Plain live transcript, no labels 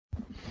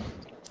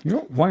You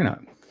know, why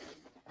not?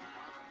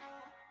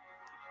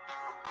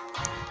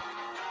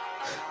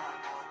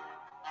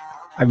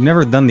 I've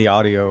never done the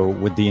audio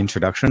with the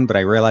introduction, but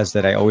I realized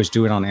that I always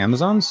do it on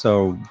Amazon,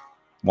 so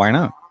why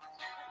not?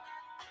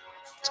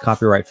 It's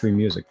copyright-free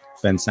music,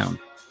 Bensound.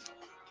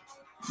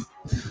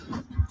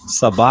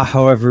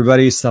 Sabaho,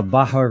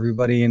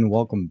 everybody, and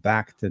welcome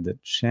back to the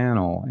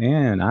channel.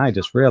 And I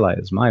just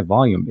realized my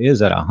volume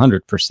is at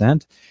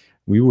 100%.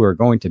 We were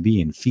going to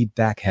be in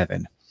feedback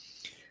heaven.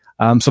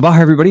 Sabaho,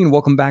 everybody, and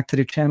welcome back to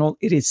the channel.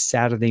 It is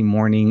Saturday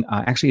morning.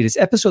 Actually, it is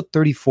episode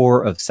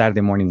 34 of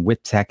Saturday Morning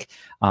with Tech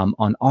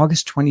on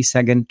August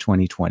 22nd,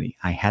 2020.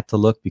 I had to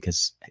look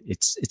because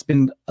it's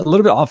been a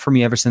little bit off for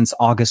me ever since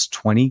August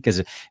 20, because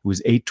it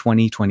was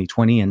 8/20,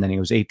 2020, and then it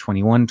was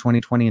 8/21,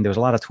 2020, and there was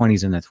a lot of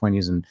 20s in the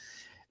 20s. And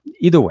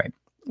either way,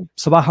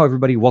 Sabaho,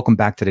 everybody, welcome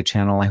back to the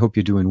channel. I hope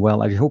you're doing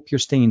well. I hope you're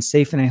staying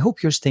safe, and I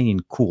hope you're staying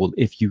cool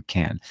if you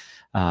can.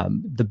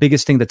 The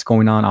biggest thing that's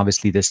going on,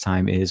 obviously, this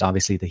time is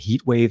obviously the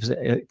heat waves.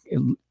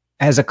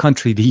 As a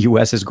country, the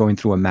U.S. is going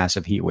through a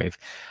massive heat wave.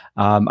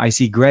 I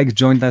see Greg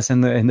joined us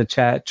in the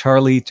chat.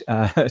 Charlie's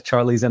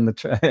in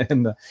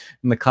the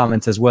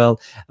comments as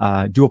well.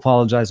 Do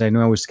apologize. I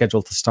know I was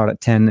scheduled to start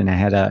at 10, and I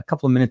had a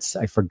couple of minutes.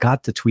 I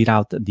forgot to tweet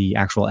out the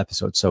actual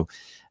episode, so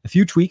a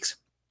few tweaks.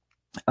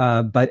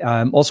 But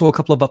also a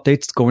couple of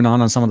updates going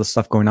on some of the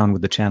stuff going on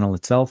with the channel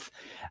itself.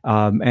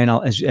 And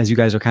as you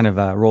guys are kind of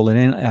rolling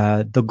in,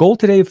 the goal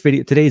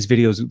today's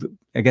video is,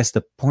 I guess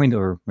the point,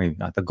 or maybe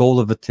not, the goal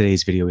of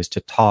today's video is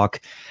to talk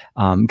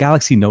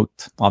Galaxy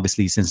Note,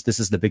 obviously, since this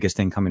is the biggest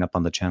thing coming up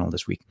on the channel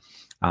this week.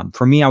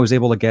 For me, I was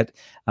able to get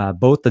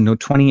both the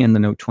Note 20 and the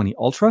Note 20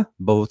 Ultra,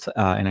 both,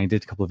 and I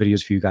did a couple of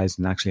videos for you guys,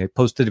 and actually I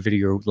posted a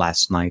video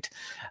last night.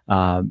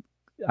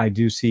 I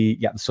do see,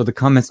 yeah, so the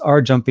comments are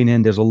jumping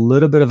in. There's a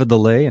little bit of a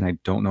delay, and I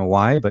don't know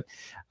why, but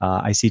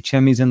I see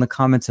Chemi's in the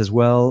comments as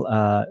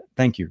well.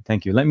 Thank you.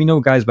 Let me know,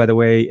 guys, by the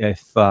way,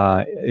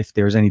 if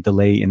there's any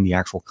delay in the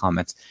actual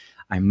comments.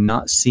 I'm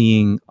not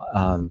seeing,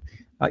 I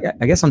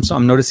guess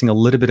I'm noticing a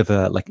little bit of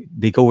a, like,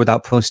 they go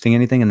without posting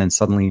anything, and then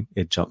suddenly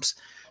it jumps.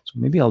 So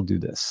maybe I'll do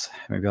this.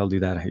 Maybe I'll do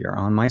that here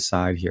on my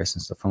side here,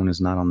 since the phone is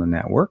not on the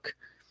network.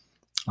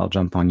 I'll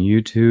jump on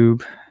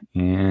YouTube,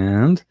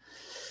 and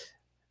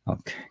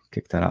okay.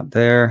 Kick that out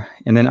there.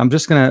 And then I'm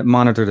just going to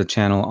monitor the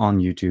channel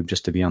on YouTube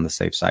just to be on the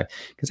safe side,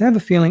 because I have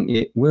a feeling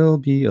it will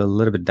be a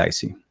little bit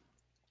dicey.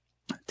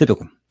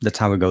 Typical. That's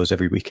how it goes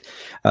every week.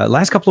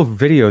 Last couple of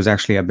videos,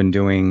 actually, I've been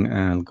doing,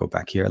 I'll go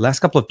back here. Last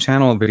couple of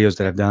channel videos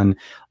that I've done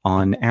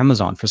on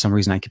Amazon, for some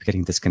reason, I keep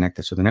getting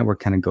disconnected. So the network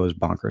kind of goes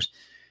bonkers.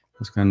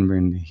 Let's go and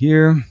bring it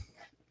here.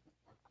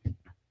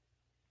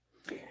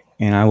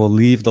 And I will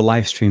leave the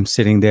live stream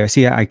sitting there.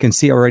 See, I can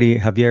see already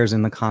Javier's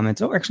in the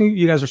comments. Oh, actually,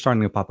 you guys are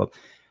starting to pop up.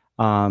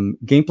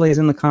 Gameplay is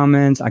in the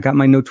comments. I got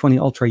my Note 20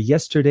 Ultra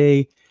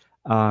yesterday.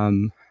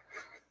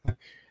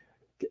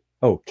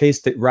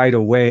 Cased it right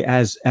away,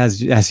 as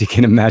you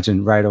can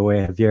imagine, right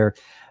away, Javier.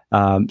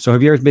 So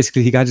Javier,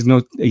 basically, he got his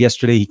Note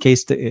yesterday. He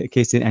cased it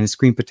and his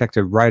screen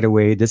protected right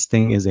away. This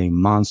thing is a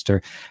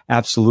monster,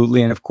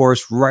 absolutely. And of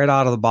course, right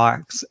out of the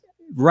box,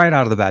 right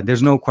out of the bat,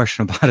 there's no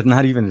question about it,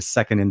 not even a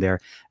second in there.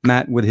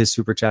 Matt with his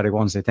super chat, I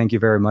want to say thank you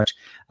very much,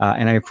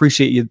 and I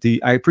appreciate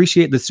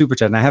the super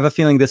chat. And I have a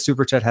feeling this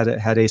super chat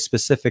had a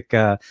specific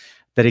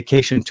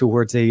dedication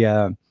towards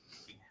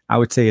I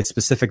would say a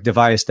specific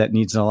device that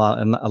needs a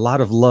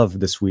lot of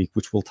love this week,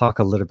 which we'll talk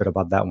a little bit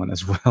about that one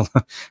as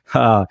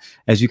well.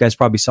 As you guys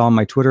probably saw on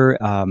my Twitter,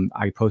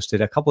 I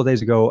posted a couple of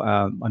days ago,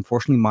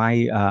 unfortunately,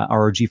 my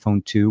ROG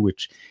Phone 2,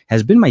 which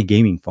has been my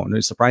gaming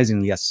phone.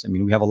 Surprisingly, yes. I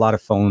mean, we have a lot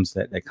of phones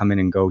that come in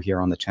and go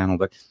here on the channel,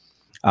 but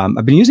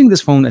I've been using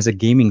this phone as a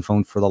gaming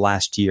phone for the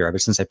last year, ever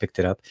since I picked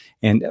it up.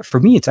 And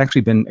for me, it's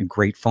actually been a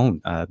great phone.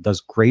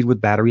 Does great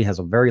with battery, has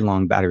a very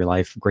long battery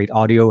life, great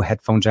audio,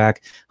 headphone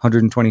jack,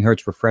 120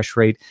 hertz refresh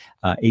rate,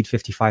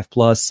 855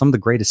 plus, some of the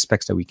greatest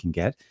specs that we can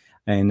get.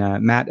 And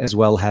Matt as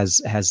well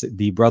has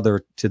the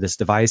brother to this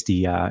device,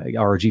 the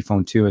ROG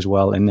Phone 2 as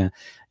well. And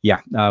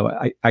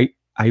I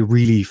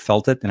really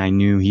felt it, and I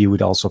knew he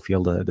would also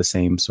feel the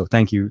same. So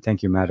thank you,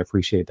 Matt. I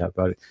appreciate that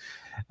about it.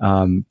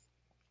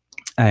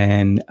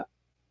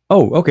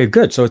 Oh, okay,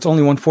 good. So it's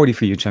only 140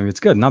 for you, Chemi. It's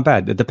good, not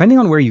bad. Depending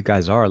on where you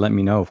guys are, let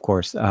me know, of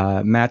course.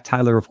 Matt,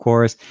 Tyler, of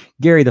course.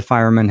 Gary the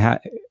Fireman,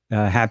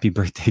 happy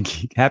birthday,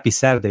 geek. Happy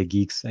Saturday,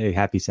 geeks. Hey,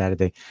 happy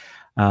Saturday.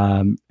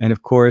 And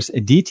of course,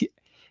 Aditya.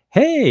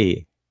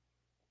 Hey,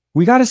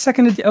 we got a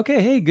second.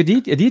 Okay, hey, good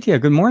Aditya.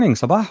 Good morning,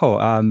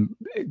 Sabaho.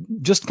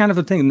 Just kind of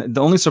a thing.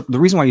 The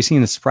reason why you're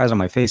seeing a surprise on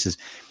my face is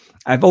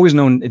I've always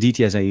known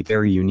Aditya as a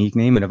very unique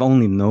name, and I've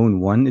only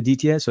known one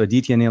Aditya. So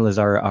Aditya Neil is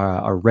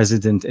our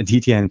resident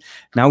Aditya, and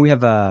now we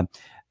have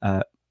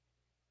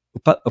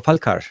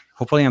Upalkar.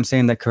 Hopefully, I'm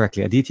saying that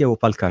correctly. Aditya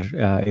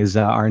Upalkar is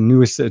our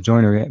newest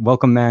joiner.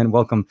 Welcome, man.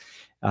 Welcome.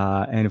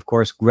 And of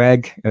course,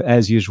 Greg,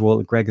 as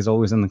usual. Greg is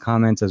always in the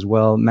comments as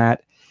well.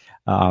 Matt,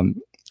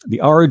 the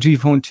ROG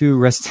Phone 2,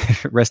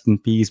 rest in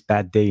peace.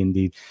 Bad day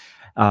indeed.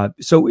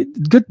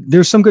 Good.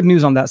 There's some good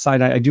news on that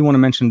side. I do want to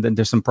mention that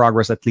there's some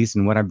progress, at least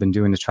in what I've been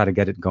doing to try to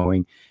get it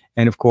going.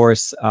 And of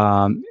course,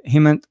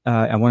 Hemant,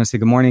 I want to say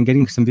good morning.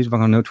 Getting some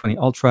feedback on Note 20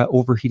 Ultra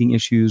overheating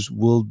issues.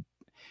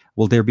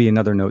 Will there be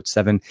another Note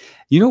 7?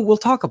 We'll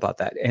talk about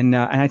that. And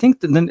I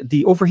think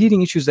the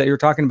overheating issues that you're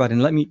talking about,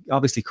 and let me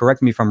obviously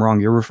correct me if I'm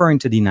wrong, you're referring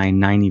to the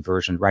 990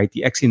 version, right?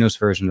 The Exynos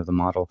version of the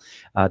model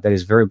that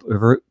is very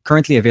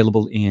currently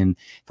available in,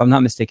 if I'm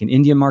not mistaken,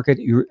 Indian market,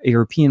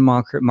 European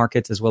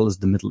markets, as well as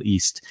the Middle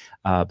East,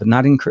 but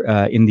not in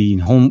the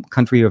home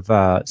country of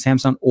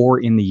Samsung or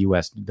in the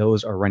US.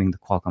 Those are running the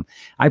Qualcomm.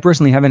 I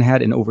personally haven't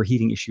had an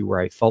overheating issue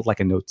where I felt like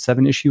a Note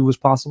 7 issue was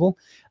possible,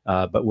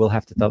 but we'll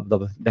have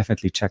to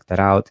definitely check that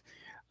out.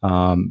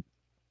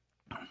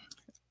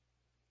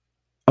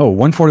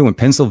 141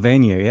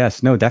 Pennsylvania.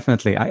 Yes, no,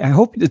 definitely. I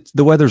hope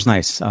the weather's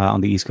nice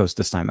on the East Coast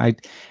this time.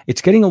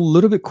 It's getting a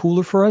little bit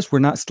cooler for us. We're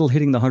not still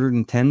hitting the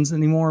 110s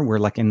anymore. We're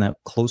like in the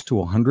close to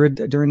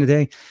 100 during the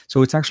day.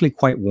 So it's actually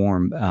quite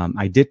warm.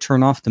 I did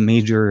turn off the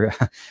major,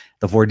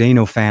 the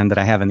Vordano fan that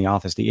I have in the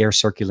office, the air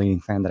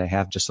circulating fan that I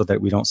have, just so that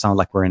we don't sound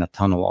like we're in a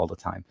tunnel all the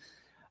time.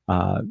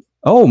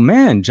 Oh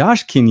man,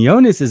 Josh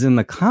Quinones is in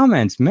the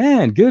comments.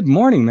 Man, good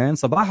morning, man.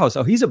 Sabaho.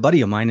 So he's a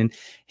buddy of mine, and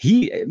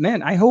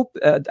I hope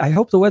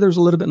the weather's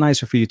a little bit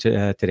nicer for you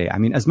today. I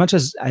mean, as much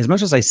as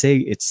I say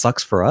it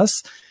sucks for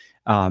us,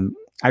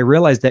 I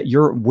realize that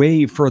you're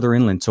way further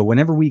inland. So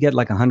whenever we get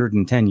like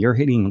 110, you're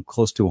hitting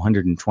close to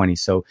 120.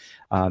 So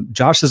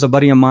Josh is a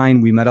buddy of mine.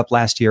 We met up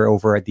last year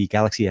over at the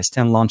Galaxy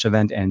S10 launch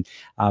event, and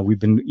we've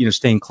been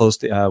staying close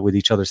with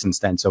each other since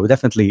then. So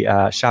definitely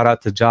shout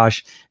out to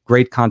Josh.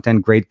 Great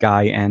content, great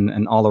guy, and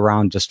an all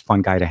around just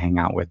fun guy to hang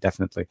out with.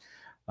 Definitely.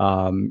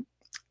 And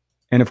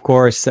of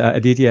course,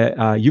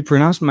 Aditya, you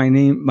pronounced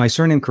my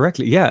surname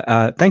correctly.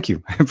 Yeah, thank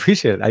you. I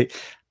appreciate it.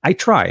 I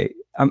try.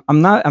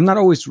 I'm not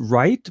always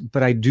right,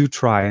 but I do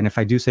try. And if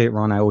I do say it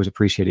wrong, I always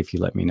appreciate it if you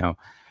let me know.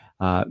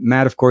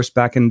 Matt, of course,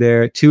 back in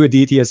there. 2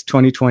 Aditya's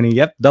 2020.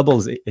 Yep,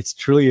 doubles. It's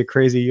truly a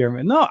crazy year.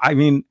 No, I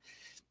mean,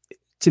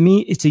 to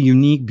me, it's a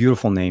unique,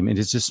 beautiful name. And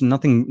it's just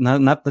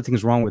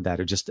nothing's wrong with that.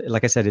 It just,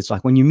 like I said, it's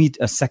like when you meet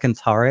a second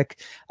Tarek,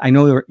 I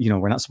know,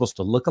 we're not supposed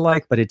to look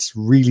alike, but it's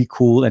really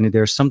cool. And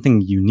there's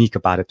something unique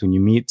about it when you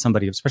meet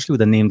somebody, especially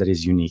with a name that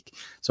is unique.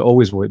 So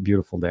always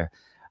beautiful there.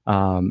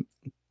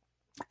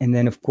 And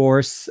then, of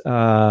course,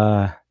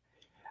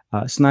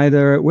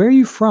 Snyder, where are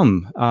you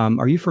from?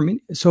 Are you from?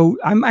 So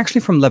I'm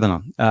actually from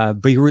Lebanon,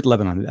 Beirut,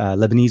 Lebanon,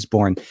 Lebanese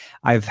born.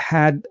 I've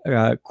had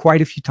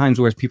quite a few times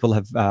where people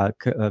have,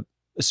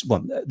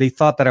 they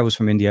thought that I was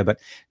from India, but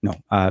no,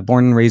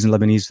 born and raised in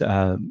Lebanese,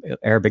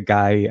 Arabic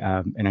guy,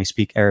 and I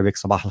speak Arabic,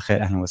 Sabah al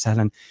Khair, ahlan wa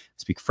sahlan. I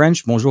speak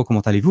French, bonjour,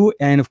 comment allez-vous,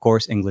 and of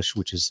course English,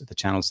 which is the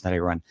channels that I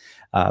run.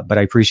 But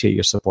I appreciate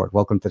your support.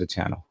 Welcome to the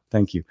channel.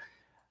 Thank you.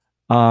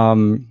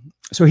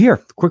 So here,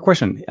 quick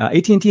question.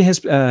 AT&T has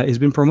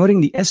been promoting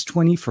the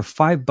S20 for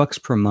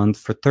 $5 per month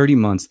for 30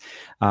 months.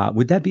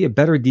 Would that be a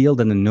better deal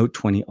than the Note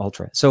 20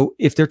 Ultra? So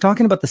if they're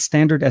talking about the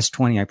standard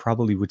S20, I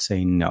probably would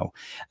say no.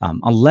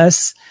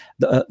 Unless,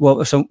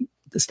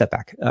 step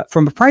back.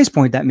 From a price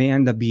point, that may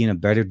end up being a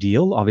better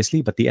deal,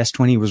 obviously, but the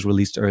S20 was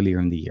released earlier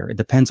in the year. It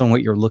depends on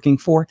what you're looking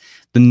for.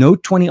 The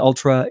Note 20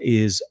 Ultra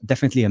is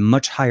definitely a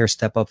much higher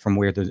step up from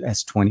where the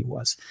S20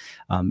 was.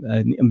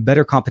 A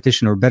better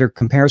competition or better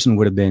comparison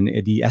would have been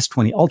the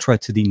S20 Ultra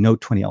to the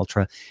Note 20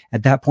 Ultra.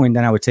 At that point,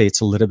 then I would say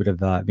it's a little bit of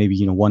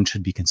maybe, one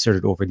should be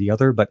considered over the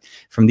other. But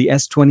from the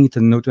S20 to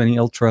the Note 20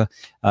 Ultra,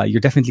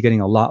 you're definitely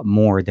getting a lot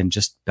more than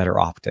just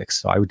better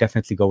optics. So I would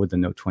definitely go with the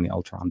Note 20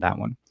 Ultra on that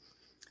one.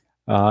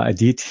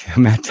 Aditya,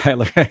 Matt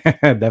Tyler,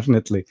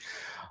 definitely.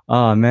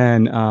 Oh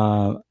man,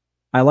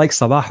 I like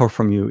Sabaho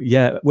from you.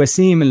 Yeah,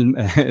 Wasim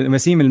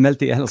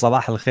al-Malti,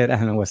 Sabah al-Khair,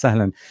 ahlan wa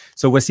sahlan.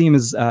 So Wasim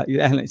is,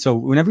 so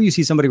whenever you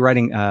see somebody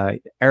writing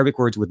Arabic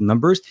words with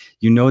numbers,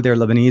 they're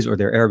Lebanese or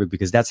they're Arabic,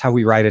 because that's how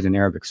we write it in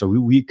Arabic. So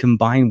we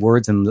combine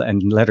words and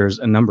letters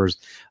and numbers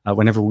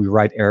whenever we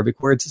write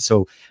Arabic words.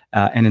 So,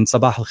 and in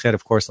Sabah al-Khair,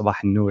 of course, Sabah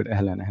al-Nur,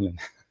 ahlan.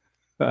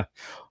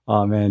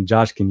 Oh man,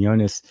 Josh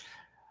Quinones.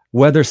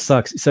 Weather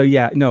sucks. So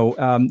yeah, no,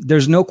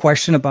 there's no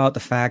question about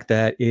the fact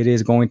that it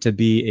is going to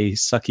be a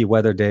sucky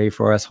weather day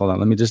for us. Hold on,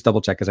 let me just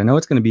double check, because I know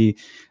it's going to be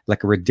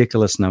like a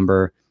ridiculous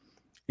number,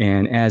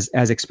 and as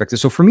expected.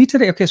 So for me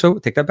today, okay, so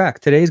take that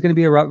back. Today is going to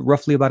be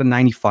roughly about a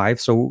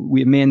 95. So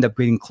we may end up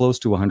getting close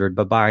to 100,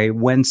 but by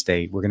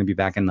Wednesday, we're going to be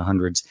back in the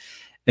hundreds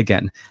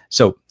again.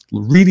 So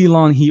really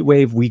long heat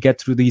wave. We get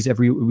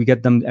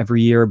them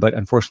every year, but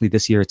unfortunately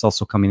this year it's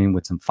also coming in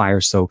with some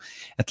fires. So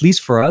at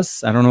least for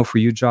us, I don't know for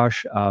you,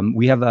 Josh,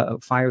 we have a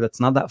fire that's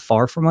not that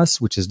far from us,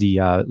 which is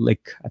the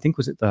Lake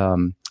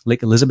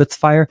Elizabeth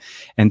fire,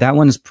 and that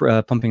one is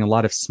pumping a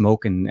lot of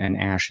smoke and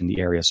ash in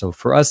the area. So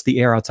for us, the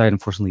air outside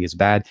unfortunately is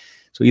bad.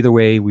 So either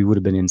way, we would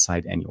have been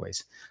inside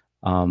anyways.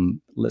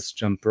 Let's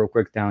jump real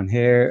quick down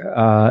here.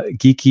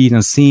 Geeky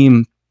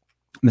Naseem.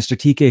 Mr.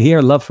 TK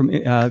here, love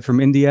from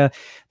India.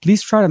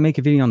 Please try to make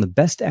a video on the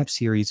best app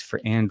series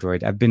for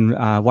Android. I've been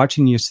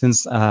watching you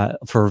since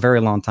for a very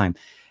long time.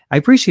 I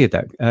appreciate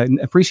that.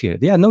 Appreciate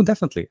it. Yeah, no,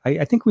 definitely.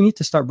 I think we need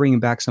to start bringing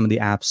back some of the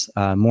apps,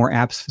 more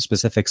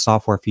apps-specific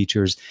software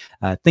features,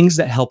 things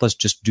that help us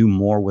just do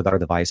more with our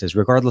devices,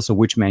 regardless of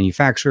which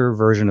manufacturer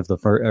version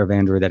of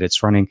Android that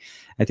it's running.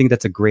 I think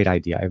that's a great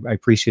idea. I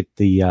appreciate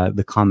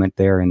the comment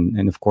there,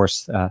 and of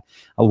course,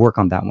 I'll work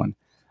on that one.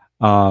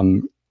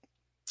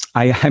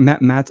 I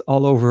met Matt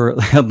all over.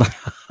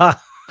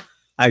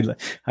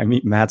 I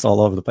meet Matts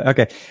all over the place.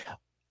 Okay.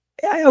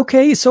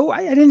 Okay, so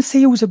I didn't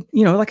say it was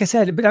like I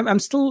said, but I'm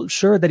still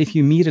sure that if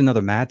you meet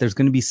another Matt, there's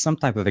going to be some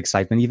type of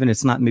excitement, even if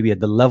it's not maybe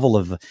at the level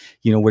of,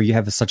 where you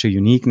have such a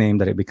unique name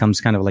that it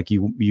becomes kind of like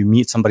you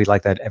meet somebody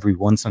like that every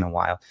once in a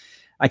while.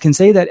 I can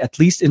say that at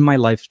least in my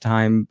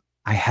lifetime,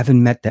 I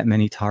haven't met that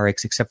many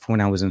Tariqs except for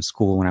when I was in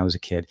school, when I was a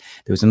kid.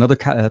 There was another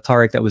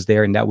Tariq that was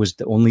there, and that was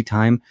the only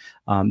time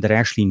that I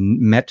actually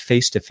met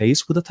face to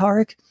face with a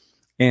Tariq.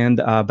 And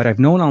but I've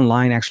known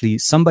online actually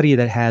somebody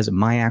that has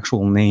my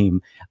actual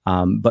name,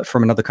 but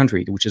from another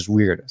country, which is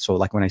weird. So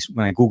like when I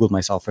Googled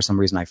myself, for some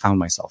reason I found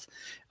myself.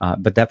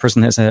 But that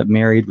person is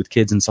married with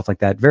kids and stuff like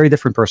that. Very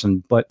different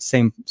person, but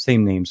same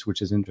names, which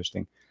is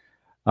interesting.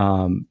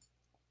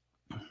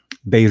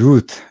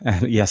 Beirut,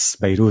 yes,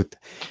 Beirut.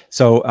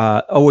 So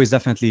always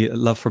definitely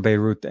love for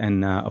Beirut,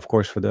 and of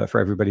course for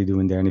everybody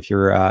doing there. And if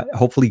you're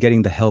hopefully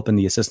getting the help and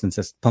the assistance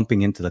that's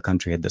pumping into the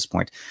country at this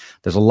point,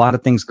 there's a lot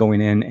of things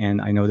going in, and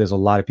I know there's a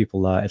lot of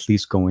people at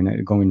least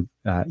going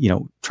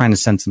trying to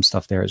send some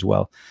stuff there as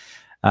well.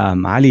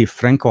 Ali,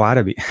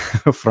 Franco-Arabi,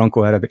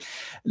 Franco-Arabi,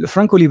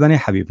 Franco-Libanais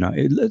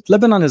Habibna.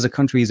 Lebanon as a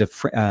country is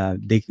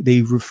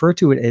they refer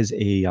to it as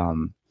a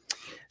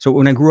so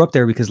when I grew up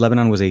there, because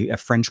Lebanon was a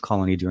French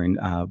colony during,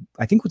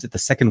 I think was it the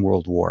Second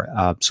World War.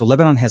 So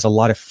Lebanon has a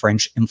lot of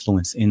French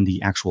influence in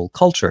the actual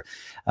culture.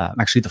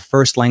 Actually, the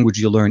first language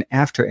you learn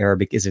after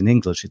Arabic is in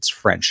English. It's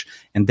French.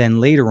 And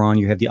then later on,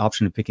 you have the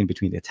option of picking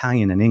between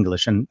Italian and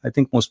English. And I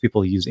think most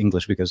people use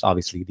English because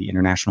obviously the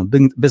international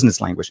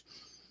business language.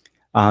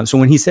 So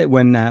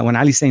when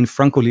Ali's saying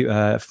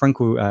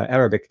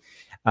Franco-Arabic,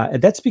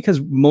 that's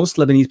because most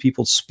Lebanese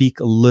people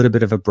speak a little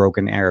bit of a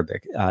broken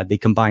Arabic. They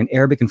combine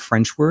Arabic and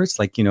French words,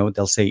 like,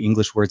 they'll say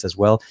English words as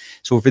well.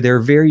 So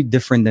they're very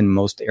different than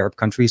most Arab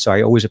countries. So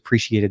I always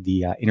appreciated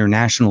the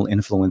international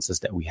influences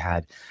that we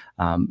had.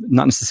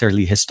 Not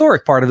necessarily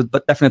historic part of it,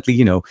 but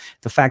definitely,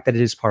 the fact that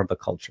it is part of the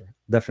culture.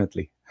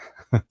 Definitely.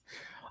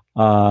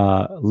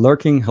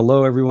 Lurking.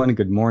 Hello, everyone.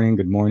 Good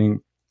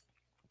morning.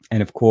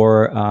 And of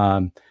course,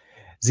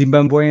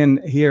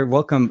 Zimbabwean here,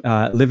 welcome,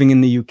 living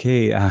in the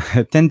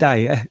UK.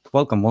 Tendai,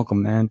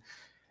 welcome, man.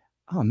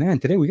 Oh, man,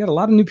 today we got a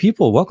lot of new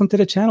people. Welcome to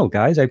the channel,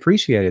 guys. I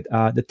appreciate it.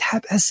 The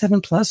Tab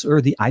S7 Plus or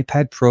the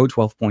iPad Pro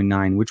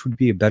 12.9, which would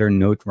be a better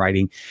note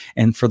writing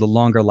and for the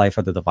longer life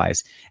of the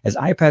device. As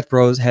iPad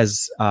Pros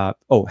has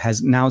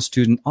now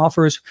student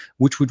offers,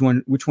 which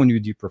one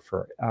would you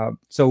prefer?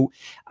 So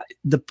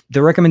the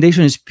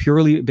recommendation is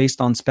purely based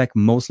on spec,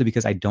 mostly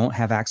because I don't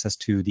have access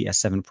to the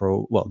S7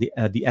 Pro, the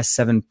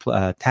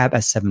S7 Tab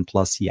S7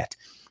 Plus yet.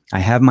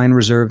 I have mine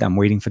reserved. I'm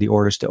waiting for the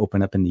orders to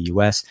open up in the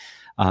US.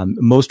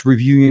 Most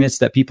review units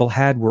that people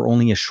had were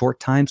only a short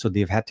time, so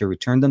they've had to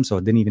return them. So I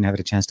didn't even have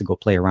a chance to go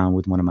play around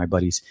with one of my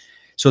buddies.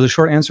 So the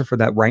short answer for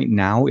that right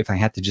now, if I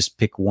had to just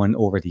pick one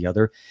over the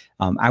other,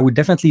 I would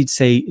definitely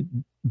say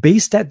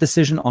base that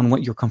decision on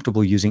what you're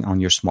comfortable using on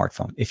your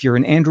smartphone. If you're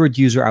an Android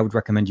user, I would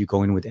recommend you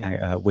going with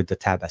the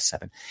Tab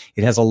S7.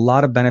 It has a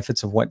lot of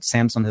benefits of what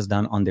Samsung has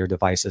done on their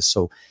devices.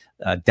 So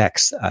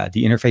DeX,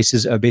 the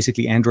interfaces,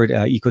 basically Android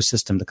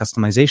ecosystem, the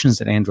customizations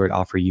that Android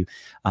offer you.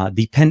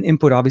 The pen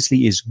input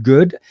obviously is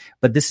good,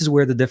 but this is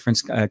where the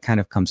difference kind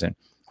of comes in.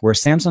 Where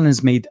Samsung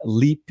has made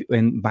leap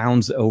and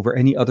bounds over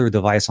any other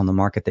device on the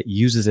market that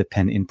uses a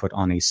pen input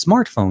on a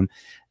smartphone,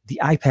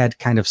 the iPad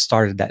kind of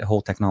started that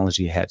whole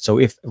technology ahead. So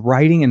if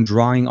writing and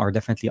drawing are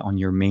definitely on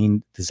your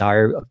main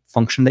desired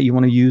function that you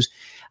want to use,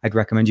 I'd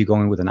recommend you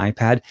going with an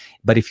iPad.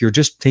 But if you're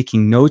just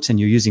taking notes and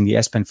you're using the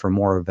S Pen for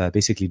more of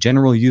basically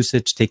general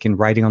usage, taking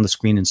writing on the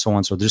screen and so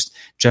on, so just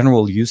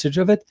general usage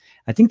of it,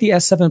 I think the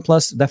S7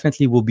 Plus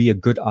definitely will be a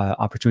good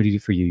opportunity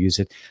for you to use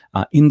it.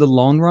 In the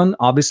long run,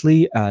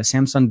 obviously,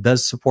 Samsung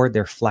does support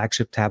their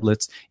flagship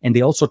tablets, and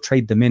they also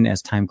trade them in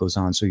as time goes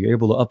on. So you're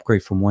able to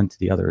upgrade from one to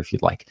the other if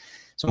you'd like.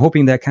 So I'm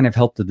hoping that kind of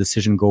helped the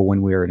decision go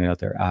one way or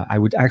another. I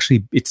would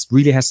actually, it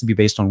really has to be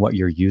based on what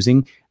you're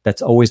using.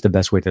 That's always the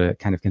best way to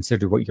kind of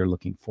consider what you're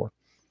looking for.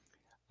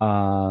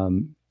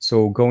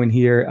 So going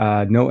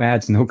here, no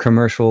ads, no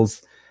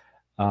commercials.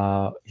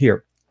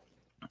 Here.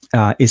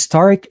 Is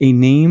Tariq a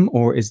name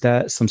or is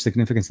that some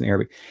significance in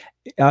Arabic?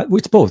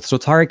 It's both. So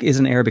Tariq is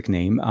an Arabic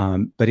name,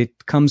 but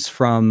it comes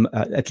from,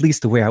 at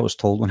least the way I was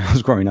told when I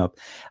was growing up,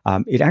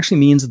 it actually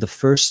means the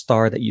first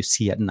star that you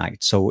see at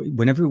night. So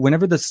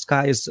whenever the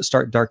skies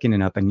start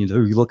darkening up and you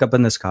look up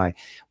in the sky,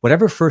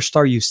 whatever first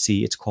star you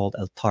see, it's called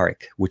Al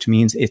Tariq, which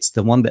means it's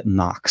the one that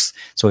knocks.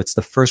 So it's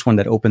the first one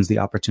that opens the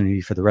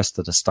opportunity for the rest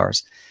of the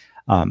stars.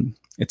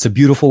 It's a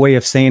beautiful way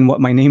of saying what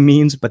my name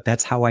means, but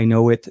that's how I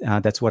know it.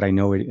 That's what I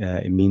know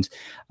it means.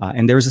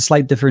 And there's a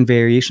slight different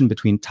variation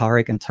between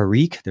Tariq and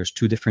Tariq. There's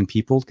two different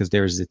people because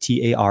there's the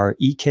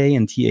T-A-R-E-K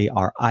and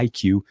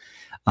T-A-R-I-Q.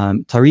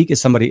 Tariq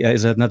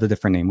is another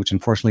different name, which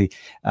unfortunately,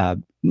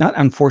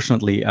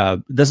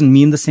 doesn't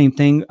mean the same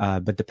thing,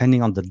 but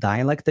depending on the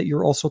dialect that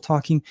you're also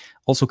talking,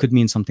 also could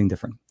mean something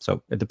different.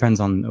 So it depends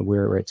on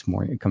where it's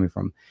more coming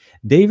from.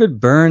 David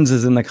Burns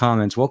is in the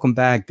comments. Welcome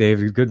back,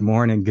 David. Good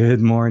morning.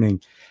 Good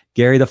morning.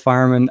 Gary the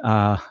Fireman.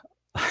 Oh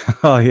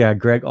yeah,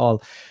 Greg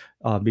all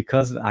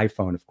because of the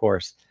iPhone, of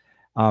course.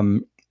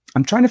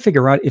 I'm trying to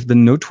figure out if the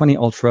Note 20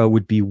 Ultra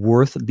would be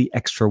worth the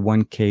extra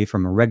 1K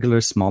from a regular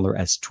smaller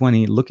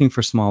S20, looking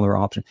for smaller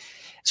option.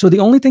 So the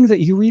only thing that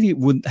you really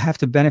would have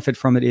to benefit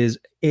from it is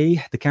A,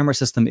 the camera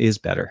system is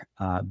better.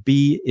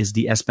 B is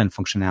the S Pen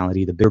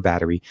functionality, the bigger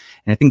battery.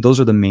 And I think those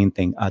are the main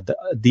thing.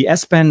 The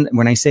S Pen,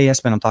 when I say S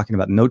Pen, I'm talking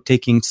about note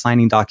taking,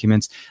 signing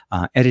documents,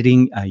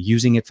 editing,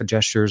 using it for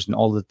gestures and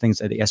all the things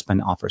that the S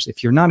Pen offers.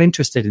 If you're not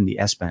interested in the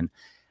S Pen,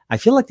 I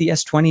feel like the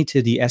S20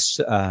 to the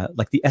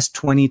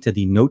S20 to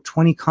the Note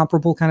 20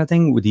 comparable kind of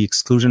thing, with the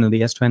exclusion of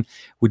the S20,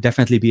 would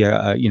definitely be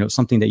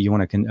something that you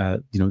want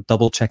to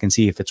double check and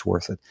see if it's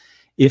worth it.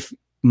 If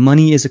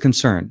money is a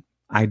concern,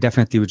 I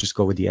definitely would just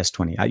go with the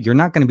S20. You're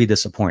not going to be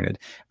disappointed,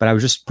 but I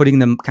was just putting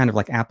them kind of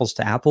like apples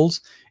to apples.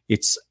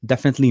 It's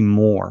definitely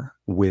more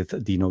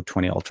with the Note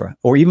 20 Ultra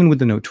or even with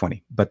the Note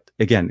 20. But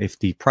again, if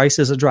the price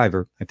is a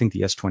driver, I think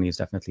the S20 is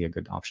definitely a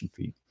good option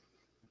for you.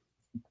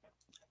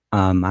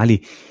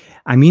 Ali,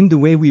 I mean, the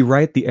way we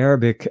write the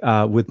Arabic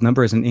with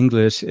numbers in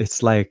English,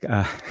 it's like,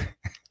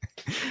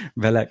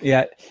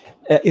 yeah,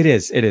 it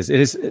is.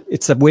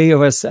 It's a way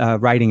of us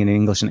writing in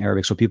English and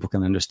Arabic so people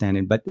can understand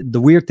it. But the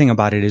weird thing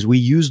about it is we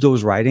use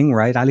those writing,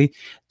 right, Ali,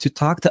 to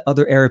talk to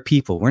other Arab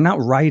people. We're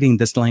not writing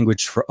this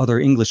language for other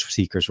English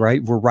speakers,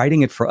 right? We're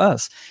writing it for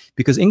us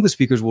because English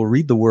speakers will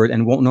read the word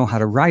and won't know how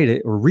to write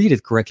it or read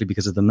it correctly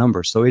because of the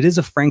numbers. So it is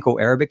a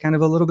Franco-Arabic kind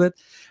of a little bit.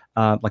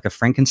 Like a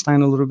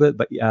Frankenstein a little bit,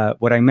 but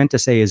what I meant to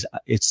say is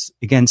it's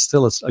again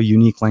still a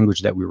unique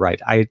language that we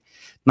write.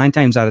 9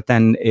 times out of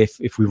 10,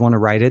 if we want to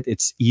write it,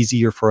 it's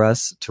easier for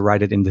us to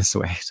write it in this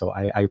way. So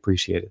I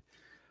appreciate it.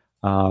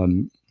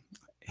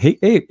 Hey,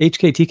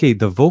 HKTK,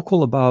 the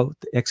vocal about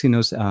the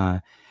Exynos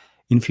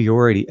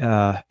inferiority.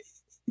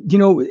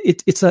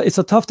 It's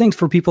a tough thing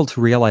for people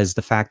to realize.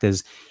 The fact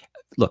is,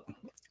 look,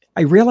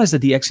 I realize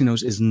that the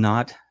Exynos is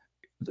not.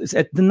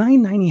 The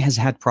 990 has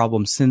had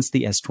problems since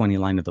the S20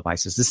 line of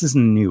devices. This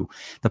isn't new.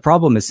 The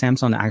problem is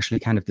Samsung actually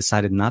kind of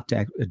decided not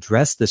to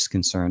address this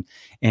concern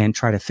and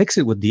try to fix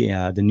it with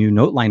the new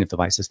Note line of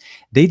devices.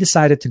 They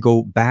decided to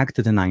go back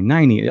to the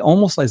 990,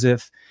 almost as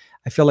if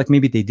I feel like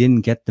maybe they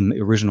didn't get the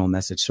original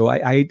message. So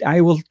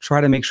I will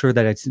try to make sure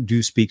that I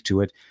do speak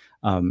to it.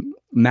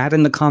 Matt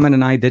in the comment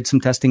and I did some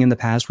testing in the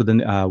past with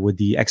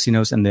the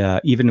Exynos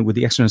and even with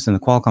the Exynos and the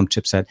Qualcomm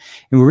chipset,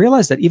 and we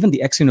realized that even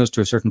the Exynos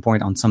to a certain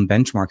point on some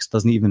benchmarks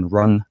doesn't even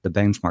run the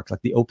benchmark,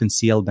 like the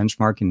OpenCL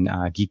benchmark in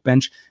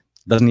Geekbench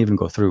doesn't even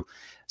go through.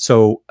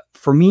 So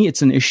for me,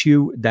 it's an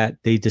issue that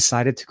they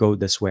decided to go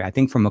this way. I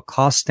think from a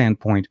cost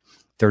standpoint,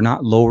 they're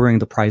not lowering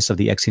the price of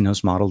the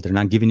Exynos model. They're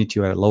not giving it to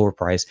you at a lower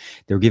price.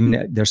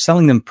 They're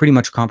selling them pretty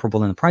much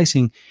comparable in the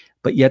pricing,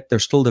 but yet they're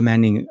still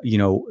demanding,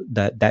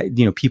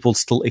 that people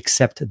still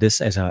accept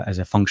this as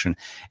a function.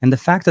 And the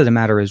fact of the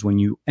matter is, when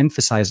you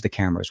emphasize the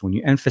cameras, when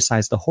you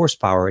emphasize the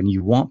horsepower, and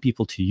you want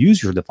people to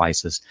use your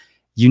devices,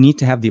 you need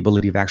to have the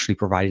ability of actually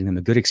providing them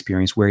a good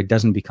experience where it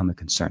doesn't become a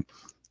concern.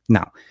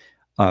 Now,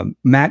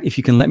 Matt, if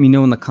you can let me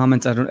know in the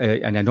comments, I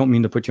don't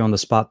mean to put you on the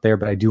spot there,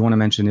 but I do want to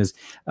mention is,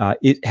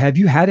 have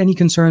you had any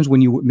concerns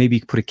when you maybe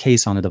put a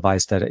case on a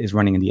device that is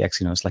running in the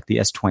Exynos, like the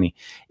S20?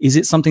 Is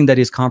it something that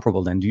is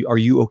comparable then? Are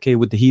you okay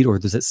with the heat, or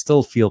does it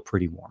still feel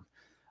pretty warm?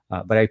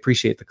 But I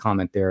appreciate the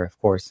comment there, of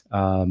course.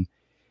 And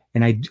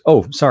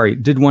sorry,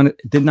 did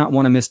not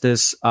want to miss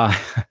this. I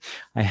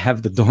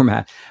have the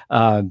doormat.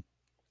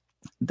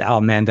 Oh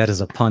man, that is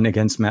a pun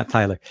against Matt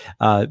Tyler.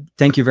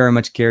 Thank you very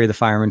much, Gary the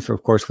Fireman, for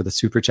the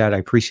super chat. I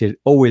appreciate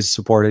always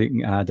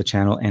supporting the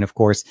channel. And of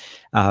course,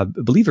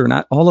 believe it or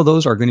not, all of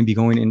those are going to be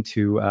going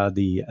into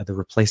the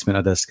replacement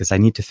of this, because I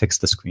need to fix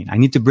the screen. I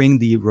need to bring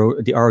the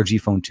ROG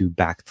Phone 2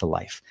 back to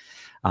life.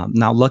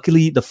 Now,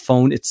 luckily, the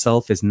phone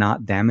itself is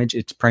not damaged.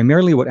 It's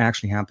primarily what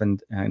actually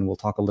happened, and we'll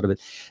talk a little bit.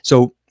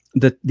 So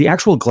the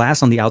actual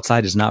glass on the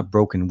outside is not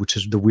broken, which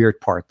is the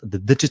weird part. The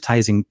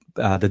digitizer,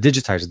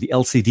 the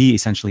LCD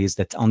essentially is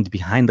that on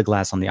behind the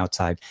glass on the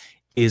outside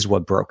is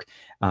what broke.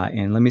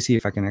 And let me see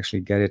if I can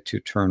actually get it to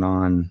turn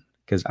on,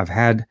 because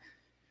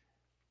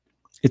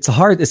it's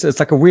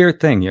like a weird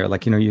thing here.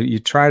 Like, you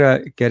try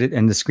to get it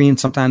and the screen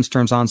sometimes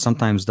turns on,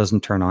 sometimes doesn't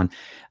turn on.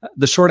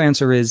 The short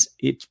answer is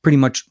it's pretty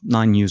much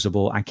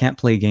non-usable. I can't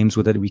play games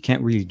with it. We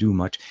can't really do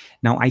much.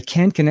 Now, I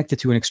can connect it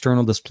to an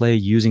external display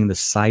using the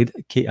side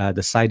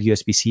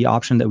USB-C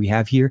option that we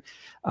have here.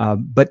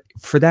 But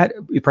for that,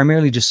 it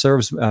primarily just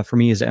serves for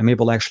me is I'm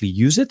able to actually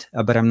use it,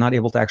 but I'm not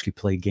able to actually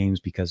play games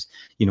because,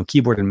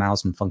 keyboard and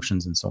mouse and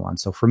functions and so on.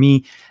 So for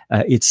me,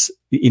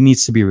 it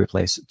needs to be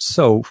replaced.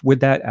 So with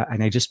that,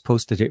 and I just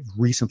posted it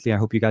recently. I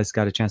hope you guys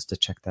got a chance to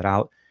check that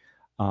out.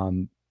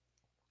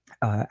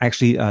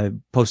 Actually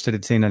posted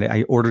it saying that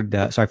I ordered,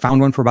 so I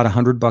found one for about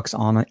 $100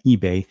 on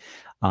eBay.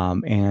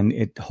 And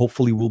it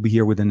hopefully will be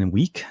here within a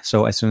week.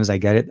 So as soon as I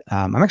get it,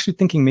 I'm actually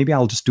thinking maybe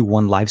I'll just do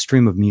one live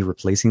stream of me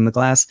replacing the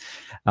glass.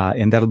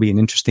 And that'll be an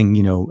interesting,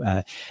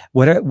 if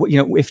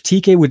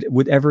TK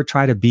would ever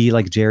try to be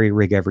like Jerry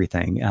rig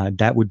everything,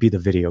 that would be the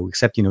video,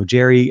 except,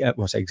 Jerry,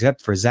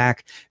 except for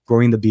Zach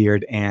growing the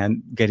beard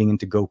and getting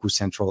into Goku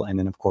Central. And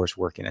then of course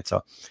working it.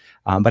 So,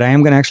 but I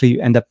am going to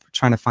actually end up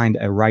trying to find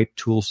a right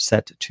tool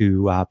set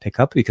to pick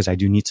up because I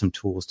do need some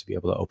tools to be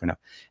able to open up.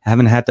 I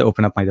haven't had to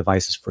open up my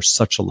devices for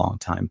such a long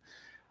time.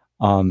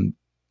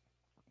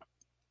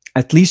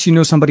 At least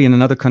somebody in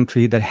another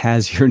country that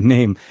has your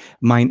name.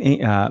 My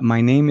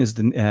name is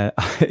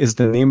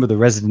the name of the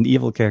Resident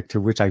Evil character,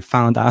 which I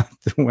found out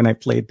when I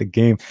played the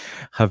game.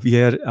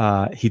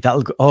 Javier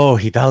Hidalgo. Oh,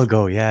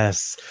 Hidalgo,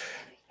 yes.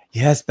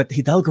 Yes, but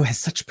Hidalgo has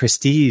such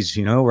prestige,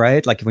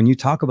 right? Like when you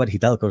talk about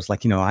Hidalgo, it's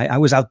like, I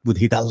was out with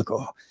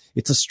Hidalgo.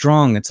 It's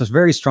a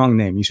very strong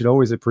name. You should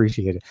always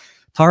appreciate it.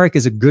 Tarek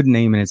is a good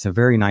name and it's a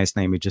very nice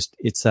name.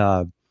 It's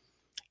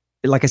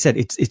like I said,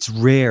 it's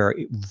rare,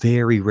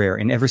 very rare.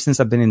 And ever since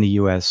I've been in the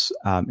US,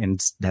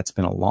 and that's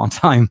been a long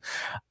time,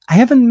 I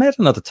haven't met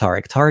another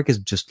Tarek. Tarek is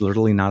just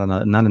literally not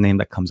a name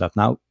that comes up.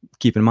 Now,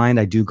 keep in mind,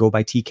 I do go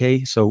by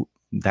TK, so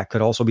that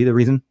could also be the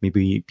reason.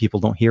 Maybe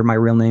people don't hear my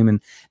real name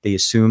and they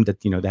assume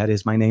that, that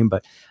is my name,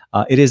 but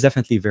it is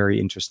definitely very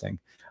interesting.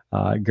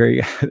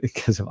 Great,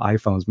 because of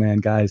iPhones, man,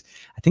 guys.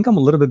 I think I'm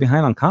a little bit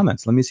behind on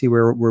comments. Let me see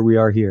where we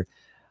are here.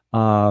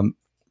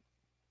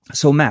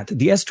 So Matt,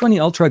 the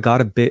S20 Ultra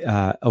got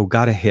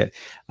a hit.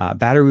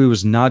 Battery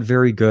was not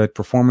very good.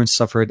 Performance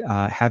suffered.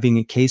 Having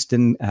a case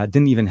didn't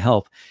even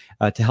help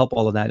to help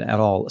all of that at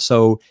all.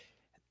 So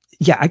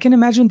yeah, I can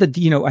imagine that.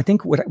 I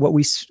think what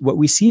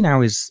we see now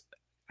is,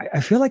 I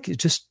feel like it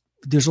just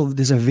there's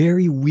a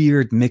very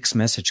weird mixed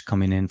message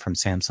coming in from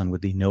Samsung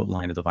with the Note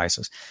line of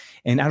devices,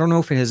 and I don't know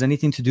if it has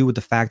anything to do with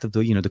the fact of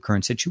the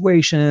current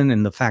situation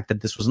and the fact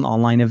that this was an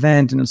online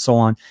event and so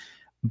on,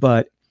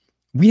 but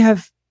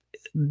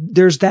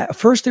there's that.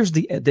 First, there's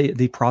the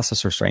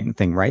processor strength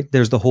thing, right?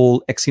 There's the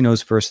whole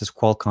Exynos versus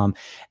Qualcomm,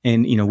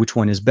 and which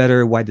one is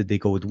better? Why did they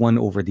go with one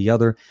over the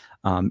other?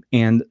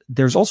 And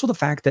there's also the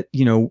fact that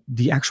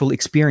the actual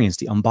experience,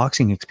 the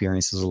unboxing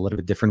experience, is a little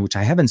bit different, which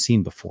I haven't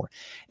seen before.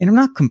 And I'm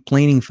not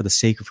complaining for the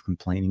sake of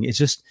complaining. It's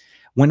just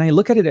when I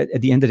look at it at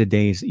the end of the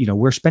day,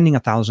 we're spending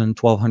 $1,000,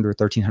 $1,200,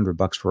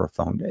 $1,300 for a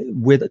phone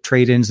with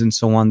trade-ins and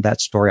so on.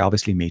 That story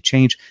obviously may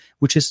change,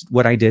 which is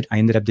what I did. I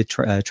ended up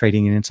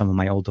trading in some of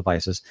my old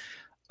devices.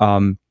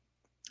 But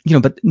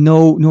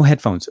no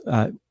headphones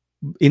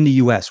in the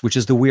US, which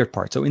is the weird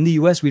part. So in the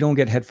US, we don't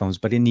get headphones,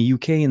 but in the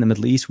UK and the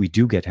Middle East, we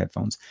do get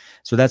headphones.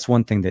 So that's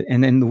one thing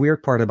and then the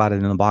weird part about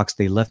it in the box,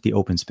 they left the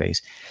open space.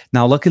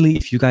 Now, luckily,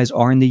 if you guys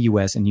are in the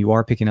US and you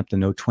are picking up the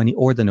Note 20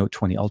 or the Note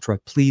 20 Ultra,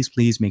 please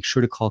make sure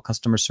to call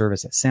customer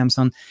service at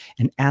Samsung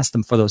and ask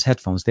them for those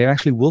headphones. They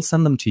actually will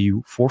send them to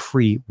you for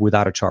free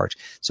without a charge.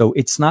 So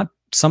it's not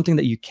something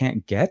that you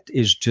can't get,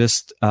 is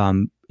just,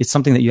 it's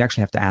something that you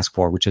actually have to ask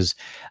for, which is,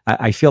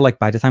 I feel like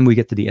by the time we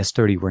get to the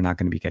S30, we're not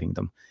going to be getting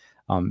them.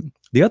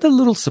 The other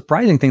little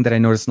surprising thing that I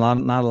noticed not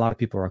a lot of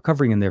people are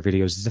covering in their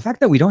videos is the fact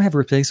that we don't have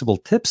replaceable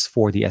tips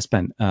for the S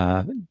Pen.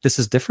 This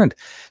is different.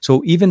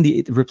 So even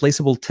the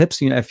replaceable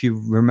tips, if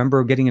you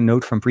remember getting a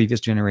Note from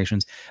previous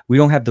generations, we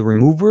don't have the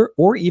remover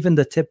or even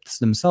the tips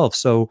themselves.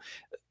 So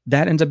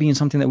that ends up being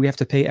something that we have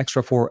to pay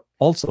extra for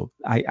also.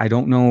 I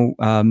don't know,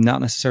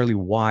 not necessarily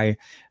why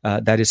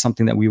that is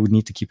something that we would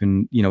need to keep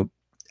in,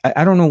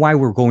 I don't know why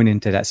we're going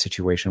into that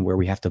situation where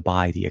we have to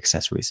buy the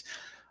accessories.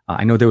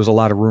 I know there was a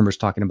lot of rumors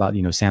talking about,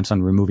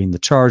 Samsung removing the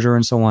charger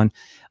and so on.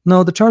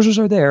 No, the chargers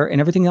are there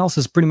and everything else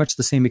is pretty much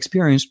the same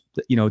experience.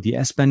 The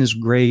S Pen is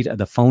great.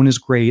 The phone is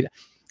great.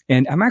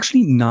 And I'm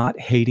actually not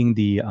hating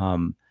the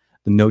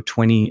Note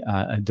 20,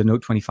 the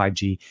Note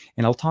 25G.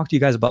 And I'll talk to you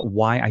guys about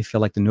why I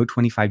feel like the Note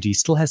 25G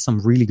still has some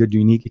really good,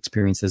 unique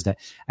experiences that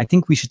I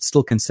think we should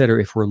still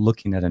consider if we're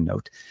looking at a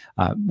Note,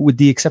 with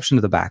the exception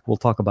of the back. We'll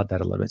talk about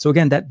that a little bit. So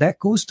again, that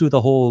goes to the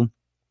whole,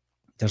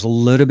 there's a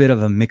little bit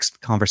of a mixed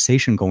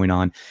conversation going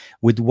on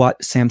with what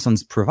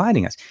Samsung's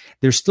providing us.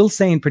 They're still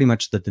saying pretty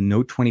much that the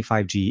Note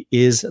 25G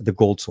is the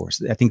gold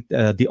source. I think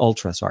the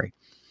Ultra, sorry.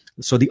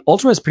 So the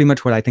Ultra is pretty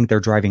much what I think they're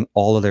driving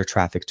all of their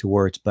traffic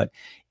towards. But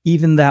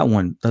even that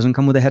one doesn't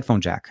come with a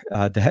headphone jack.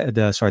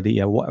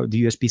 The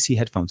USB-C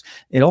headphones.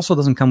 It also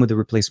doesn't come with the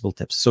replaceable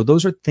tips. So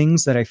those are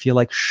things that I feel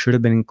like should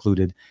have been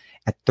included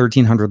at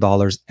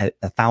 $1,300,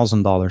 at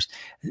 $1,000.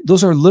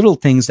 Those are little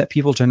things that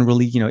people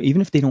generally, even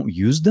if they don't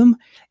use them,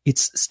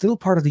 it's still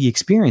part of the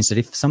experience that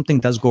if something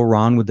does go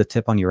wrong with the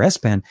tip on your S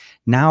Pen,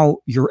 now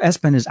your S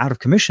Pen is out of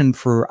commission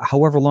for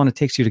however long it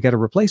takes you to get a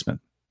replacement.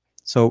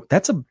 So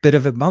that's a bit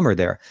of a bummer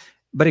there.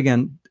 But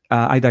again,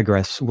 I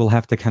digress. We'll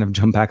have to kind of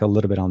jump back a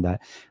little bit on that.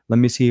 Let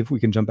me see if we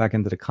can jump back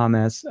into the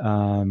comments.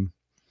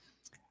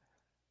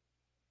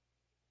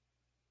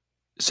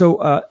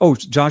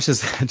 Josh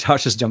is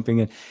Josh is jumping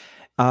in.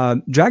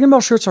 Dragon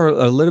Ball shirts are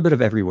a little bit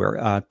of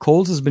everywhere.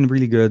 Kohl's has been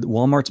really good.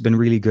 Walmart's been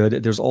really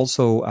good. There's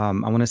also, I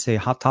want to say,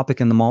 Hot Topic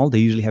in the mall. They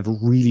usually have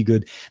really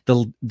good.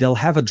 They'll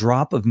have a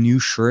drop of new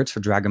shirts for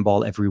Dragon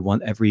Ball every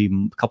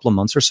couple of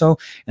months or so,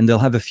 and they'll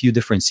have a few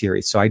different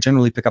series. So I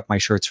generally pick up my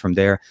shirts from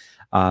there.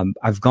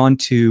 I've gone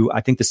to,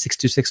 I think, the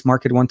 626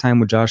 market one time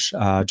with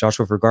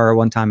Joshua Vergara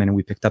one time, and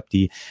we picked up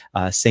the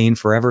Sane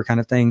Forever kind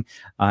of thing.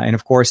 And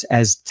of course,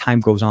 as time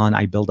goes on,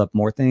 I build up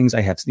more things.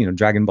 I have,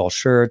 Dragon Ball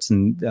shirts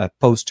and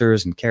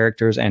posters and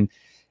characters, and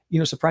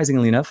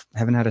surprisingly enough, I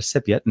haven't had a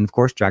sip yet. And of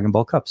course, Dragon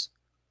Ball cups.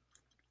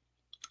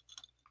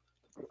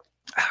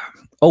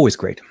 Always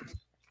great.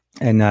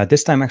 And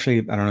this time, actually,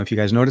 I don't know if you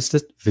guys noticed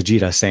it,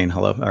 Vegeta saying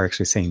hello, or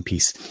actually saying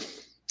peace.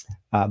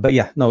 But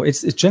yeah, no,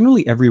 it's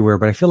generally everywhere.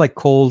 But I feel like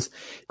Kohl's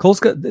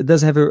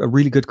does have a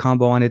really good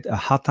combo on it.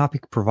 Hot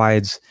Topic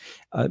provides,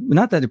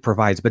 not that it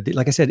provides, but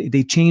like I said,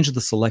 they change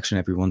the selection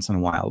every once in a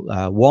while.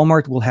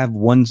 Walmart will have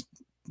one,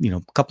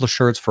 couple of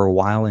shirts for a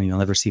while, and you'll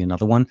never see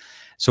another one.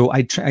 So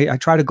I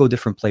try to go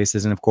different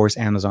places, and of course,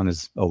 Amazon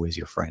is always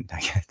your friend.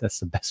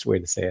 That's the best way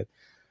to say it.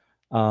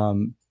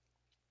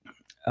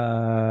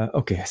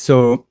 Okay,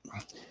 so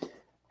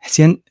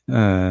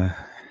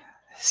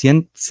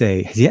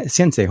Sensei,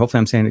 hopefully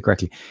I'm saying it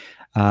correctly.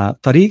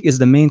 Tariq is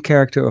the main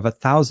character of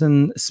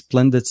 1,000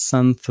 Splendid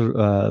Sun,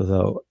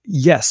 though.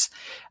 Yes.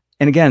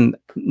 And again,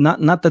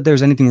 not that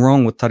there's anything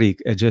wrong with Tariq.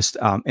 It just,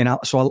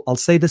 I'll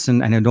say this,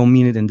 and I don't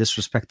mean it in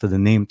disrespect to the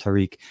name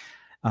Tariq.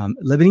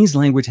 Lebanese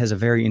language has a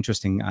very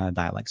interesting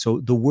dialect. So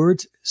the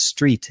word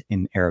street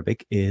in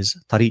Arabic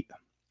is Tariq.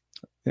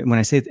 When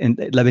I say it in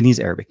Lebanese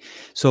Arabic.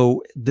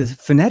 So the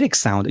phonetic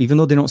sound, even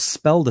though they don't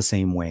spell the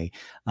same way,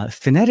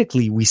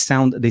 phonetically they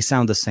sound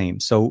the same.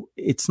 So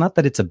it's not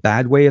that it's a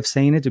bad way of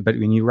saying it, but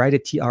when you write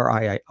it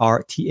Tariq,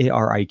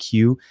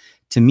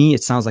 to me,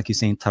 it sounds like you're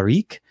saying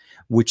Tariq,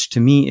 which to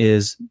me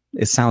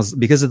it sounds,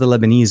 because of the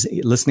Lebanese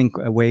listening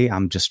way,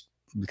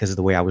 because of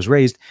the way I was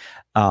raised,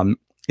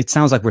 it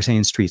sounds like we're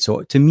saying street.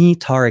 So to me,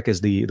 Tariq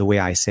is the way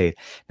I say it.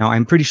 Now,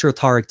 I'm pretty sure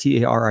Tariq,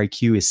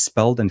 Tariq, is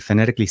spelled and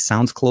phonetically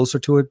sounds closer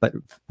to it, but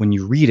when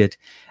you read it,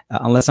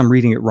 unless I'm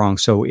reading it wrong.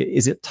 So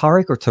is it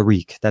Tariq or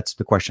Tariq? That's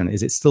the question.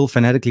 Is it still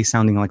phonetically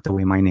sounding like the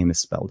way my name is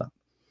spelled out?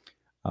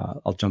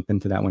 I'll jump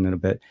into that one in a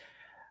bit.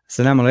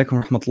 Assalamu alaikum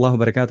wa rahmatullahi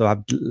wa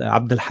barakatuh.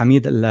 Abdul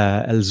Hamid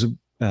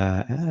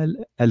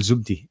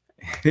al-Zubdi.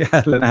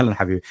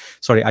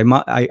 Sorry,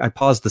 I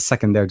paused the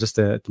second there just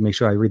to make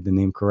sure I read the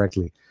name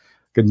correctly.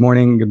 Good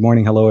morning.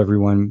 Hello,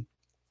 everyone.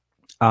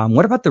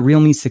 What about the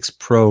Realme 6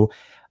 Pro?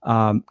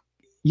 I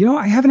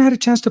haven't had a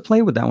chance to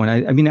play with that one.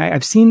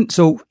 I've seen,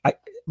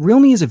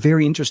 Realme is a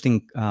very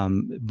interesting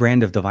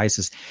brand of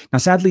devices. Now,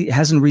 sadly, it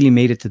hasn't really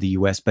made it to the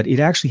US, but it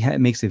actually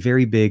makes a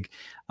very big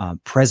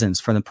presence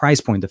for the price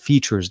point, the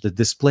features, the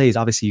displays.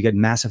 Obviously, you get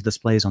massive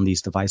displays on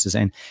these devices.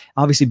 And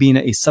obviously, being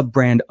a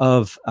sub-brand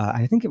of,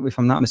 I think if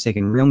I'm not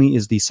mistaken, Realme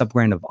is the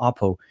sub-brand of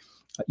Oppo.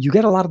 You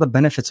get a lot of the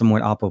benefits of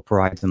what Oppo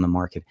provides in the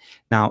market.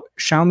 Now,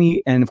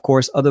 Xiaomi and, of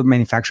course, other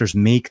manufacturers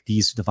make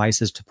these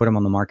devices to put them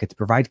on the market to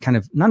provide kind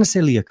of not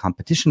necessarily a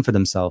competition for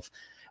themselves,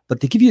 but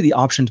they give you the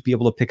option to be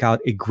able to pick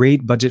out a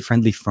great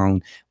budget-friendly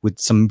phone with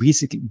some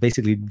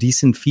basically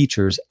decent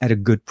features at a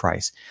good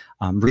price.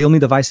 Realme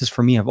devices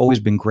for me have always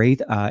been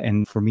great.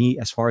 And for me,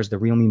 as far as the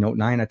Realme Note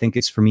 9, I think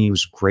it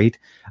was great.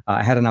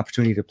 I had an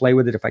opportunity to play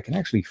with it if I can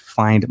actually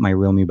find my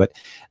Realme. But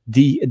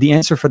the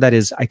answer for that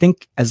is, I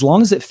think as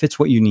long as it fits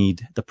what you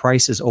need, the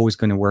price is always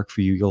going to work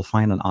for you. You'll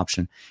find an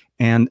option.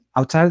 And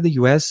outside of the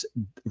US,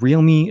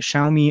 Realme,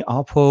 Xiaomi,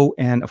 Oppo,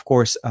 and of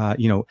course,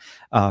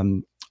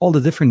 all the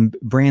different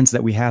brands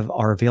that we have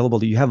are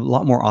available. You have a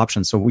lot more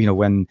options. So,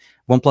 when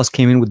OnePlus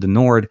came in with the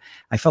Nord,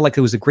 I felt like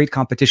there was a great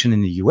competition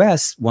in the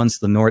US once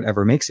the Nord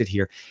ever makes it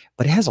here.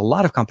 But it has a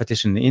lot of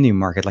competition in the Indian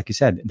market, like you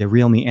said, the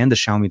Realme and the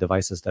Xiaomi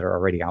devices that are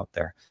already out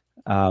there.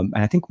 And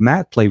I think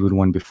Matt played with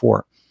one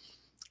before.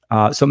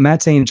 So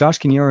Matt saying, Josh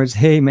Quinones,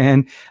 hey,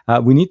 man,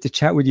 we need to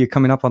chat with you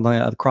coming up on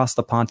the Across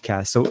the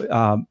Podcast.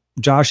 So,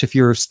 Josh, if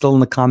you're still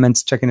in the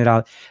comments checking it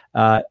out,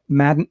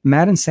 Matt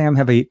and Sam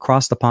have a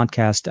Across the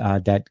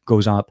Podcast that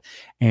goes up.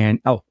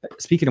 And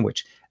speaking of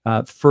which,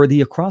 for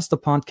the Across the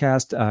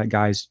Podcast,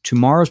 guys,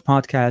 tomorrow's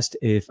podcast,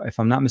 if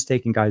I'm not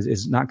mistaken, guys,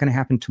 is not going to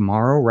happen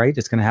tomorrow, right?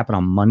 It's going to happen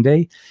on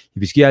Monday.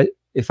 Because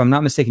if I'm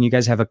not mistaken, you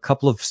guys have a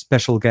couple of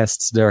special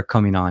guests that are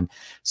coming on.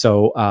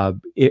 So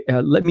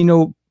let me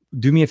know.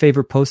 Do me a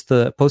favor, post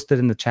it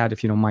in the chat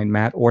if you don't mind,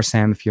 Matt or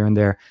Sam, if you're in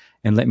there,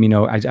 and let me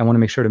know. I want to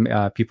make sure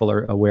people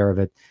are aware of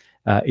it.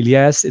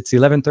 Ilyas, it's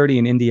 11:30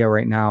 in India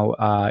right now.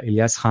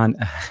 Ilyas Khan,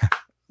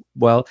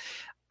 well,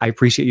 I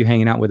appreciate you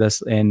hanging out with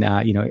us, and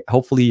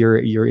hopefully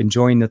you're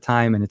enjoying the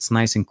time, and it's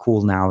nice and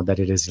cool now that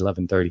it is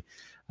 11:30.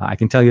 I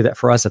can tell you that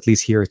for us, at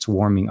least here, it's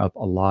warming up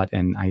a lot,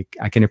 and I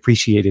can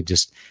appreciate it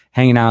just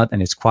hanging out,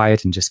 and it's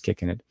quiet and just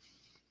kicking it.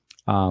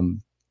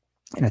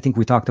 And I think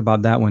we talked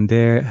about that one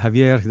there.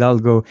 Javier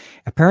Hidalgo.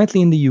 Apparently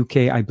in the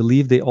UK, I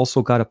believe they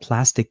also got a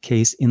plastic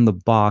case in the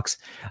box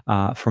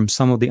from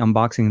some of the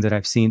unboxings that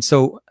I've seen.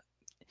 So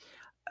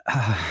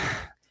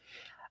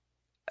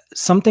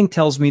something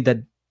tells me that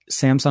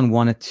Samsung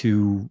wanted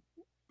to.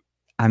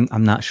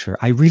 I'm not sure.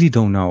 I really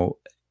don't know.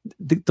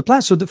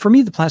 For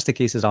me, the plastic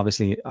cases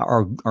obviously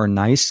are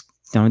nice.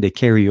 You know, they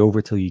carry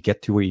over till you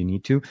get to where you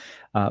need to.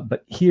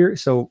 But here,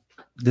 so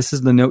this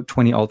is the Note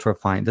 20 Ultra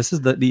Fine. This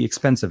is the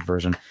expensive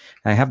version.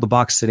 I have the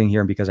box sitting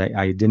here because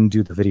I didn't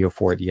do the video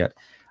for it yet.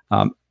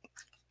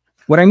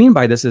 What I mean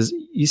by this is,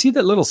 you see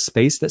that little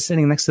space that's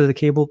sitting next to the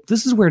cable?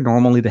 This is where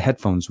normally the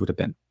headphones would have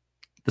been.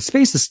 The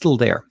space is still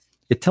there.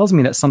 It tells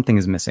me that something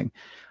is missing.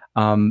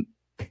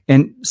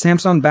 And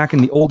Samsung, back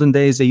in the olden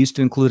days, they used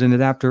to include an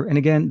adapter. And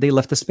again, they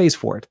left the space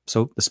for it.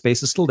 So the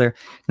space is still there.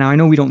 Now, I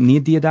know we don't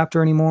need the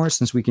adapter anymore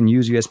since we can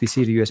use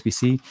USB-C to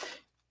USB-C.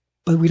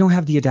 But we don't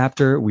have the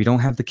adapter. We don't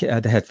have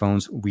the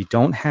headphones. We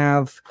don't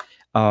have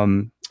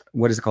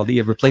what is it called?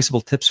 The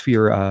replaceable tips for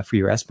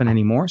your S Pen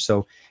anymore.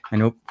 So I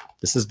know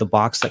this is the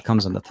box that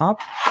comes on the top.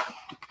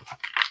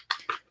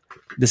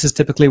 This is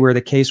typically where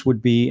the case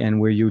would be and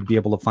where you would be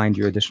able to find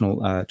your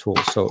additional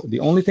tools. So the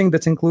only thing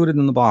that's included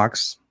in the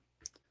box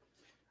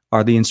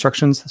are the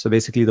instructions. So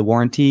basically the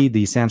warranty,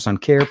 the Samsung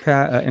Care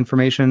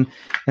information,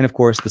 and of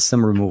course the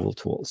SIM removal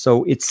tool.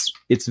 So it's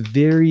a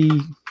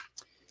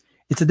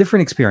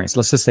different experience.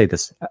 Let's just say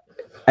this.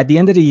 At the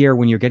end of the year,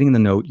 when you're getting the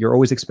Note, you're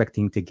always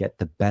expecting to get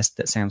the best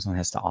that Samsung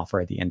has to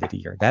offer at the end of the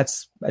year.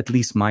 That's at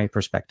least my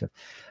perspective.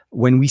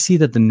 When we see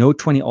that the Note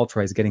 20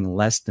 Ultra is getting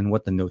less than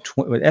what the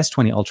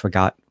S20 Ultra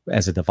got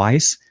as a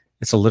device,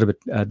 it's a little bit,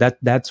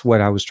 that's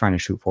what I was trying to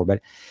shoot for. But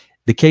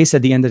the case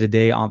at the end of the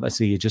day,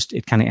 obviously,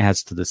 it kind of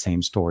adds to the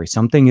same story.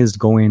 Something is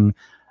going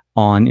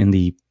on in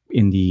the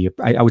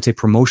I would say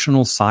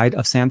promotional side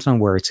of Samsung,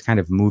 where it's kind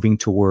of moving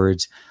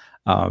towards,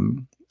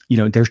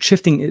 they're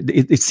shifting.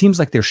 It seems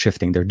like they're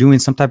shifting. They're doing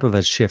some type of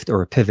a shift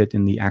or a pivot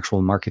in the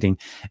actual marketing.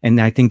 And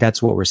I think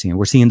that's what we're seeing.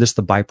 We're seeing this,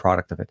 the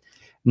byproduct of it.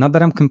 Not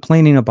that I'm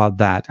complaining about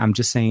that. I'm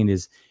just saying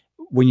is,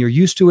 when you're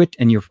used to it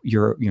and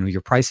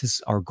your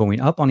prices are going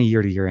up on a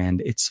year-to-year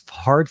end, it's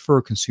hard for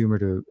a consumer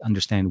to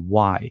understand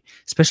why,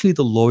 especially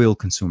the loyal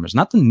consumers,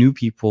 not the new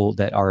people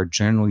that are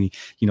generally,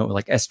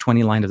 like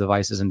S20 line of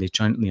devices and they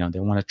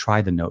want to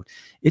try the Note.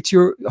 It's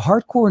your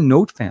hardcore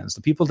Note fans,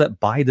 the people that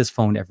buy this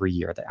phone every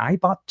year. I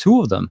bought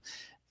 2 of them.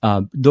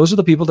 Those are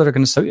the people that are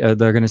going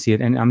to see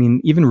it. And I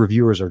mean, even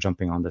reviewers are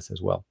jumping on this as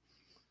well.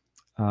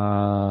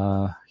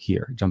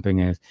 Here, jumping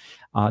in.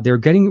 They're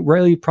getting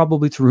ready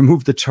probably to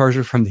remove the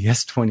charger from the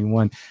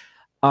S21.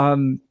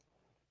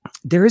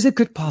 There is a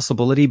good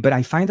possibility, but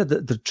I find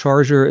that the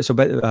charger, so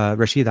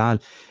Rashid Al,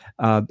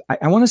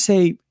 I want to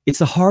say it's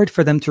hard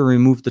for them to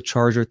remove the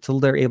charger till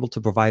they're able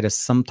to provide us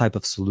some type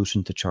of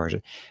solution to charge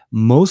it.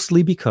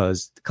 Mostly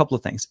because a couple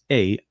of things.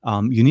 A,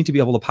 you need to be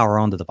able to power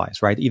on the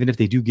device, right? Even if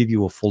they do give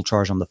you a full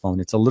charge on the phone,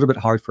 it's a little bit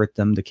hard for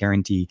them to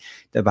guarantee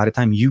that by the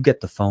time you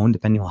get the phone,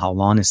 depending on how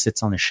long it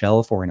sits on a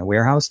shelf or in a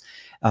warehouse,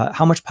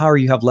 how much power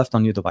you have left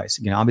on your device.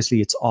 Obviously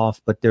it's off,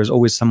 but there's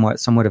always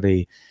somewhat of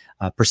a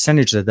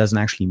percentage that doesn't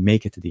actually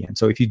make it to the end.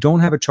 So if you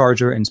don't have a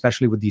charger, and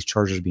especially with these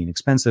chargers being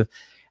expensive,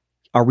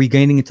 are we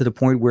getting it to the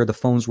point where the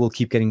phones will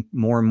keep getting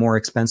more and more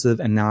expensive?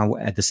 And now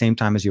at the same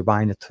time as you're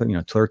buying a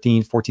 $1,300,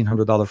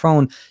 $1,400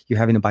 phone, you're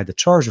having to buy the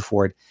charger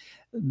for it.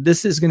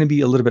 This is going to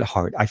be a little bit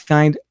hard. I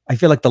feel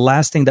like the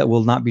last thing that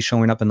will not be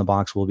showing up in the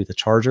box will be the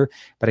charger,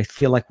 but I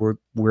feel like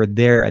we're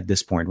there at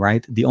this point,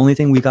 right? The only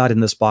thing we got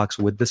in this box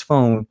with this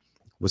phone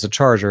was a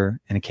charger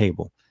and a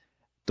cable.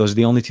 Those are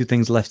the only 2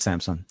 things left,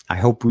 Samsung. I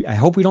hope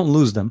we don't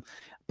lose them,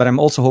 but I'm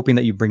also hoping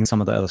that you bring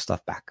some of the other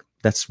stuff back.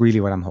 That's really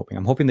what I'm hoping.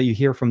 I'm hoping that you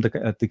hear from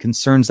the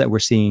concerns that we're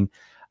seeing,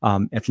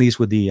 at least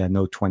with the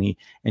Note 20,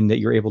 and that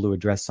you're able to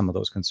address some of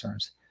those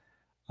concerns.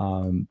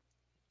 Sorry.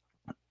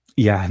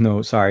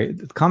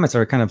 The comments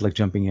are kind of like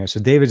jumping here. So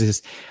David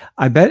is,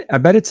 I bet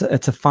it's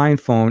a fine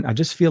phone. I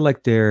just feel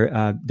like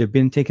they've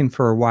been taken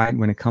for a ride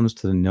when it comes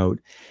to the Note.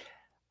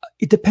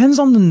 It depends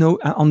on the Note,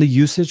 on the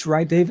usage,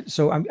 right, David?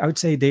 So I would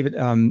say, David,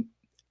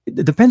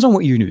 it depends on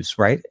what you use,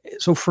 right?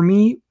 So for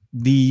me,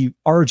 the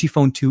ROG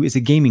Phone 2 is a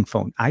gaming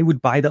phone. I would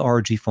buy the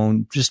ROG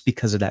phone just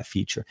because of that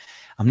feature.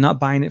 I'm not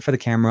buying it for the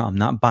camera. I'm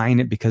not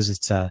buying it because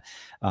it's a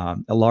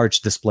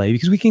large display,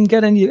 because we can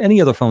get any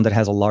other phone that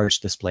has a large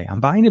display. I'm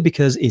buying it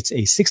because it's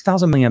a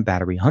 6,000 milliamp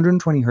battery,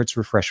 120 hertz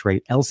refresh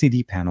rate,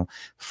 LCD panel,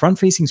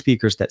 front-facing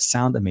speakers that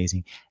sound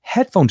amazing,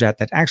 headphone jack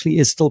that actually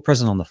is still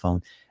present on the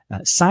phone,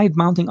 side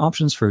mounting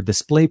options for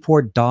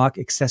DisplayPort, dock,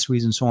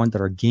 accessories, and so on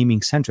that are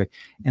gaming centric.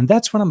 And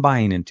that's what I'm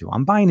buying into.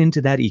 I'm buying into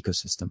that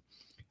ecosystem.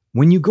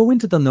 When you go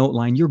into the Note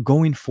line, you're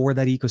going for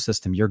that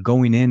ecosystem. You're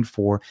going in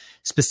for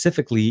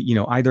specifically,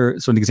 either,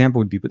 so an example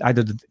would be with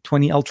either the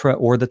 20 Ultra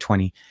or the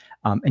 20,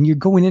 and you're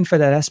going in for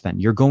that S Pen.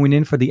 You're going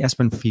in for the S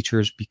Pen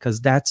features because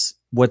that's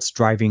what's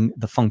driving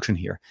the function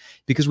here.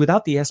 Because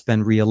without the S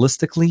Pen,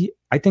 realistically,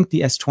 I think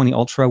the S20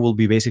 Ultra will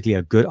be basically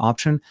a good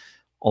option.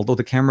 Although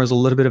the camera is a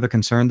little bit of a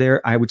concern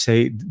there, I would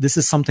say this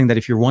is something that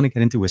if you want to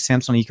get into a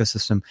Samsung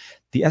ecosystem,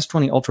 the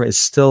S20 Ultra is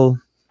still,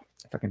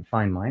 if I can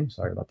find mine,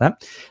 sorry about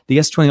that. The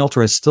S20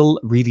 Ultra is still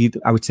really,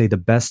 I would say, the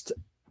best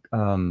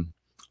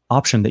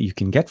option that you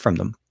can get from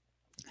them.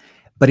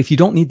 But if you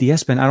don't need the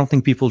S Pen, I don't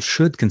think people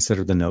should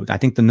consider the Note. I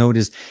think the Note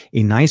is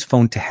a nice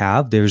phone to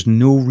have. There's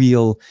no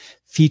real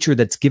feature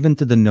that's given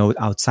to the Note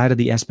outside of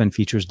the S Pen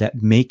features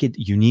that make it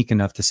unique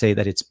enough to say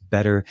that it's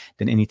better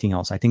than anything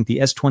else. I think the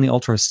S20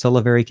 Ultra is still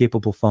a very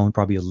capable phone,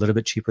 probably a little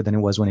bit cheaper than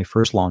it was when it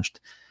first launched.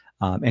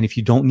 And if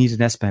you don't need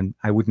an S Pen,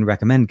 I wouldn't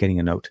recommend getting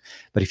a Note.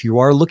 But if you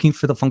are looking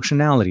for the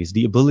functionalities,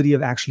 the ability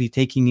of actually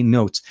taking in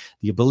notes,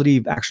 the ability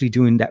of actually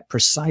doing that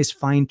precise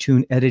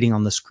fine-tuned editing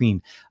on the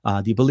screen,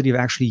 the ability of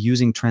actually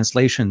using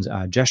translations,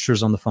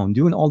 gestures on the phone,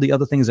 doing all the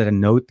other things that a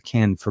Note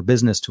can for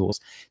business tools,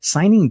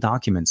 signing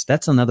documents,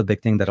 that's another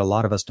big thing that a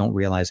lot of us don't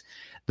realize.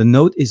 The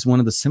Note is one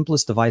of the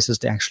simplest devices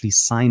to actually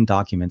sign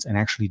documents and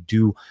actually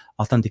do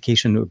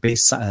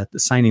authentication-based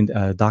signing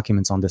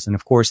documents on this. And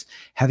of course,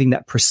 having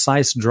that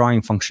precise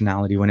drawing functionality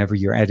whenever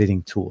you're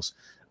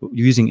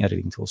using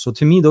editing tools. So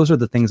to me, those are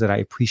the things that I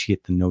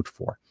appreciate the Note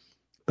for.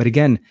 But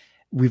again,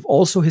 we've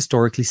also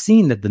historically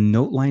seen that the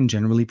Note line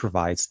generally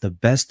provides the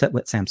best that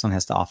what Samsung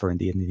has to offer in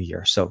the end of the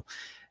year. So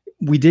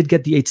we did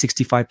get the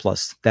 865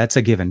 Plus. That's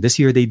a given. This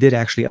year, they did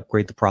actually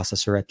upgrade the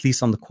processor, at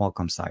least on the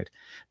Qualcomm side.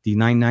 The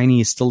 990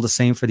 is still the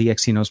same for the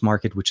Exynos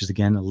market, which is,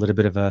 again, a little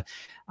bit of a,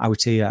 I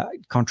would say, a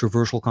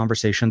controversial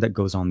conversation that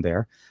goes on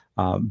there.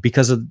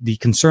 Because of the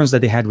concerns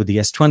that they had with the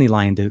S20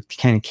 line to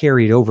kind of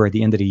carry it over at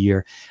the end of the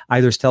year.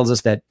 Either tells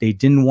us that they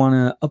didn't want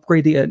to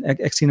upgrade the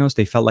Exynos.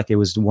 They felt like it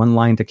was one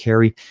line to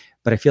carry.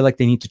 But I feel like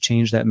they need to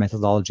change that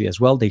methodology as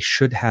well. They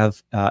should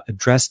have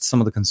addressed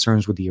some of the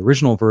concerns with the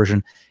original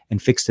version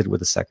and fixed it with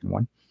the second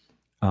one.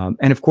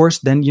 And of course,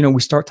 then,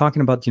 we start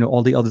talking about,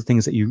 all the other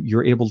things that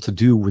you're able to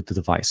do with the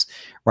device,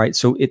 right?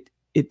 So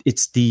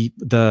it's the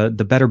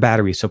better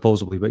battery,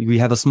 supposedly, but we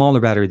have a smaller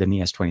battery than the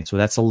S20. So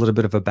that's a little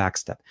bit of a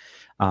backstep.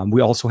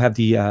 We also have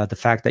the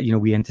fact that,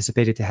 we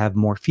anticipated to have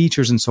more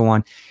features and so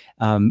on.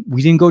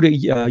 We didn't go to,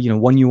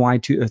 One UI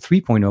to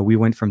 3.0. We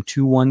went from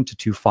 2.1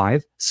 to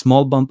 2.5,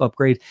 small bump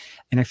upgrade.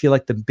 And I feel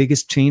like the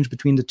biggest change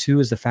between the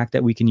two is the fact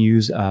that we can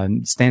use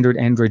standard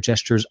Android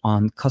gestures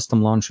on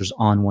custom launchers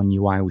on One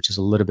UI, which is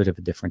a little bit of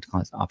a different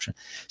option.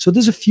 So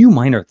there's a few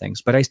minor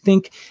things, but I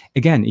think,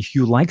 again, if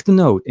you like the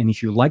Note and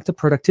if you like the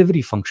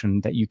productivity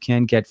function that you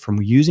can get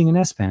from using an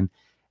S Pen,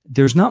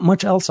 there's not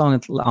much else on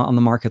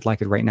the market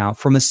like it right now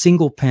from a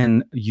single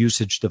pen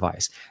usage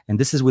device. And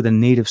this is with a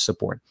native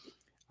support.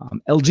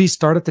 LG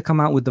started to come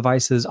out with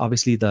devices.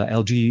 Obviously, the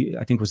LG,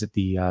 I think, was it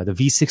the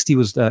V60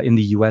 was in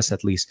the US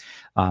at least.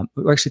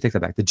 Actually, take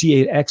that back. The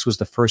G8X was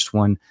the first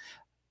one.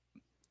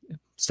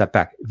 Step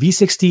back.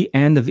 V60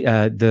 and the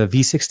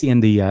V60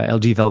 and the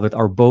LG Velvet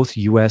are both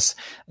US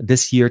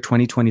this year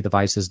 2020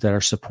 devices that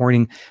are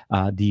supporting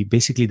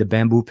basically the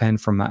Bamboo Pen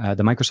from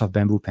the Microsoft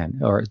Bamboo Pen,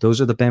 or those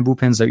are the Bamboo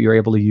Pens that you're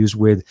able to use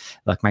with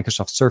like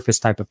Microsoft Surface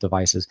type of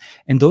devices,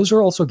 and those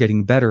are also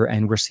getting better,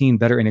 and we're seeing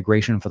better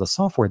integration for the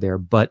software there,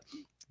 but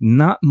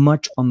not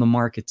much on the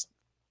market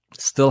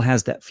still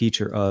has that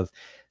feature of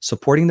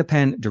supporting the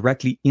pen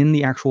directly in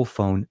the actual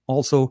phone.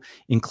 Also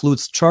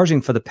includes charging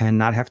for the pen,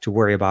 not have to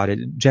worry about it,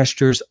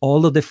 gestures,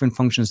 all the different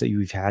functions that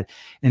you've had,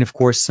 and of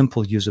course,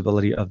 simple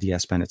usability of the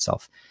S Pen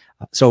itself.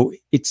 So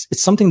it's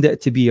something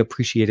that to be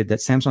appreciated, that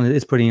Samsung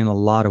is putting in a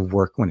lot of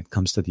work when it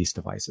comes to these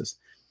devices.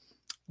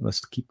 Let's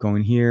keep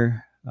going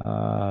here.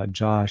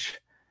 Josh.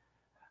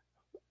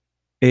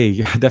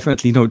 Hey,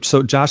 definitely. No,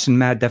 so Josh and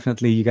Matt,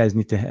 definitely you guys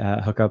need to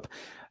hook up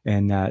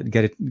and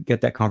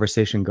get that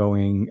conversation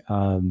going.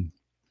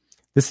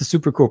 This is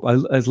super cool.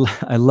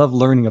 I love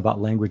learning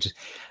about languages.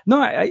 No,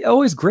 I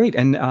always great.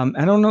 And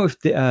I don't know if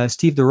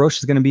Steve DeRoche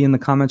is going to be in the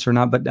comments or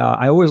not, but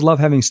I always love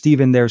having Steve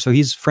in there. So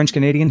he's French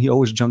Canadian. He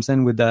always jumps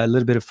in with a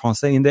little bit of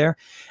Francais in there.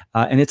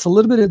 And it's a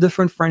little bit of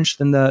different French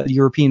than the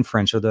European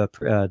French or the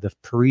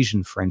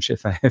Parisian French,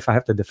 if I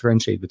have to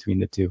differentiate between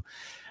the two.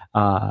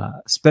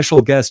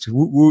 Special guest,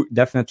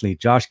 definitely,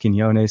 Josh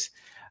Quinones.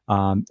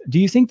 Do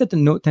you think that the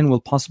Note 10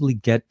 will possibly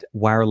get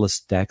wireless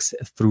DeX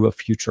through a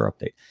future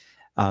update?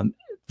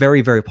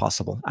 Very, very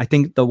possible. I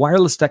think the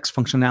wireless DeX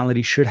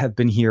functionality should have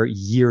been here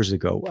years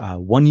ago.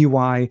 One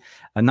UI,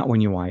 not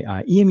One UI,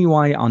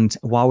 EMUI on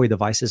Huawei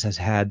devices has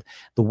had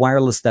the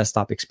wireless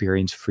desktop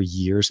experience for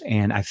years.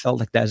 And I felt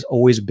like that has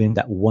always been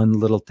that one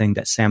little thing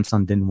that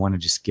Samsung didn't want to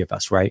just give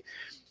us, right?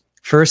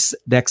 First,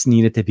 DeX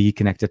needed to be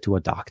connected to a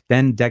dock.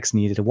 Then DeX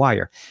needed a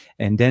wire.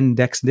 And then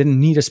DeX didn't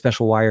need a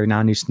special wire.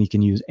 Now you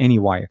can use any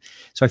wire.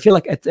 So I feel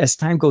like as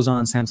time goes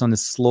on, Samsung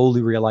is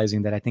slowly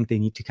realizing that I think they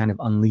need to kind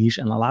of unleash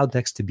and allow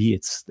DeX to be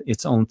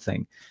its own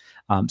thing.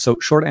 So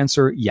short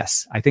answer,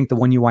 yes. I think the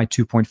One UI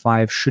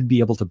 2.5 should be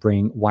able to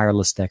bring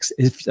wireless DeX.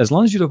 As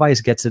long as your device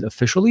gets it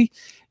officially,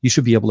 you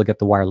should be able to get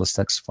the wireless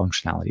DeX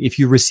functionality. If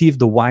you receive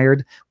the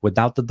wired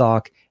without the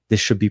dock, this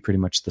should be pretty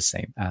much the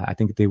same. I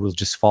think they will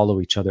just follow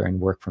each other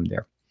and work from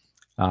there.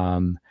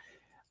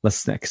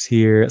 Let's next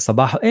here.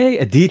 Sabaho. Hey,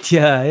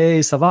 Aditya. Hey,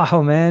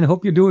 Sabaho, man.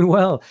 Hope you're doing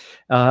well.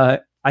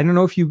 I don't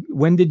know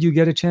when did you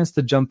get a chance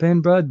to jump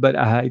in, bud?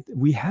 But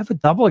we have a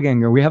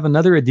doppelganger. We have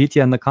another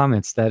Aditya in the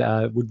comments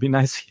that would be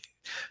nice.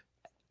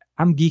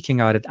 I'm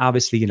geeking out.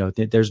 Obviously,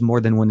 there's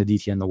more than one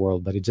Aditya in the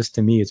world, but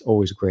to me, it's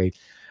always great.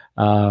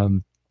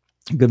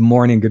 Good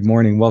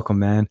morning. Welcome,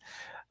 man.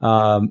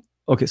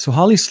 Okay, so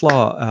Holly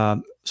Slaw,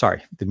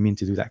 sorry, didn't mean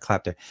to do that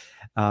clap there.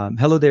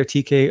 Hello there,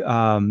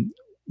 TK.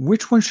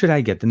 Which one should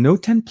I get? The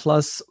Note 10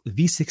 Plus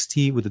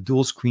V60 with the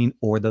dual screen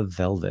or the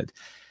Velvet?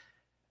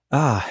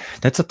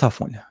 That's a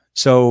tough one.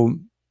 So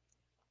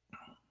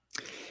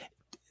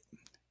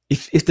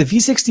if the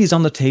V60 is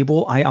on the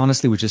table, I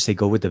honestly would just say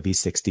go with the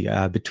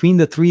V60. Between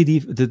the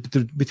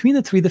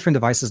three different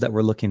devices that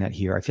we're looking at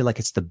here, I feel like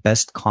it's the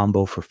best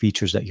combo for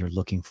features that you're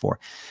looking for.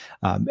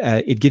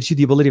 It gives you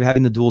the ability of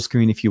having the dual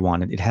screen if you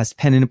want it. It has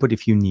pen input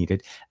if you need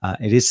it.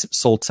 It is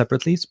sold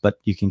separately, but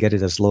you can get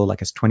it as low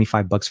as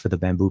 $25 for the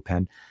Bamboo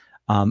pen.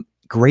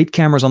 Great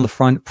cameras on the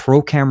front,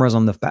 pro cameras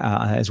on the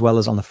as well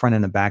as on the front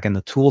and the back, and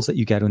the tools that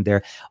you get in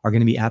there are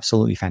going to be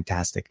absolutely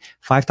fantastic.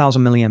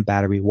 5,000 milliamp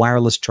battery,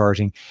 wireless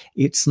charging.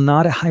 It's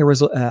not a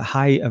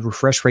high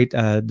refresh rate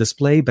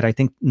display, but I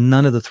think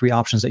none of the three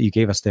options that you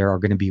gave us there are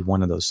going to be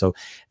one of those. So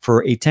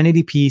for a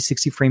 1080p,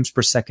 60 frames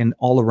per second,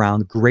 all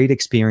around, great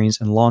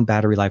experience and long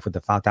battery life with the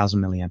 5,000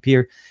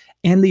 milliampere.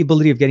 And the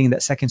ability of getting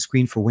that second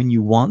screen for when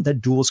you want that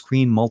dual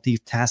screen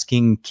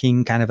multitasking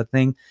king kind of a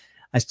thing.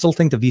 I still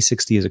think the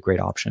V60 is a great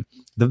option.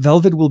 The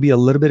Velvet will be a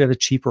little bit of a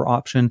cheaper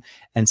option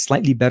and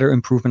slightly better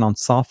improvement on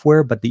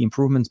software, but the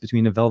improvements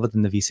between the Velvet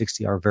and the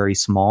V60 are very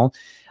small.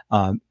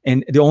 And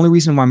the only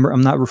reason why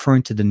I'm not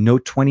referring to the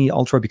Note 20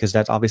 Ultra, because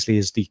that obviously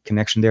is the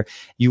connection there.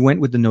 You went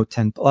with the Note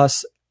 10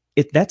 Plus.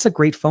 That's a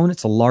great phone.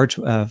 It's a large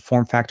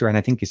form factor, and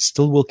I think it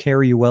still will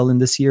carry you well in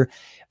this year.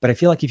 But I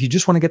feel like if you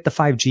just want to get the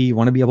 5G, you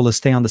want to be able to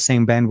stay on the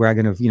same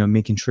bandwagon of,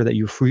 making sure that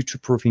you're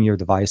future-proofing your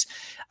device,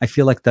 I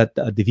feel like that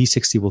the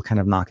V60 will kind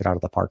of knock it out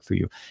of the park for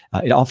you.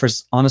 It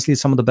offers, honestly,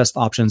 some of the best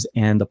options,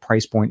 and the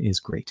price point is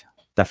great,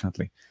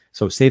 definitely.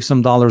 So save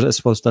some dollars as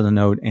opposed to the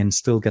Note and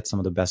still get some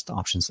of the best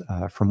options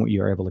from what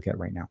you're able to get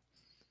right now.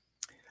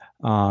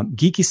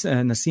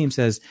 Geeky Nassim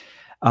says,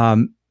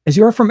 as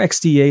you're from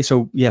XDA,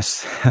 so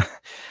yes,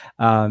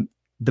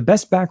 the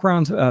best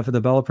background for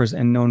developers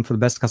and known for the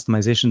best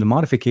customization, the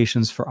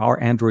modifications for our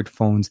Android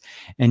phones.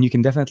 And you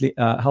can definitely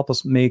help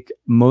us make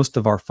most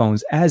of our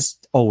phones, as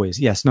always.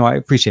 Yes, no, I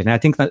appreciate it. And I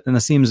think that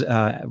Nassim's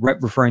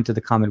referring to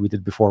the comment we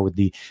did before with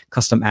the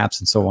custom apps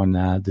and so on,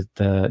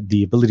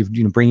 the ability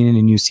of bringing in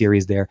a new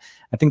series there.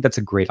 I think that's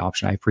a great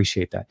option. I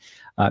appreciate that.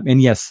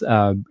 And yes,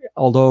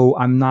 although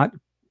I'm not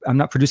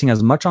producing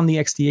as much on the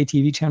XDA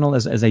TV channel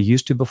as I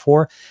used to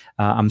before,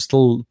 I'm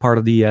still part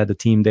of the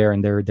team there,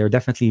 and they're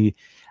definitely.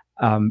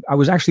 I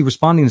was actually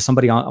responding to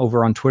somebody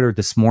over on Twitter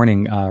this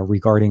morning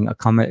regarding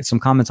some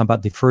comments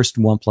about the first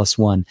OnePlus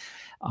One.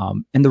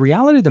 And the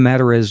reality of the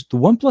matter is the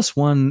OnePlus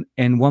One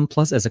and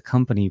OnePlus as a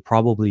company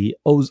probably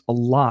owes a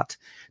lot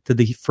to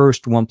the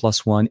first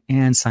OnePlus One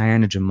and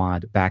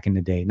CyanogenMod back in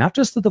the day. Not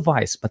just the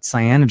device, but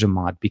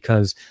CyanogenMod,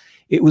 because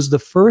it was the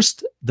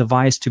first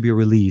device to be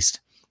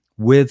released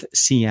with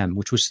CM,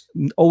 which was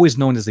always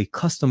known as a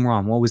custom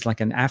ROM, always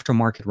like an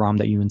aftermarket ROM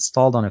that you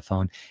installed on a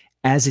phone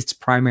as its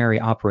primary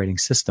operating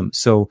system.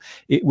 So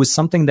it was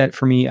something that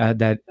for me,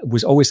 that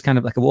was always kind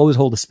of like, it will always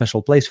hold a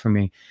special place for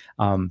me.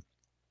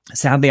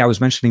 Sadly, I was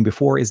mentioning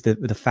before is the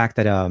fact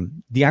that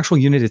the actual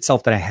unit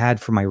itself that I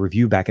had for my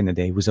review back in the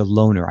day was a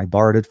loaner. I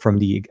borrowed it from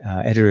the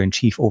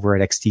editor-in-chief over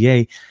at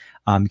XDA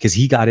because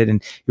he got it.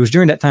 And it was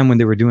during that time when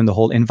they were doing the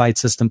whole invite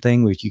system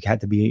thing, which you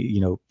had to be,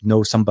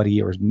 know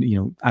somebody or,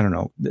 I don't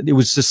know. It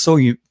was just so,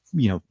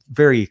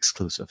 very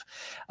exclusive.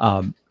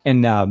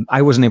 And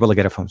I wasn't able to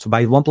get a phone. So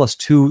by OnePlus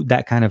 2,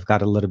 that kind of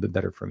got a little bit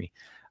better for me.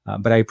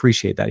 But I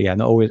appreciate that. Yeah,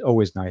 no,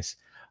 always nice.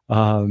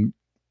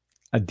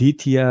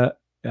 Aditya,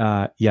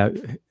 yeah,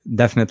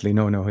 definitely.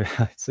 No.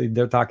 So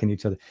they're talking to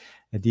each other.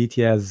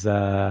 Aditya has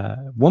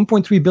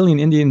 1.3 billion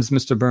Indians,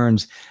 Mr.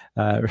 Burns.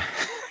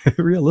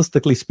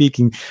 Realistically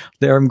speaking,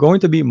 there are going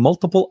to be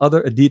multiple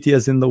other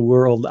Adityas in the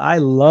world. I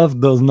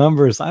love those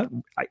numbers.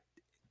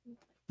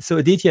 So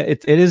Aditya,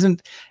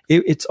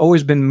 it's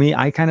always been me.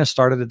 I kind of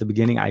started at the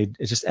beginning.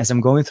 It's just as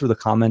I'm going through the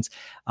comments,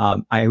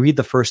 I read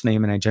the first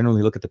name and I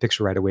generally look at the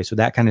picture right away. So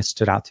that kind of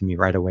stood out to me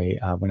right away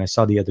when I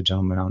saw the other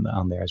gentleman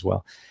on there as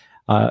well.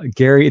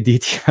 Gary,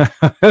 Aditya,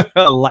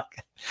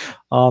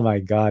 oh my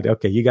God.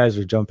 Okay, you guys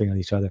are jumping on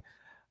each other.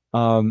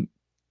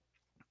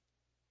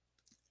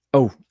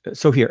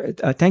 So here,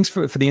 thanks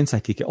for the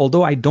insight, TK.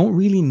 Although I don't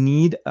really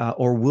need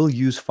or will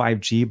use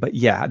 5G, but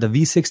yeah, the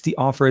V60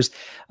 offers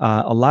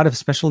a lot of,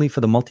 especially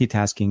for the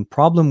multitasking.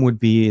 Problem would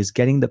be is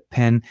getting the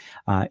pen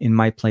in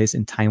my place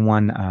in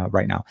Taiwan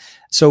right now.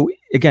 So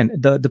again,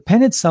 the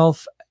pen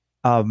itself,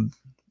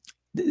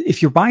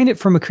 if you're buying it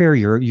from a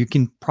carrier, you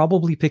can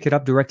probably pick it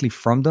up directly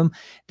from them.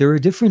 There are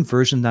different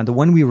versions. Now, the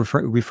one we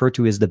refer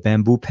to is the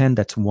Bamboo pen.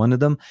 That's one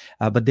of them.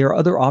 But there are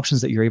other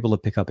options that you're able to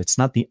pick up. It's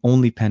not the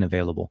only pen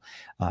available.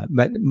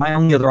 But my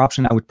only other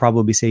option I would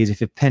probably say is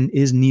if a pen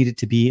is needed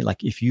to be,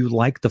 like if you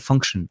like the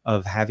function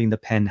of having the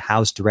pen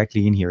housed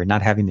directly in here and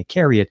not having to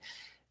carry it,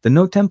 The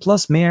Note 10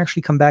 Plus may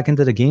actually come back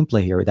into the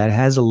gameplay here. That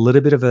has a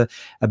little bit of a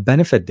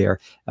benefit there.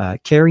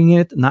 Carrying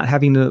it, not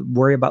having to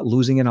worry about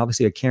losing it,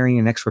 obviously carrying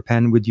an extra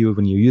pen with you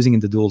when you're using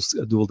the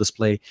dual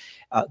display.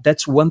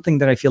 That's one thing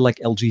that I feel like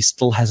LG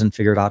still hasn't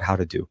figured out how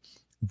to do.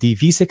 The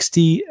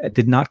V60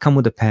 did not come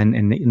with a pen,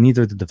 and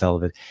neither did the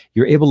Velvet.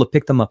 You're able to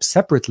pick them up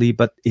separately,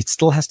 but it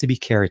still has to be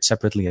carried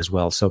separately as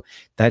well. So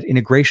that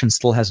integration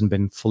still hasn't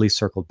been fully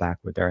circled back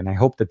with there, and I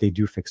hope that they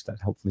do fix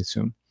that hopefully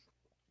soon.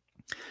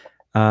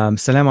 Salam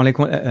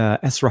alaikum,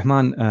 S.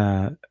 Rahman.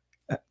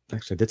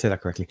 Actually, I did say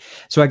that correctly.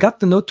 So I got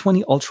the Note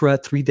 20 Ultra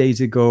 3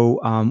 days ago.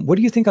 What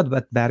do you think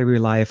about battery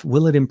life?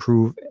 Will it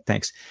improve?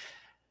 Thanks.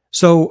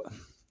 So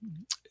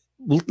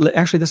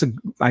actually,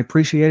 I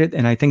appreciate it,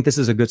 and I think this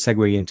is a good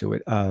segue into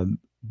it.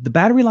 The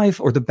battery life,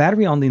 or the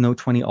battery on the Note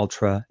 20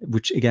 Ultra,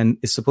 which again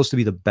is supposed to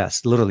be the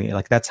best, literally,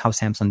 like that's how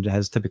Samsung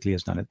typically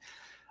has done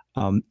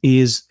it,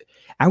 is,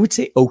 I would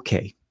say,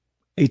 okay.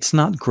 It's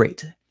not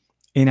great.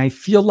 And I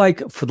feel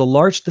like for the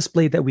large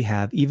display that we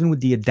have, even with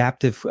the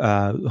adaptive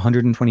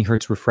 120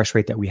 hertz refresh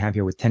rate that we have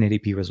here with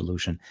 1080p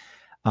resolution,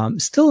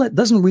 still it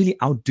doesn't really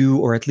outdo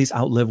or at least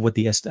outlive what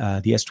the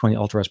S20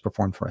 Ultra has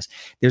performed for us.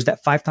 There's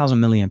that 5,000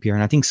 milliampere,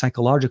 and I think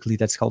psychologically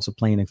that's also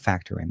playing a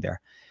factor in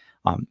there.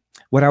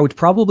 What I would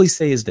probably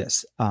say is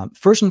this.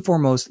 First and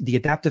foremost, the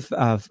adaptive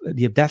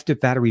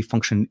battery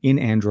function in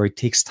Android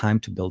takes time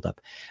to build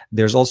up.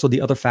 There's also the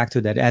other factor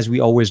that, as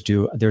we always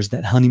do, there's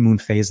that honeymoon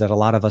phase that a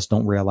lot of us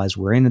don't realize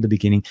we're in at the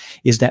beginning,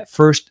 is that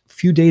first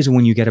few days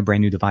when you get a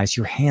brand new device,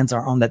 your hands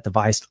are on that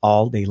device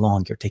all day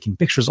long. You're taking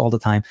pictures all the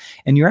time,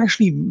 and you're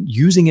actually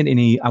using it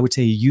in I would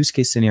say, a use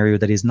case scenario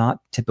that is not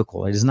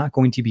typical. It is not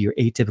going to be your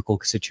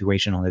atypical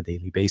situation on a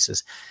daily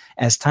basis.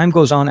 As time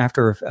goes on,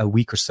 after a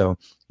week or so,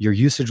 your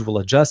usage will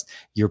adjust.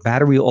 Your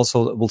battery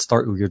also will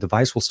start, your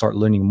device will start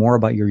learning more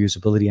about your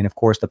usability. And of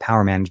course, the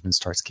power management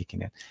starts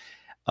kicking in.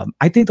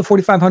 I think the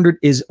 4500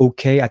 is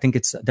okay. I think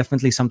it's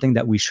definitely something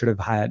that we should have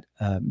had.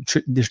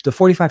 The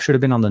 45 should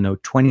have been on the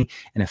Note 20,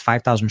 and a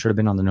 5000 should have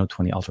been on the Note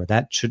 20 Ultra.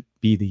 That should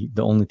be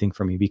the only thing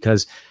for me,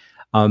 because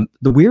the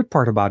weird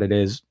part about it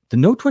is the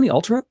Note 20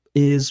 Ultra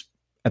is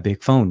a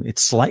big phone.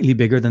 It's slightly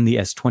bigger than the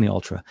S20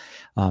 Ultra.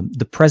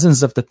 The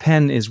presence of the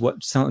pen is what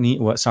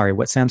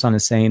Samsung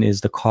is saying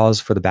is the cause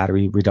for the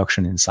battery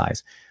reduction in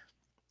size.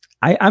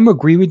 I'll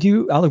agree with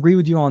you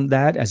on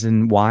that, as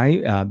in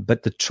why,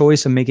 but the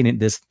choice of making it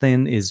this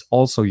thin is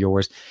also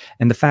yours.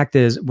 And the fact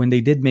is, when they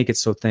did make it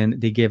so thin,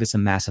 they gave us a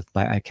massive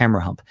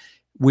camera hump,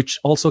 which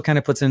also kind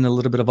of puts in a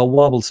little bit of a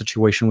wobble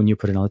situation when you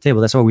put it on the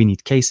table. That's why we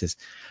need cases.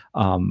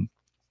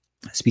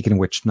 Speaking of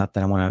which, not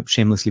that I want to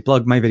shamelessly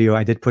plug my video,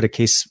 I did put a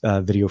case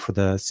video for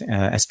the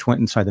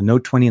the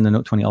Note 20 and the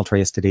Note 20 Ultra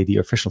yesterday, the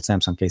official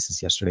Samsung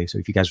cases yesterday. So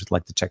if you guys would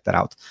like to check that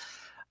out.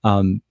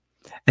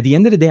 At the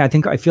end of the day,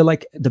 I feel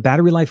like the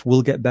battery life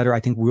will get better. I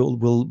think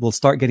we'll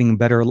start getting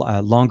better,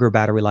 longer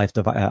battery life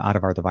out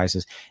of our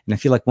devices. And I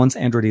feel like once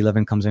Android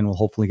 11 comes in, we'll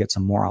hopefully get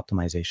some more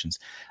optimizations.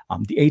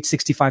 The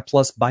 865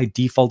 Plus by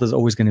default is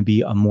always going to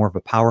be more of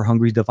a power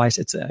hungry device.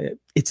 It's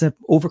a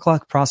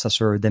overclocked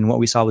processor than what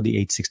we saw with the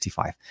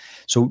 865.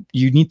 So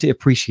you need to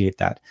appreciate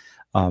that.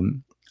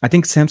 I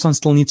think Samsung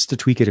still needs to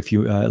tweak it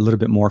a little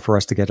bit more for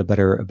us to get a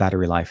better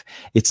battery life.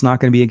 It's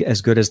not going to be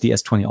as good as the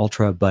S20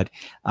 Ultra, but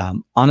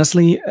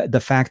honestly, the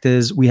fact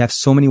is we have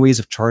so many ways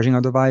of charging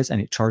our device,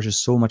 and it charges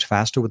so much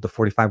faster with the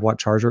 45-watt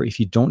charger. If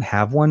you don't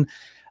have one,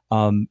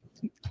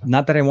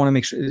 not that I want to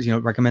make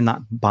sure, recommend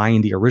not buying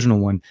the original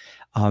one.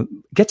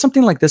 Get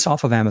something like this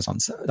off of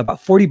Amazon. So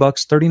about $40,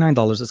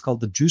 $39. It's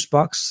called the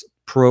JuiceBox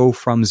Pro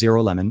from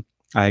Zero Lemon.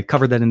 I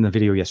covered that in the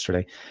video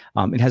yesterday.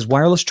 It has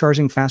wireless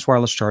charging, fast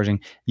wireless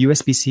charging,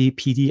 USB-C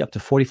PD up to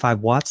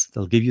 45 watts.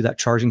 They'll give you that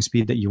charging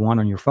speed that you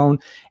want on your phone.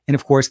 And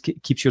of course,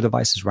 keeps your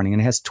devices running.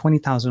 And it has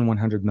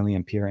 20,100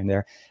 milliampere in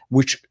there,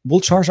 which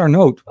will charge our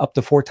Note up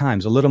to 4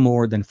 times, a little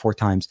more than 4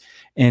 times,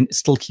 and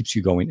still keeps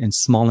you going, and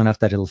small enough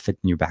that it'll fit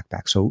in your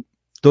backpack. So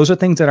those are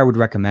things that I would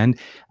recommend.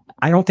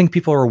 I don't think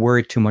people are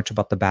worried too much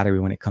about the battery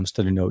when it comes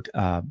to the Note.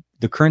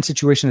 The current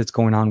situation that's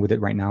going on with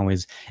it right now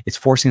is it's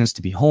forcing us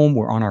to be home.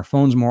 We're on our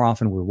phones more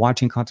often. We're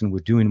watching content. We're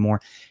doing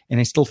more. And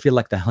I still feel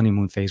like the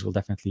honeymoon phase will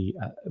definitely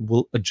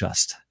will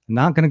adjust.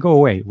 Not going to go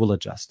away. Will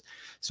adjust.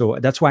 So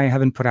that's why I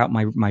haven't put out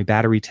my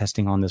battery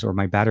testing on this, or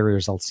my battery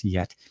results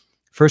yet.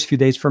 First few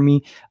days for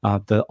me,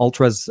 the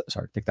Ultras,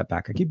 sorry, take that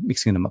back. I keep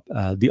mixing them up.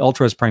 The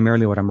Ultra is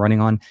primarily what I'm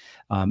running on.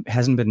 It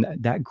hasn't been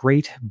that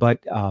great, but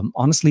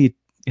honestly,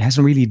 it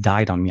hasn't really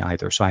died on me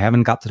either. So I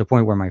haven't got to the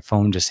point where my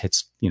phone just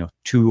hits,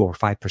 2 or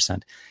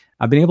 5%.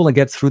 I've been able to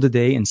get through the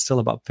day and still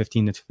about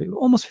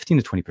almost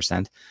 15 to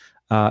 20%.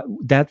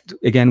 That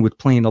again, with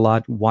playing a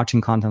lot,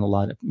 watching content a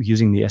lot,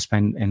 using the S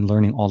Pen, and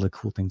learning all the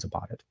cool things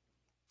about it.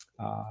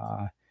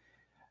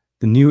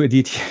 The new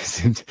Aditya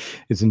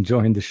is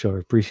enjoying the show.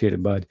 Appreciate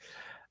it, bud.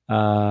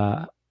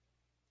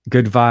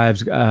 Good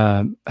vibes.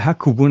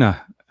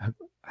 Hakubuna.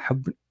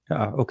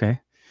 Okay.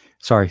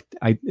 Sorry,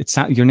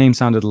 your name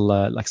sounded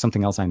like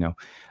something else I know.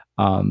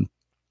 On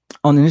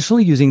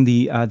initially using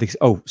on this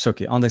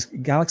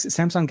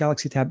Samsung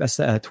Galaxy Tab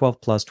S12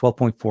 Plus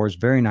 12.4 is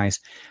very nice.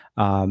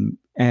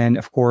 And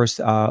of course,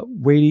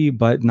 weighty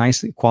but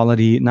nice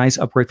quality, nice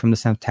upgrade from the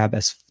Samsung Tab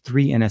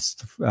S3 and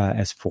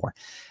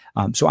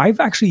S4. So I've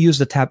actually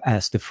used the Tab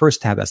S, the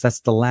first Tab S.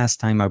 That's the last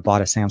time I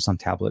bought a Samsung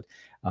tablet.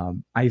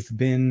 I've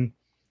been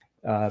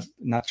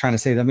not trying to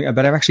say that,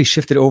 but I've actually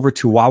shifted over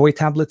to Huawei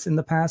tablets in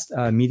the past,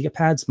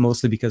 MediaPads,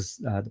 mostly because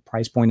the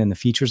price point and the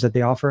features that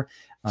they offer.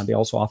 They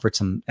also offered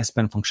some S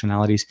Pen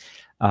functionalities.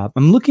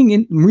 I'm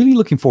really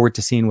looking forward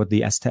to seeing what the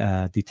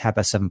Tab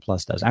S7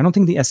 Plus does. I don't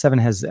think the S7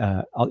 has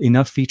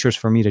enough features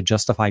for me to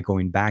justify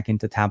going back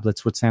into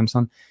tablets with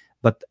Samsung,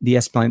 but the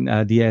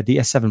the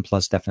S7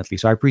 Plus definitely.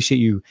 So I appreciate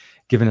you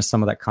giving us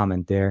some of that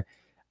comment there.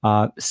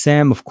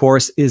 Sam, of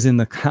course, is in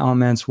the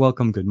comments.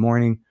 Welcome. Good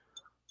morning.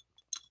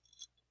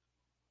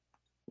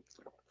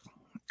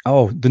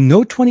 Oh, the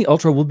Note 20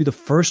 Ultra will be the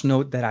first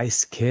Note that I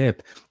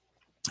skip.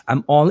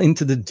 I'm all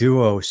into the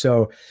Duo.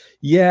 So,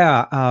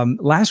 yeah,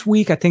 last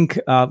week, I think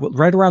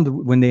right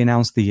around when they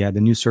announced the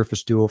new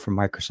Surface Duo from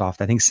Microsoft,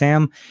 I think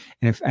Sam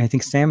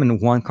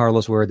and Juan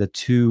Carlos were the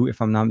two,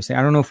 if I'm not mistaken.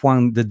 I don't know if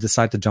Juan did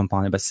decide to jump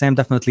on it, but Sam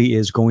definitely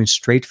is going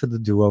straight for the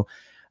Duo.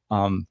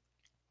 I'm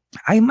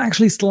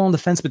actually still on the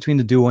fence between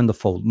the Duo and the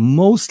Fold,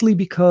 mostly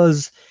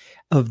because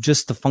of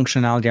just the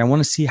functionality. I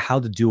want to see how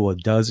the Duo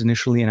does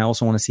initially, and I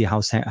also want to see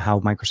how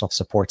Microsoft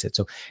supports it.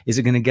 So, is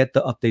it going to get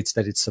the updates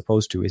that it's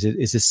supposed to?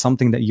 Is this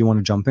something that you want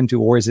to jump into,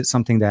 or is it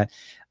something that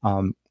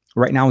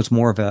right now it's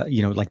more of a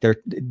like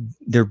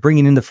they're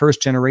bringing in the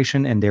first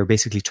generation and they're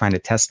basically trying to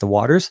test the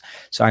waters.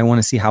 So I want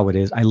to see how it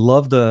is. I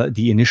love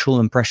the initial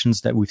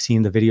impressions that we've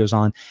seen the videos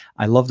on.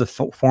 I love the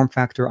form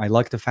factor. I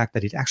like the fact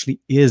that it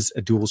actually is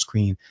a dual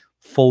screen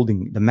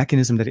folding. The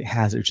mechanism that it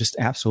has is just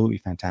absolutely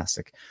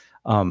fantastic.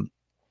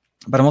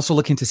 But I'm also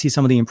looking to see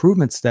some of the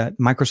improvements that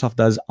Microsoft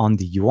does on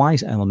the UI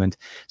element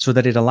so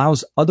that it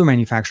allows other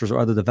manufacturers or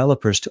other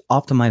developers to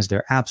optimize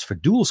their apps for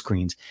dual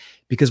screens.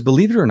 Because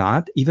believe it or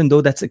not, even though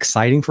that's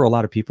exciting for a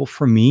lot of people,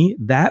 for me,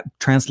 that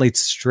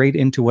translates straight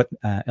into what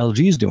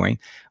LG is doing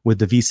with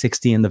the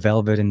V60 and the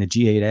Velvet and the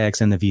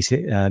G8X and the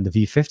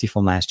V50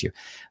 from last year.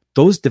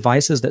 Those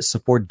devices that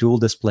support dual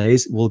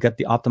displays will get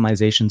the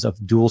optimizations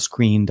of dual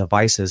screen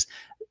devices.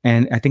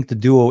 And I think the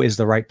Duo is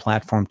the right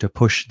platform to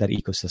push that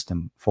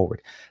ecosystem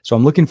forward. So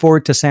I'm looking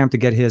forward to Sam to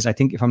get his. I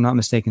think, if I'm not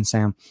mistaken,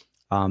 Sam,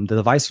 the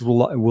devices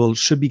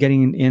should be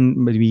getting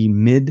in maybe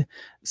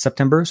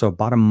mid-September, so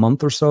about a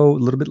month or so, a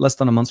little bit less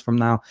than a month from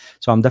now.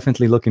 So I'm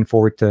definitely looking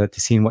forward to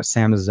seeing what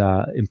Sam's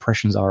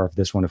impressions are of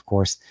this one, of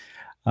course.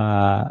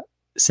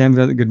 Sam,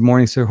 good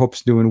morning, sir.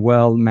 Hope's doing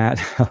well. Matt,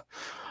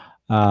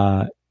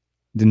 the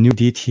new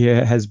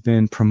Aditya has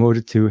been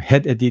promoted to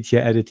head Aditya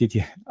at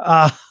Aditya.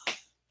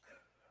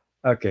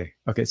 Okay.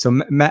 So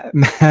Matt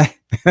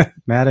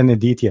and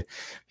Aditya,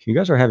 you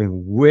guys are having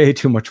way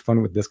too much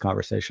fun with this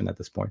conversation at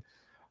this point.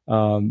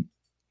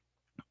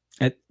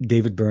 At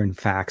David Byrne,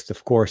 facts,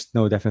 of course.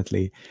 No,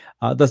 definitely.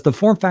 Does the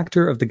form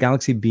factor of the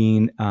Galaxy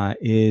Bean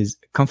is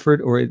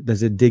comfort, or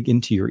does it dig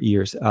into your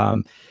ears?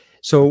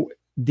 So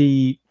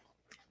the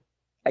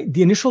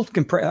initial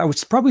I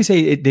would probably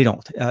say they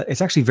don't.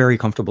 It's actually very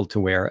comfortable to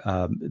wear.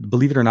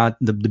 Believe it or not,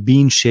 the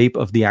bean shape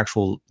of the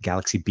actual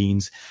Galaxy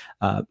Beans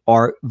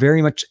are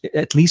very much,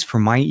 at least for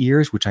my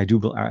ears, which I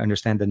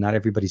understand that not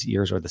everybody's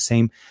ears are the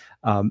same.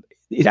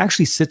 It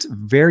actually sits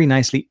very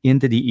nicely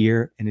into the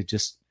ear, and it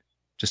just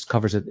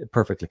covers it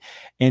perfectly.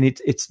 And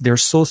they're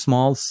so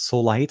small, so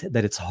light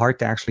that it's hard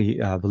to actually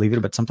believe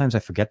it. But sometimes I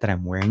forget that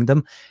I'm wearing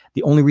them.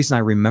 The only reason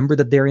I remember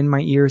that they're in my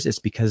ears is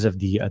because of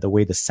the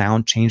way the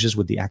sound changes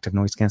with the active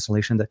noise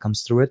cancellation that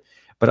comes through it.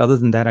 But other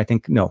than that, I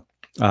think no.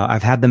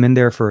 I've had them in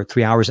there for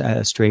 3 hours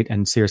straight,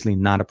 and seriously,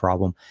 not a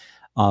problem.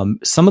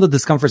 Some of the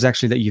discomforts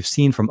actually that you've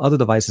seen from other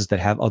devices that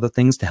have other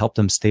things to help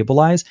them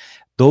stabilize,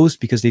 those,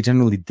 because they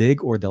generally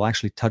dig or they'll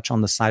actually touch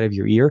on the side of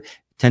your ear,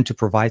 tend to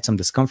provide some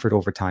discomfort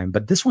over time.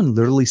 But this one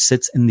literally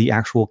sits in the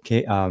actual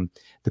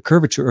the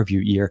curvature of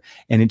your ear,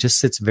 and it just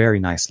sits very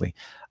nicely.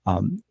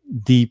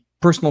 The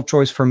personal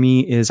choice for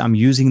me is I'm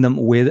using them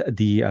with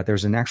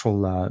there's an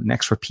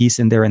extra piece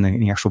in there in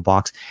the actual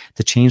box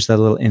to change that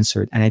little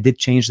insert, and I did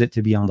change it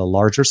to be on the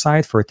larger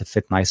side for it to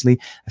fit nicely.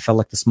 I felt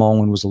like the small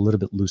one was a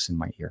little bit loose in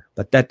my ear,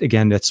 but that,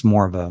 again, that's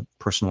more of a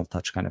personal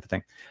touch kind of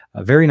thing.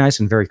 Very nice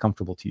and very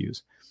comfortable to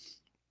use.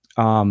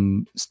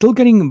 Still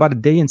getting about a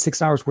day and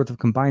 6 hours worth of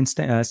combined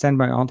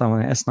standby on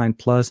an S9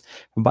 Plus,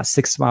 about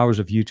 6 hours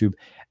of YouTube.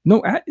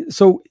 No,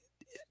 so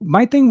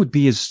my thing would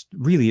be is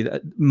really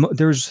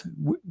there's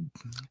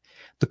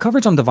the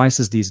coverage on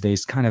devices these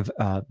days. Kind of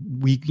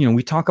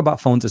we talk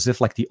about phones as if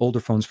like the older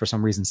phones for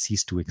some reason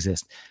ceased to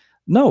exist.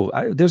 No,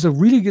 there's a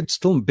really good,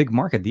 still big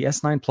market. The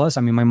S9 Plus,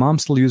 I mean, my mom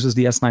still uses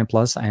the S9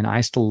 Plus, and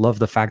I still love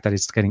the fact that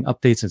it's getting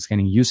updates, it's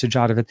getting usage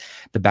out of it.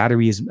 The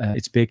battery is,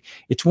 it's big.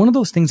 It's one of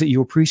those things that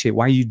you appreciate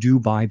why you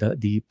do buy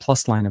the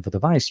Plus line of a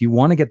device. You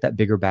want to get that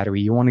bigger battery.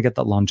 You want to get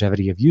that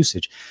longevity of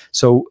usage.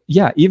 So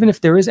yeah, even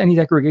if there is any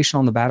degradation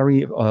on the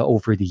battery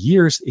over the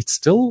years, it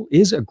still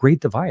is a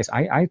great device.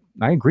 I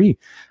agree.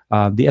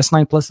 The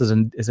S9 Plus is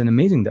an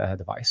amazing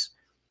device.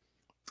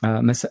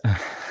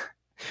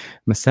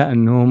 مساء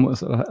النوم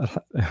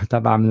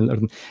تابعة من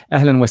الأردن.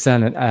 أهلا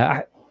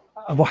وسهلا.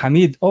 Abu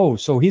Hamid. Oh,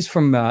 so he's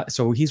from.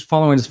 So he's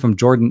following us from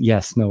Jordan.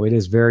 Yes, no, it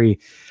is very.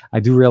 I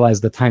do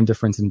realize the time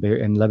difference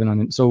in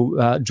Lebanon.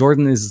 So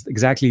Jordan is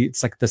exactly.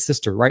 It's like the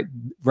sister, right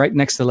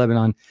next to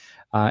Lebanon.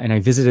 And I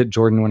visited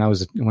Jordan when I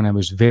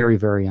was very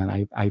very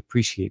young. I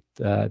appreciate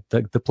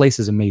the place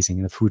is amazing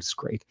and the food is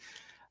great.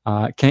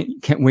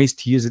 Can't wait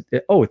to use it.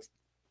 Oh, it's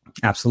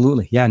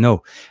absolutely. Yeah,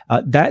 no.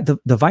 That the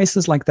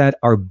devices like that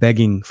are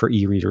begging for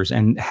e-readers,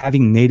 and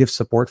having native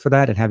support for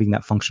that and having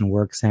that function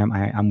work, Sam,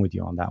 I'm with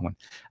you on that one.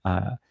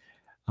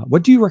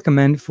 What do you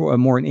recommend for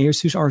more an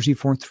Asus ROG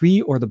Phone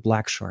 3 or the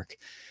Black Shark?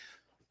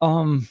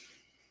 Um,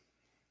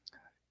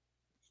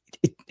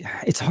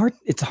 it's hard.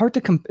 It's hard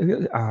to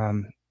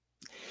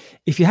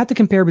if you had to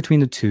compare between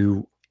the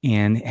two,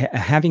 and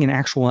having an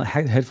actual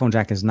headphone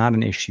jack is not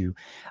an issue,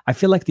 I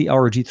feel like the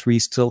ROG 3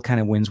 still kind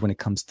of wins when it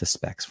comes to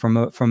specs.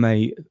 From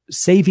a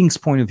savings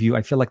point of view,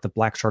 I feel like the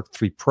Black Shark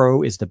 3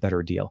 Pro is the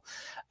better deal.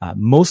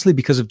 Mostly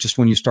because of just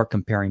when you start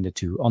comparing the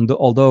two.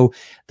 Although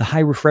the high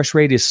refresh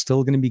rate is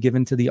still going to be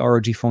given to the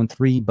ROG Phone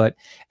 3, but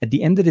at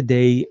the end of the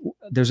day,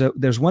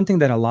 there's one thing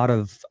that a lot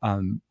of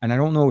and I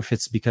don't know if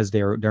it's because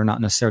they're not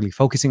necessarily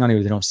focusing on it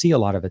or they don't see a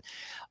lot of it.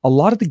 A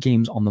lot of the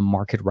games on the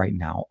market right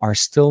now are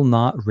still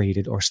not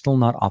rated or still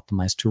not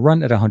optimized to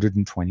run at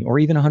 120 or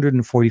even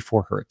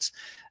 144 hertz.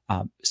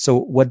 So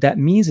what that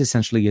means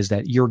essentially is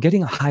that you're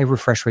getting a high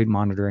refresh rate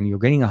monitor and you're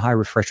getting a high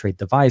refresh rate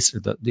device, or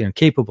the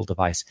capable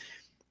device,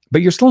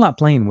 but you're still not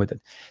playing with it.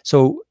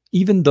 So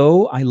even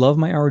though I love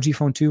my ROG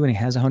Phone 2 and it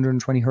has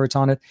 120 hertz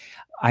on it,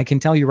 I can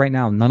tell you right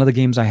now, none of the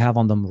games I have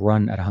on them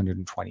run at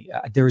 120.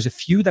 There's a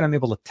few that I'm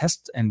able to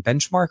test and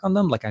benchmark on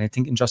them. Like I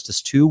think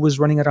Injustice 2 was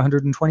running at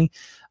 120.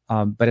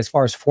 But as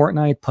far as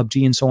Fortnite,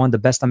 PUBG, and so on, the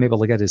best I'm able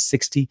to get is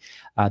 60.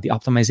 The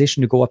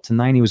optimization to go up to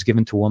 90 was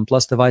given to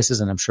OnePlus devices,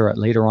 and I'm sure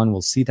later on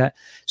we'll see that.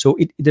 So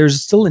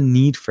there's still a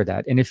need for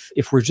that. And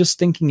if we're just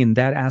thinking in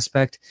that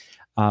aspect,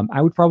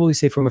 I would probably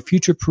say from a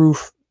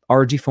future-proof,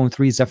 ROG Phone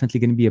 3 is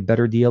definitely going to be a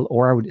better deal,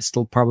 or I would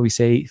still probably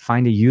say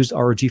find a used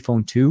ROG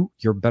Phone 2.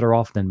 You're better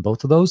off than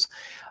both of those.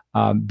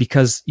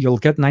 Because you'll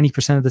get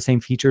 90% of the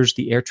same features,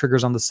 the air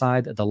triggers on the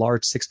side, the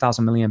large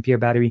 6,000 milliampere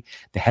battery,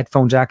 the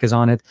headphone jack is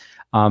on it.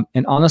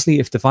 And honestly,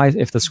 if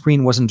the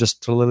screen wasn't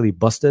just totally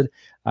busted,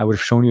 I would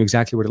have shown you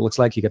exactly what it looks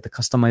like. You get the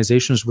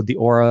customizations with the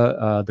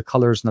Aura, the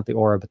colors, not the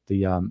Aura, but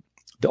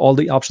all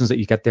the options that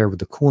you get there with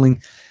the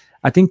cooling.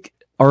 I think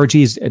ROG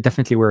is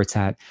definitely where it's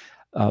at.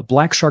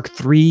 Black Shark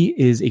 3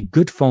 is a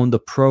good phone. The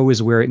Pro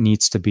is where it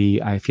needs to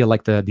be. I feel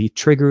like the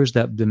triggers,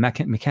 the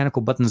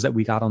mechanical buttons that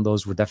we got on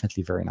those were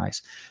definitely very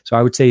nice. So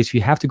I would say if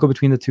you have to go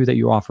between the two that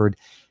you offered,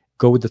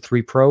 go with the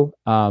 3 Pro.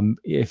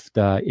 If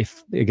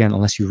again,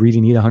 unless you really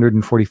need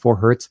 144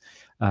 hertz,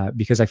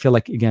 because I feel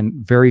like again,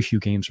 very few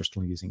games are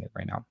still using it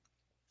right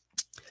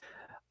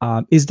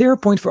now. Is there a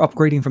point for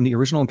upgrading from the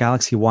original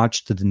Galaxy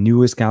Watch to the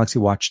newest Galaxy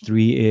Watch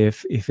 3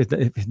 if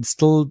it's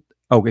still...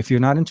 Oh, if you're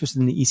not interested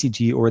in the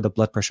ECG or the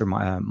blood pressure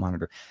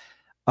monitor,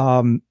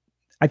 I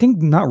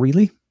think not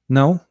really.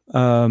 No.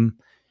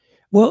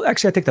 Well,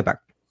 actually, I take that back.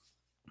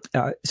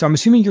 So I'm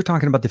assuming you're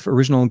talking about the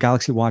original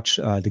Galaxy Watch,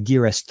 the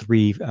Gear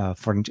S3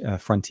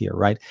 Frontier,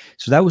 right?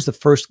 So that was the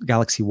first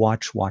Galaxy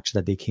watch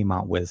that they came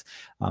out with.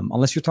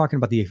 Unless you're talking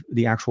about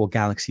the actual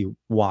Galaxy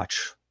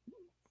Watch.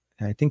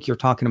 I think you're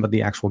talking about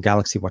the actual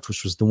Galaxy Watch,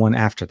 which was the one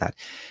after that.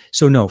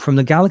 So no, from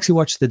the Galaxy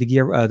Watch to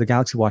the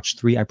Galaxy Watch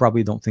 3, I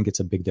probably don't think it's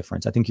a big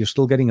difference. I think you're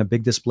still getting a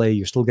big display,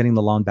 you're still getting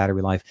the long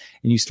battery life,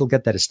 and you still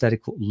get that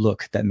aesthetic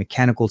look, that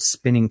mechanical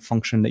spinning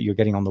function that you're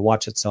getting on the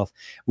watch itself,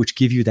 which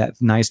give you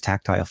that nice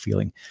tactile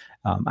feeling.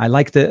 I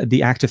like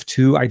the Active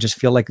 2. I just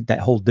feel like that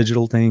whole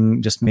digital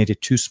thing just made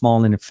it too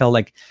small, and it felt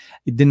like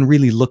it didn't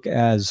really look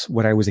as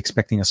what I was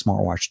expecting a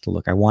smartwatch to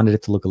look. I wanted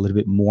it to look a little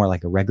bit more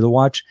like a regular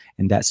watch,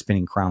 and that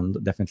spinning crown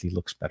definitely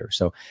looks better.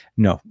 So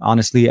no,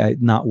 honestly,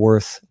 not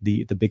worth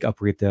the big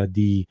upgrade.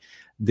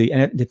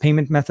 The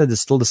payment method is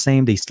still the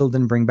same. They still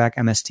didn't bring back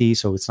MST,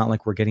 so it's not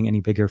like we're getting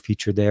any bigger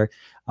feature there.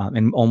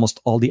 And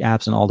almost all the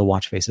apps and all the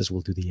watch faces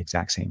will do the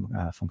exact same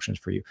functions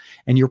for you.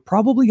 And you're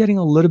probably getting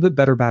a little bit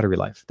better battery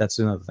life. That's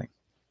another thing.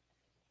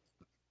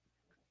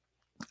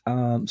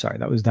 Sorry,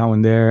 that was that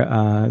one there.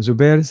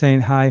 Zubair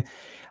saying hi.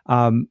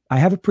 I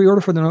have a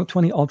pre-order for the Note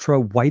 20 Ultra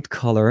white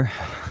color.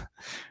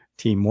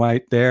 Team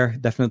white there,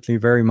 definitely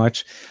very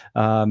much.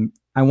 I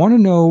want to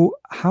know,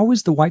 how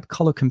is the white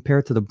color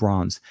compared to the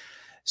bronze?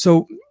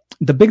 So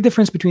the big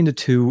difference between the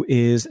two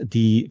is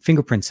the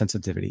fingerprint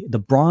sensitivity. The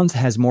bronze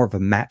has more of a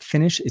matte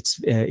finish.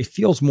 It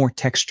feels more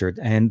textured,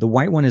 and the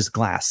white one is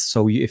glass.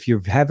 So if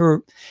you've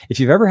ever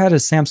had a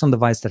Samsung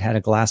device that had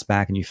a glass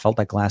back and you felt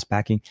that glass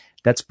backing,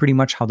 that's pretty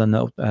much how the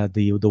Note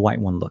the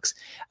white one looks.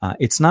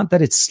 It's not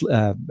that it's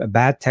a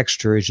bad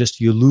texture; it's just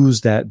you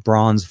lose that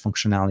bronze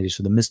functionality.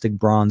 So the Mystic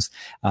Bronze,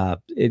 I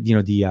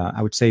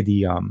would say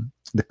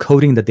the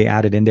coating that they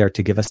added in there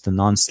to give us the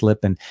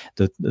non-slip and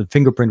the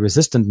fingerprint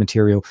resistant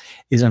material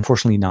is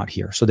unfortunately not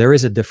here. So there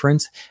is a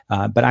difference,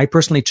 but I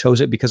personally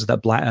chose it because of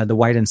that black, the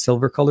white and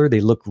silver color.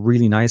 They look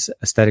really nice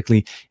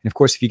aesthetically. And of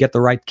course, if you get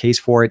the right case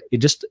for it,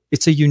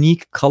 it's a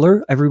unique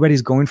color.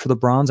 Everybody's going for the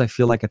bronze. I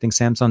think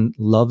Samsung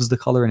loves the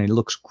color and it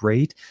looks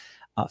great.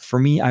 For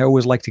me, I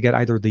always like to get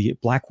either the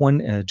black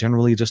one,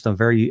 generally just a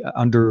very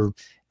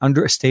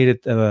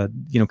understated,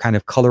 kind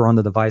of color on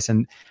the device,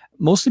 and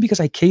mostly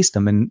because I case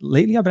them. And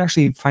lately, I've been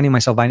actually finding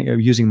myself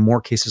using more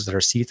cases that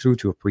are see-through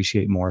to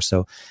appreciate more.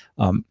 So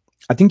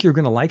I think you're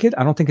going to like it.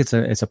 I don't think it's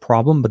a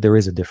problem, but there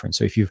is a difference.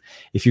 So if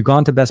you've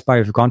gone to Best Buy,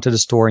 if you've gone to the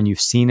store and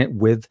you've seen it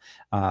with,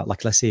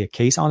 like let's say a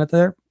case on it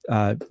there,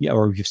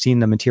 or you've seen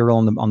the material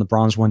on the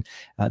bronze one,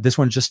 this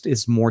one just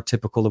is more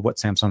typical of what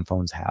Samsung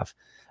phones have.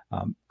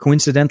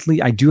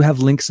 Coincidentally, I do have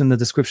links in the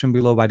description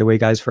below, by the way,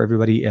 guys, for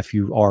everybody. If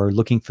you are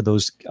looking for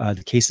those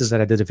the cases that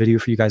I did a video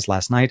for you guys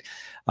last night,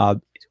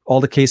 all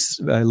the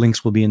case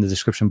links will be in the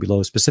description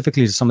below,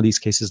 specifically to some of these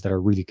cases that are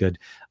really good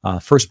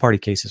first-party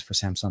cases for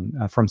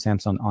Samsung from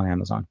Samsung on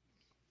Amazon.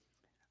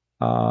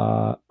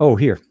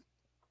 Here.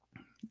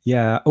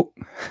 Yeah. Oh,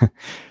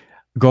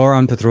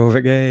 Goran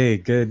Petrovic. Hey,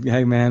 good.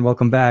 Hey, man.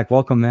 Welcome back.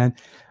 Welcome, man.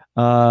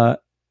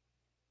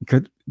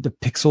 Good. The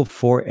Pixel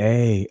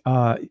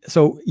 4a.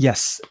 So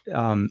yes.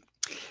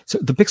 So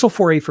the Pixel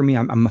 4a for me,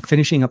 I'm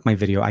finishing up my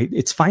video.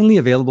 It's finally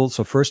available.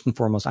 So first and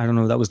foremost, I don't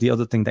know, that was the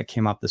other thing that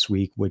came up this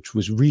week, which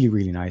was really,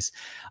 really nice.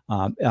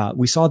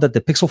 We saw that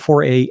the Pixel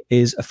 4a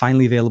is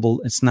finally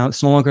available. It's no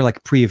longer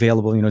like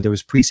pre-available. You know, there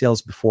was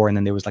pre-sales before, and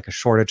then there was like a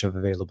shortage of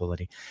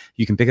availability.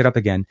 You can pick it up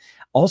again.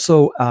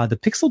 Also, the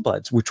Pixel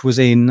Buds, which was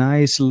a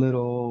nice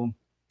little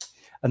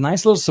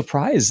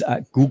surprise.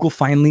 Google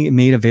finally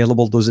made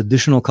available those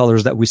additional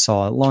colors that we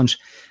saw at launch.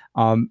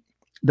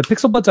 The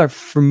Pixel Buds are,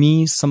 for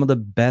me, some of the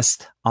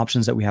best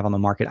options that we have on the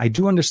market. I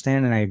do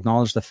understand and I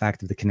acknowledge the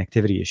fact of the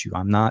connectivity issue.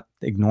 I'm not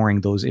ignoring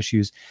those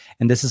issues.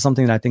 And this is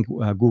something that I think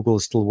Google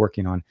is still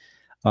working on.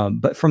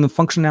 But from the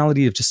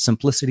functionality of just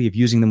simplicity of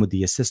using them with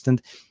the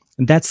assistant,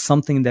 that's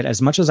something that,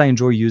 as much as I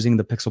enjoy using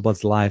the Pixel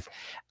Buds Live,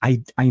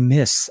 I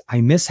miss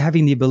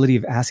having the ability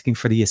of asking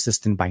for the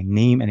assistant by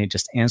name and it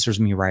just answers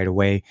me right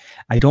away.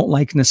 I don't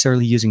like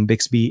necessarily using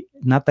Bixby.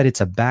 Not that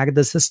it's a bad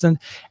assistant,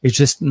 it's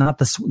just not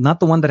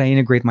the one that I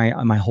integrate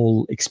my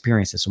whole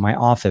experiences. So my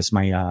Office,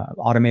 my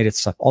automated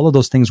stuff, all of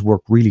those things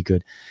work really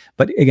good.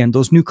 But again,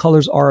 those new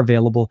colors are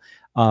available.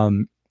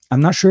 I'm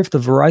not sure if the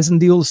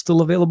Verizon deal is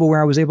still available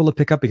where I was able to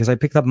pick up, because I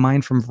picked up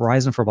mine from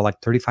Verizon for about like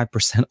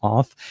 35%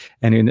 off.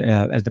 And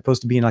as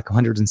opposed to being like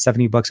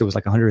 $170, it was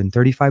like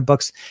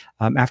 $135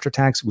 after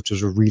tax, which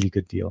was a really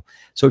good deal.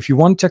 So if you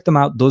want to check them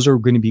out, those are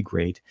going to be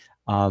great.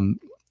 And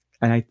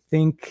I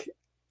think,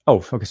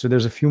 okay. So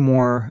there's a few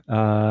more,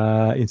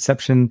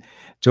 Inception,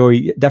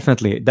 Joey,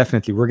 definitely.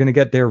 We're going to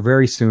get there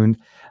very soon.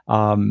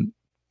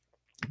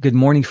 Good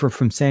morning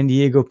from San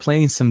Diego,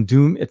 playing some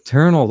Doom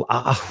Eternal.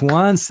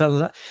 Juan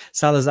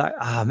Salazar.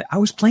 I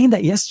was playing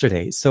that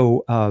yesterday.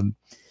 So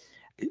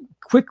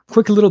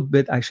quick little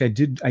bit.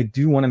 Actually, I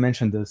do want to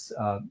mention this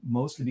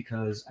mostly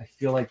because I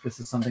feel like this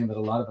is something that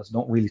a lot of us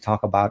don't really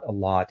talk about a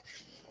lot.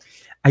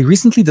 I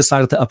recently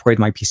decided to upgrade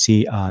my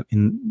PC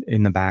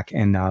in the back,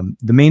 and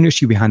the main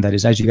issue behind that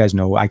is, as you guys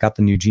know, I got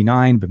the new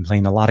G9, been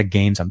playing a lot of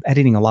games, I'm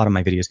editing a lot of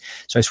my videos,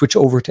 so I switched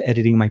over to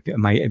editing my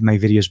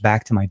videos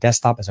back to my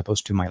desktop as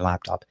opposed to my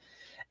laptop.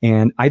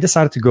 And I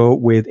decided to go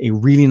with a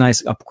really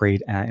nice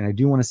upgrade, and I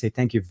do want to say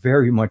thank you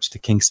very much to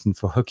Kingston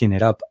for hooking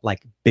it up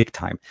like big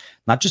time.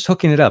 Not just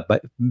hooking it up,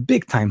 but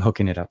big time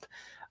hooking it up.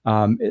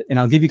 And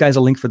I'll give you guys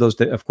a link for those,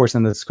 of course,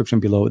 in the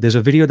description below. There's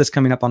a video that's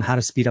coming up on how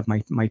to speed up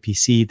my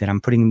PC that I'm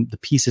putting the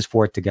pieces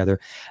for it together.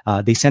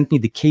 They sent me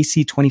the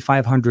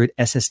KC2500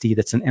 SSD.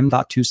 That's an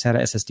M.2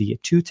 SATA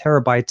SSD, 2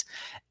 terabytes,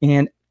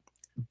 and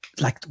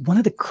like one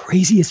of the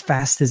craziest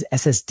fastest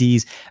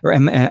SSDs or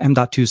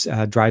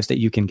M.2 drives that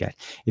you can get.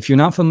 If you're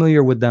not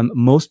familiar with them,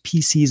 most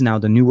PCs now,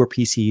 the newer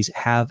PCs,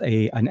 have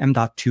an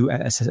M.2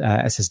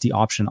 SSD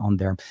option on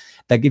there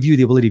that give you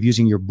the ability of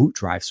using your boot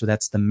drive. So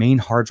that's the main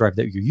hard drive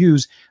that you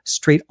use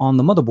straight on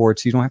the motherboard,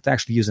 so you don't have to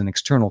actually use an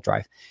external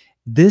drive.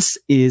 This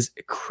is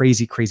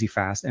crazy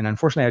fast. And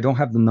unfortunately, I don't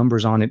have the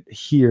numbers on it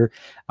here,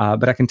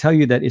 but I can tell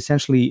you that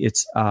essentially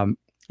it's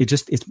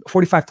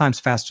 45 times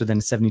faster than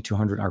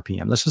 7,200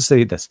 RPM. Let's just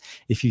say this: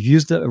 if you've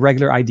used a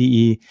regular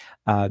IDE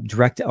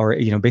direct, or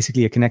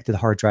basically a connected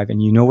hard drive,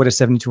 and you know what a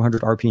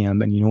 7,200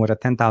 RPM and you know what a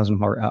 10,000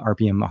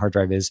 RPM hard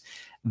drive is,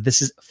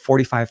 this is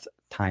 45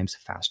 times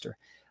faster.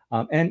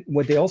 And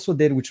what they also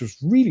did, which was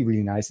really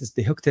nice, is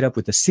they hooked it up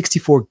with a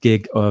 64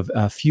 gig of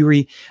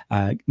Fury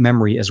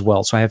memory as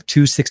well. So I have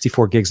two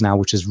 64 gigs now,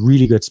 which is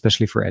really good,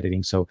 especially for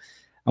editing. So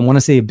I want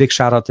to say a big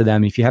shout out to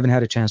them. If you haven't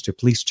had a chance to,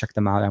 please check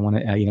them out. I want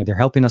to, they're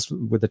helping us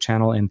with the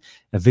channel, and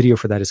a video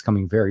for that is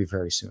coming very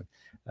soon.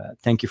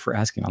 Thank you for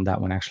asking on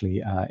that one,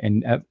 actually.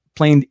 And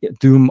playing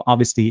Doom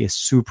obviously is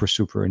super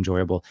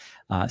enjoyable,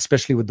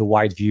 especially with the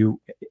wide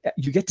view.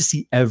 You get to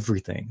see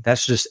everything.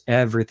 That's just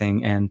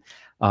everything. And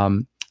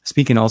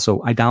Speaking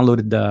also, I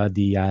downloaded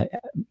the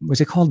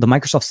what's it called? The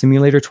Microsoft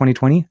Simulator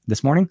 2020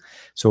 this morning.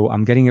 So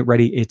I'm getting it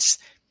ready.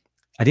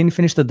 I didn't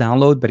finish the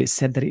download, but it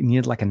said that it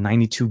needed like a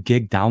 92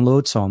 gig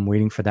download. So I'm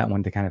waiting for that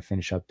one to kind of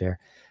finish up there.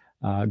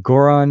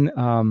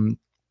 Goran,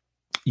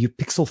 you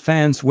Pixel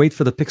fans, wait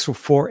for the Pixel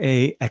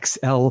 4a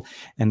XL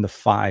and the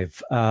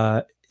 5.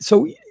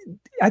 So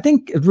I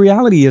think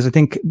reality is, I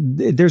think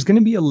there's going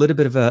to be a little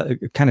bit of a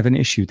kind of an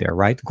issue there,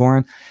 right,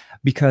 Goran?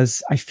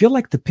 Because I feel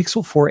like the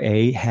Pixel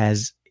 4a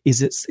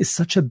is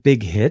such a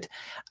big hit.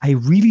 I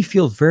really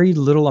feel very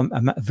little,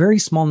 a very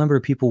small number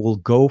of people will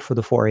go for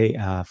the 4a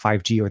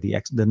 5G or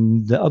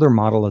the other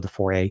model of the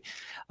 4a,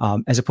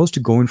 as opposed to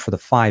going for the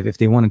 5 if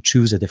they want to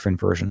choose a different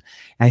version.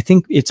 And I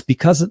think it's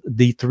because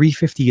the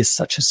 350 is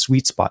such a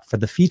sweet spot for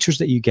the features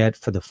that you get,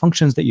 for the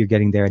functions that you're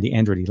getting there, the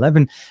Android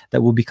 11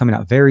 that will be coming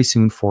out very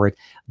soon for it.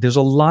 There's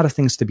a lot of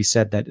things to be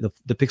said that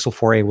the Pixel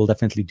 4a will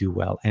definitely do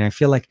well. And I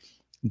feel like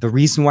the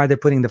reason why they're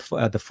putting the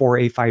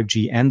 4a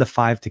 5G and the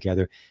 5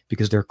 together,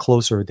 because they're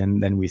closer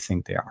than we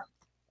think they are.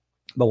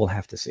 But we'll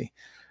have to see.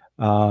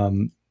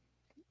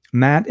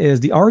 Matt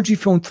is, the ROG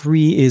Phone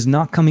 3 is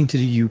not coming to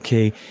the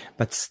UK,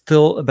 but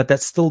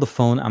that's still the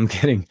phone I'm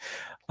getting.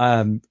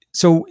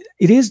 So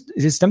it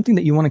is something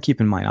that you want to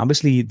keep in mind.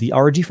 Obviously, the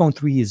ROG Phone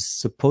 3 is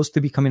supposed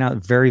to be coming out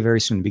very, very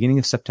soon, beginning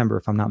of September,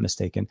 if I'm not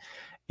mistaken.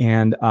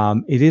 And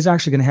it is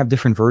actually going to have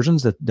different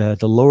versions. The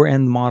lower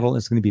end model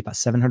is going to be about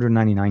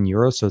 799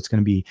 euros, so it's going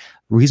to be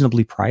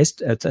reasonably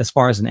priced as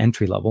far as an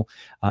entry level.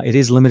 It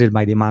is limited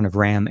by the amount of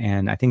RAM,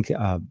 and I think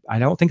I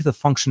don't think the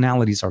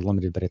functionalities are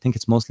limited, but I think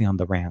it's mostly on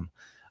the RAM,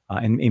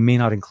 and it may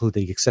not include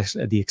the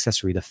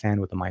accessory, the fan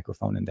with the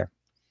microphone in there.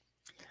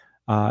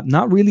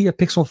 Not really a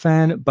Pixel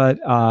fan, but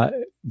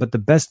the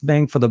best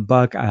bang for the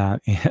buck,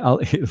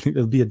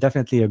 it'll be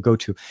definitely a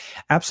go-to.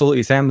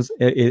 Absolutely, Sam's.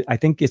 I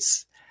think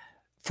it's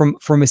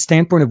from a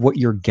standpoint of what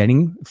you're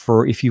getting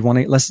for, if you want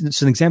to,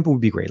 so an example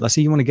would be great. Let's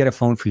say you want to get a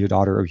phone for your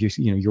daughter or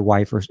your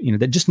wife, or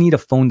that just need a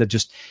phone that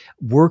just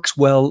works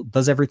well,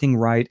 does everything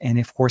right, and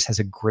of course has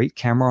a great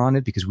camera on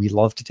it, because we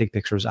love to take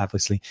pictures.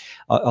 Obviously,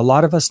 a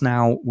lot of us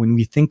now, when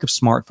we think of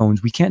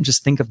smartphones, we can't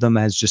just think of them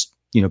as just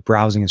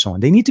browsing and so on.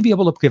 They need to be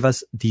able to give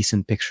us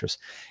decent pictures.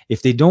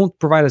 If they don't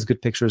provide us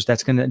good pictures,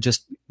 that's going to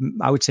just,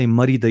 I would say,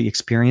 muddy the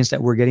experience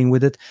that we're getting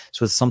with it.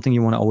 So it's something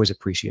you want to always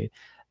appreciate.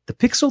 The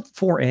Pixel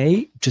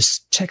 4a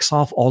just checks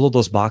off all of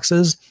those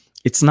boxes.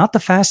 It's not the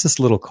fastest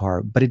little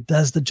car, but it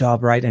does the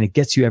job right, and it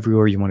gets you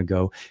everywhere you want to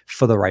go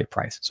for the right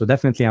price. So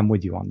definitely I'm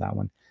with you on that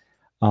one.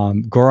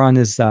 Goran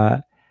is,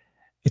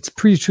 it's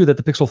pretty true that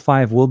the Pixel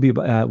 5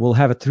 will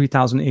have a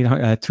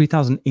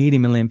 3080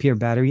 milliampere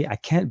battery. I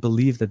can't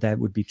believe that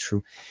would be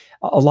true.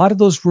 A lot of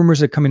those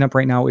rumors are coming up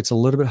right now. It's a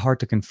little bit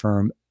hard to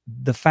confirm.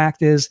 The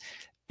fact is,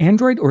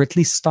 Android, or at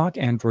least stock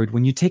Android,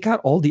 when you take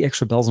out all the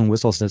extra bells and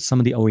whistles that some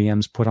of the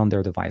OEMs put on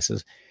their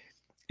devices,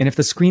 and if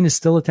the screen is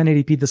still a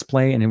 1080p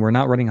display and we're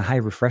not running a high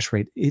refresh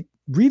rate, it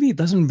really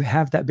doesn't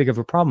have that big of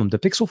a problem. The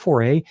Pixel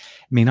 4a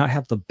may not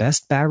have the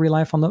best battery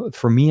life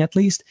for me at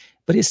least,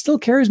 but it still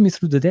carries me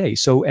through the day.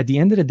 So at the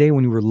end of the day,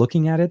 when you were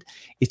looking at it,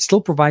 it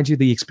still provides you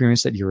the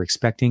experience that you're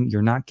expecting.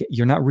 You're not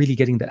really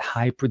getting that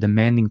high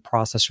demanding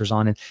processors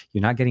on it.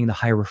 You're not getting the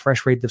high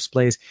refresh rate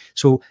displays.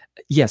 So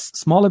yes,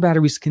 smaller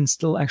batteries can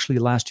still actually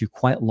last you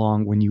quite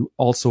long when you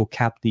also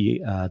cap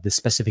the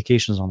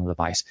specifications on the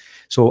device.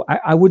 So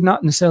I would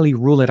not necessarily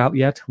rule it out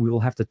yet. We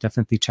will have to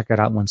definitely check it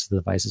out once the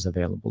device is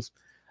available.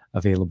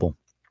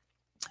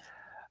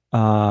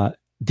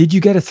 Did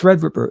you get a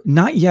Threadripper?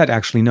 Not yet,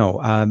 actually, no.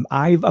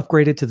 I've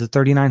upgraded to the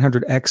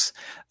 3900X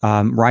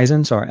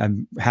Ryzen, so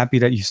I'm happy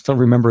that you still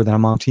remember that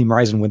I'm on Team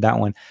Ryzen with that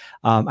one.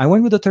 I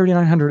went with the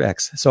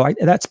 3900X, so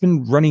that's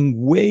been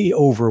running way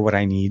over what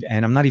I need,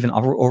 and I'm not even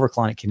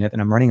overclocking it,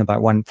 and I'm running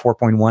about 4.1,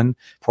 4.2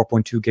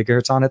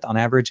 gigahertz on it on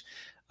average.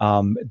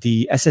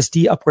 The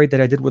SSD upgrade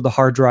that I did with the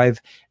hard drive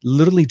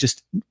literally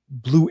just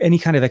blew any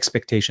kind of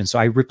expectation. So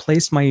I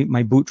replaced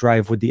my boot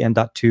drive with the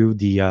M.2,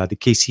 the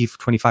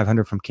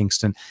KC2500 from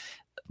Kingston.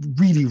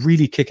 Really,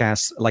 really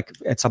kick-ass. Like,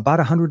 it's about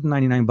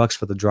 $199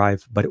 for the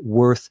drive, but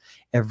worth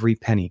every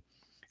penny.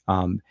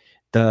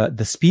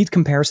 The speed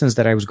comparisons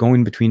that I was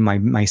going between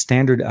my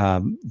standard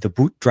the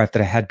boot drive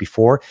that I had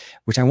before,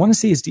 which I want to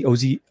say is the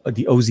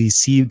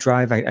OZC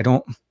drive. I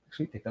don't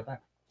actually take that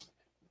back.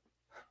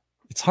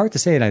 It's hard to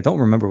say it. I don't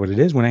remember what it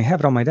is when I have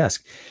it on my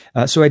desk.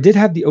 So I did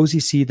have the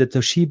OZC, the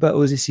Toshiba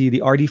OZC, the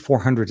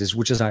RD400,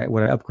 which is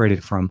what I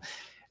upgraded from.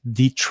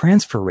 The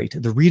transfer rate,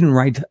 the read and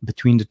write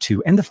between the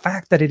two, and the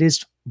fact that it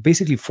is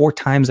basically 4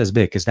 times as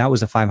big, because that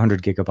was a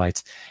 500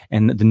 gigabytes,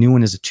 and the new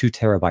one is a 2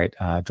 terabyte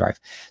drive.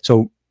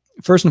 So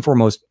first and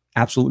foremost,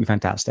 absolutely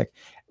fantastic.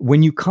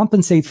 When you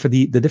compensate for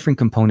the different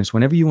components,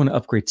 whenever you want to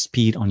upgrade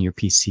speed on your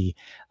PC,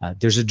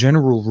 there's a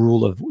general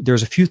rule of,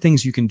 there's a few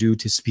things you can do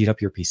to speed up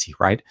your PC,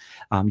 right?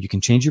 You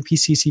can change your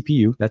PC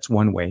CPU. That's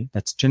one way.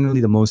 That's generally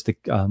the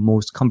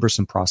most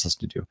cumbersome process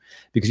to do,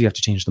 because you have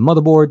to change the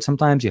motherboard.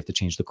 Sometimes you have to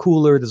change the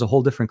cooler. There's a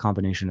whole different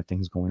combination of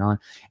things going on.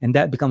 And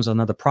that becomes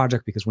another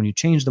project, because when you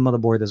change the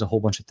motherboard, there's a whole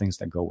bunch of things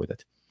that go with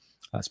it,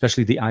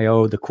 especially the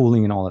IO, the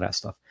cooling, and all of that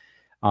stuff.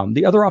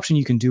 The other option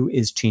you can do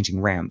is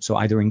changing RAM. So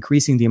either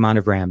increasing the amount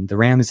of RAM. The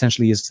RAM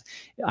essentially is,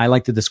 I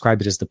like to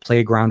describe it as the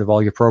playground of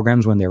all your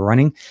programs when they're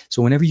running.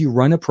 So whenever you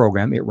run a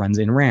program, it runs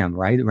in RAM,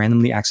 right?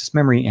 Randomly accessed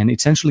memory. And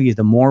essentially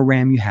the more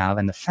RAM you have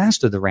and the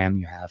faster the RAM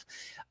you have,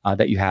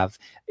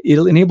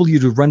 it'll enable you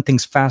to run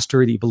things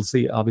faster. The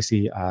ability,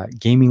 obviously,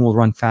 gaming will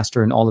run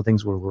faster and all the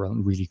things will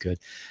run really good.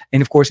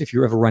 And of course, if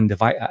you ever run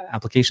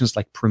applications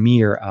like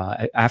Premiere,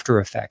 After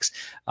Effects,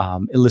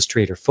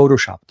 Illustrator,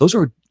 Photoshop, those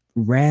are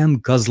RAM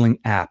guzzling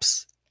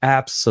apps.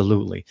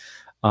 Absolutely.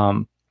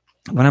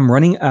 When I'm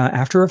running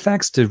After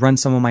Effects to run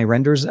some of my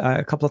renders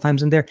a couple of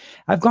times in there,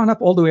 I've gone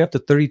up all the way up to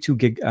 32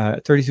 gigs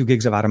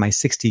out of my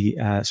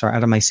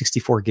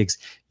 64 gigs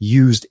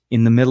used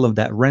in the middle of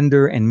that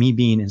render and me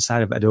being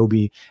inside of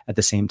Adobe at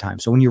the same time.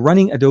 So when you're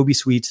running Adobe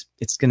Suites,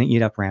 it's going to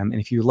eat up RAM.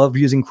 And if you love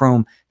using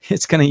Chrome,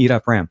 it's going to eat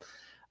up RAM.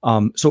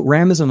 So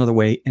RAM is another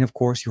way. And of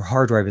course, your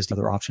hard drive is the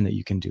other option that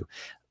you can do.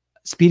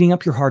 Speeding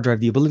up your hard drive,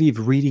 the ability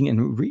of reading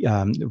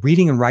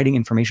and writing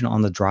information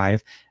on the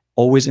drive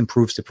always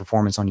improves the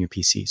performance on your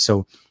PC.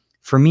 So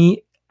for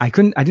me, I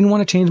didn't want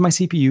to change my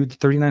CPU. The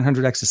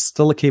 3900X is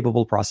still a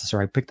capable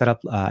processor. I picked that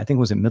up, I think it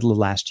was in the middle of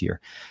last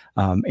year.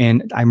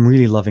 And I'm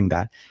really loving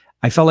that.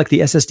 I felt like the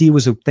SSD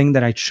was a thing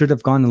that I should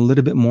have gone a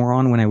little bit more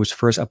on when I was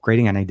first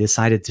upgrading, and I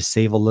decided to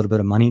save a little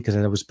bit of money because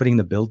I was putting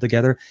the build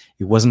together.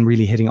 It wasn't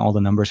really hitting all the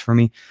numbers for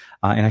me.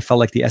 And I felt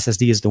like the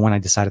SSD is the one I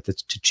decided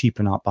to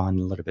cheapen up on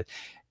a little bit.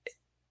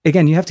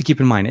 Again, you have to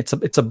keep in mind,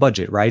 it's a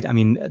budget, right? I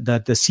mean,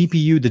 the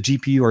CPU, the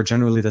GPU are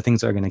generally the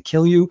things that are going to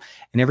kill you,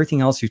 and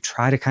everything else, you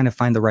try to kind of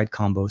find the right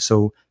combo.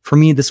 So for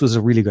me, this was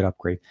a really good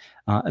upgrade.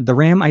 The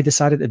RAM, I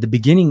decided at the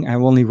beginning, I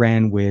only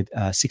ran with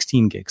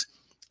 16 gigs.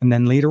 And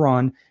then later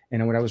on,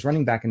 and what I was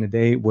running back in the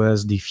day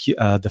was the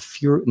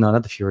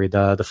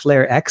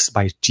Flare X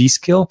by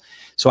G.Skill.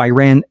 So I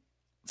ran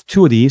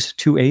two of these,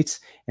 2 8s,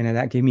 and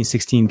that gave me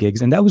 16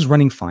 gigs, and that was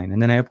running fine.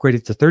 And then I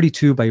upgraded to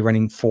 32 by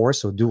running 4,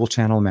 so dual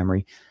channel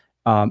memory.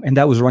 And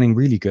that was running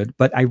really good.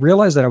 But I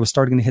realized that I was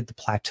starting to hit the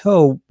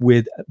plateau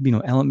with,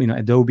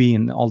 Adobe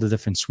and all the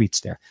different suites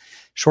there.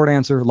 Short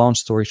answer, long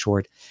story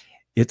short,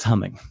 it's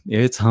humming.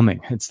 It's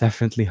humming. It's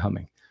definitely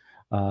humming.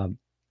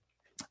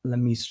 Let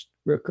me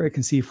real quick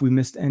and see if we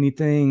missed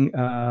anything.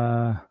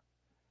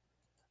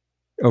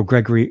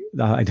 Gregory,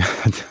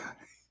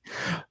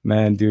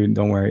 man, dude,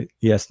 don't worry.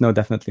 Yes, no,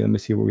 definitely. Let me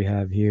see what we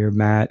have here.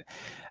 Matt,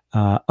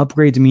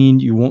 upgrades mean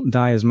you won't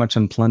die as much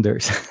on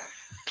plunders.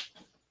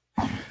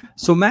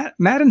 So Matt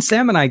and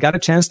Sam and I got a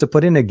chance to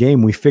put in a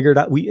game. We figured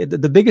out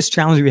the biggest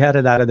challenge we had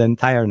out of the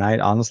entire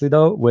night, honestly,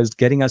 though, was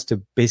getting us to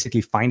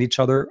basically find each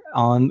other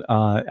on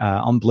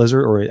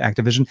Blizzard or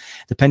Activision,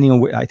 depending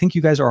on. I think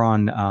you guys are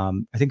on.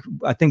 I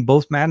think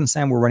both Matt and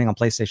Sam were running on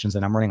PlayStations,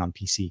 and I'm running on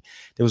PC.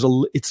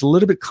 It's a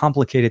little bit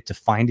complicated to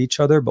find each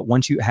other, but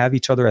once you have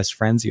each other as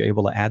friends, you're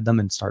able to add them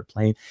and start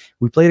playing.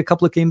 We played a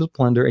couple of games of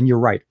Plunder, and you're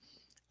right.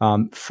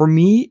 For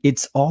me,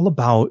 it's all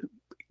about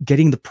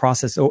getting the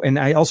process. Oh, and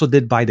I also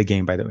did buy the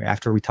game, by the way.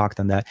 After we talked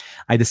on that,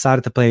 I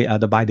decided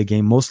to buy the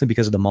game mostly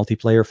because of the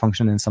multiplayer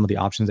function and some of the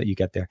options that you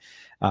get there.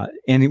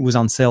 And it was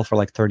on sale for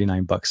like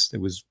 $39.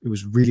 It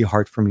was really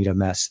hard for me to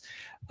mess.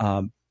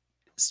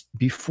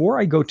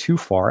 Before I go too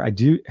far, I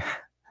do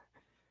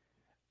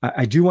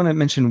want to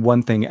mention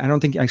one thing. I don't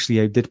think actually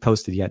I did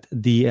post it yet.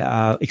 The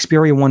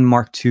Xperia 1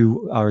 Mark II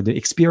or the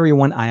Xperia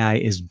 1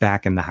 II is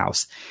back in the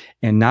house.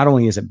 And not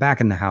only is it back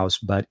in the house,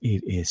 but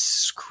it is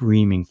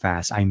screaming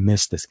fast. I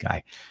miss this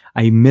guy.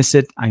 I miss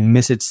it. I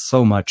miss it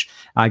so much.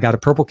 I got a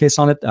purple case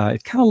on it.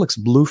 It kind of looks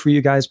blue for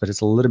you guys, but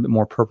it's a little bit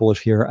more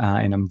purplish here.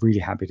 And I'm really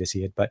happy to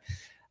see it. But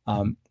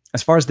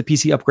as far as the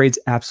PC upgrades,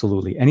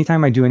 absolutely.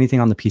 Anytime I do anything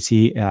on the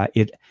PC,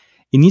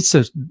 it needs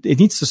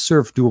to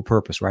serve dual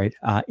purpose, right?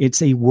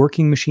 It's a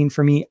working machine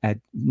for me. At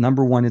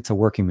number one, it's a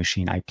working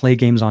machine. I play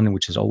games on it,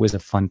 which is always a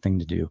fun thing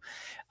to do.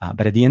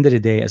 But at the end of the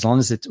day, as long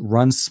as it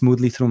runs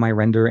smoothly through my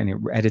render and it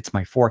edits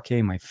my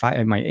 4K, my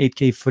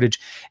 8K footage,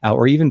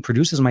 or even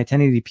produces my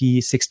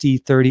 1080p, 60,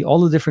 30,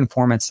 all the different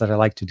formats that I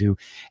like to do.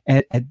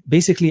 And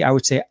basically, I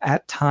would say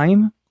at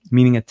time,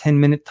 meaning a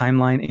 10-minute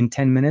timeline in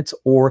 10 minutes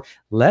or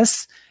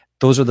less,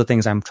 those are the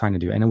things I'm trying to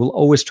do. And I will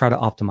always try to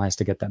optimize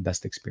to get that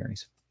best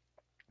experience.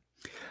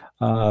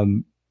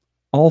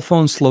 All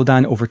phones slow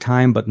down over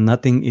time, but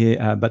nothing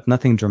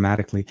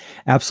dramatically.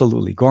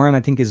 Absolutely. Goran, I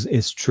think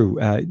is true.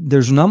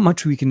 There's not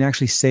much we can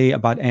actually say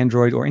about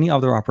Android or any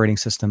other operating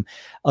system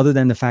other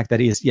than the fact that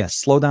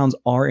slowdowns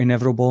are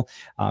inevitable.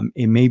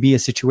 It may be a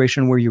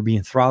situation where you're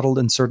being throttled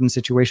in certain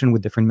situation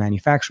with different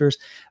manufacturers,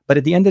 but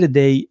at the end of the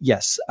day,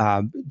 yes,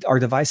 our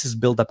devices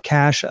build up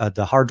cache.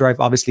 The hard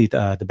drive, obviously,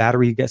 the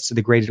battery gets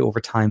degraded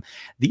over time.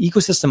 The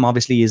ecosystem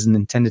obviously isn't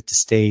intended to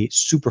stay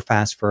super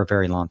fast for a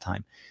very long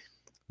time.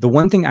 The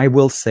one thing I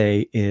will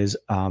say is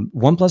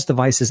OnePlus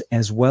devices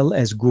as well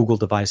as Google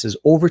devices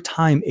over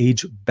time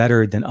age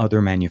better than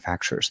other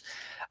manufacturers.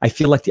 I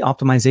feel like the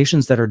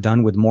optimizations that are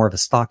done with more of a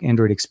stock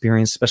Android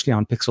experience, especially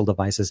on Pixel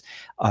devices,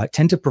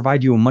 tend to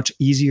provide you a much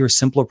easier,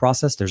 simpler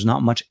process. There's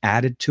not much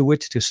added to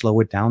it to slow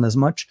it down as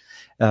much.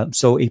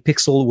 So a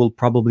Pixel will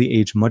probably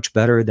age much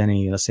better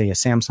than let's say a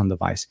Samsung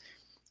device.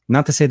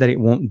 Not to say that it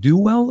won't do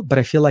well, but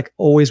I feel like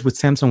always with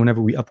Samsung,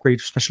 whenever we upgrade,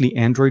 especially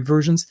Android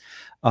versions,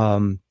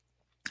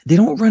 they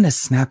don't run as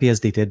snappy as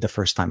they did the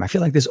first time. I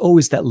feel like there's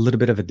always that little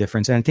bit of a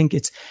difference. And I think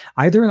it's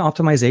either an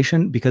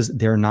optimization because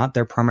they're not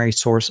their primary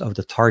source of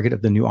the target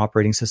of the new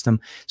operating system.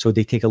 So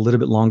they take a little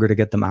bit longer to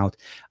get them out.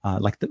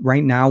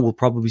 Right now, we'll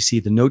probably see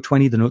the Note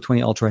 20, the Note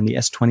 20 Ultra, and the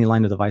S20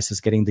 line of devices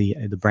getting the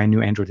brand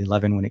new Android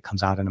 11 when it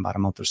comes out in about a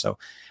month or so.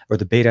 Or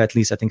the beta, at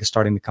least, I think is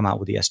starting to come out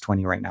with the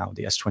S20 right now,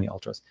 the S20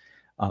 Ultras.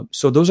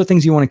 So those are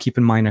things you want to keep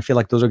in mind. I feel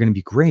like those are going to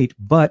be great.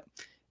 But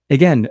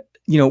again,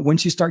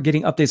 once you start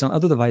getting updates on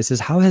other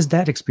devices, how has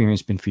that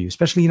experience been for you?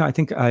 Especially, I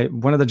think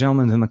one of the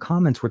gentlemen in the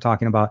comments were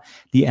talking about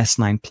the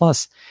S9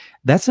 Plus.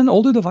 That's an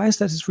older device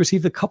that has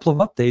received a couple of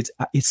updates.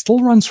 It still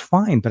runs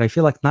fine, but I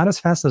feel like not as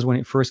fast as when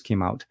it first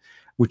came out,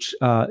 which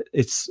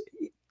that's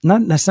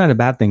not a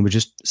bad thing, but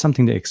just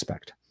something to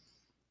expect.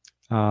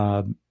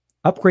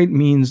 Upgrade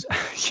means,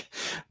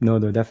 no,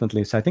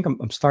 definitely. So I think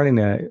I'm starting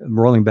to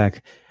rolling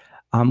back.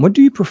 What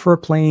do you prefer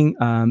playing?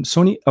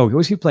 Sony? Oh, what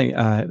was he playing?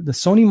 The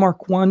Sony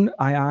Mark 1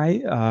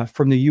 II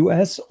from the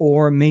US,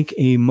 or make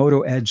a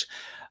Moto Edge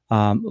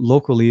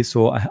locally?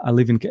 So I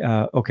live in.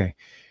 Okay.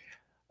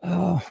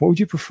 What would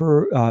you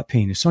prefer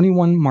paying? A Sony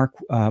 1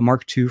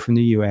 Mark 2 from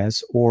the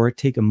US, or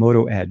take a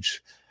Moto Edge?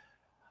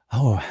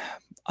 Oh,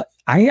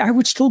 I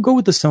would still go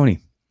with the Sony.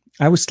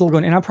 I would still go,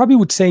 and I probably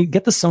would say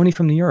get the Sony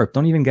from Europe.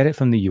 Don't even get it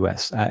from the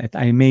US.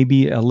 I may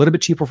be a little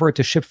bit cheaper for it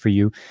to ship for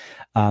you,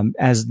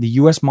 as the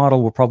US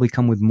model will probably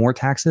come with more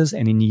taxes.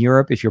 And in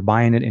Europe, if you're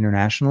buying it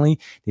internationally,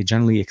 they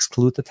generally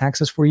exclude the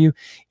taxes for you.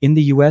 In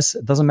the US,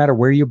 it doesn't matter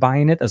where you're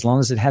buying it, as long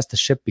as it has to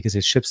ship because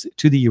it ships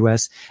to the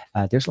US.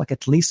 There's like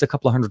at least a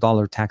couple of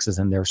 $100 taxes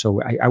in there.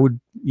 So I would,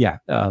 yeah.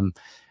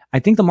 I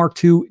think the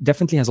Mark II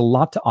definitely has a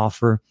lot to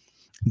offer.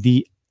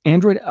 The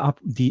Android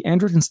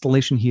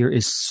installation here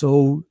is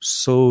so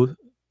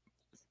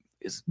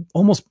is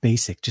almost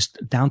basic, just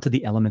down to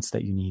the elements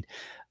that you need.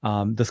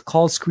 The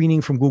call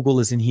screening from Google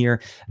is in here.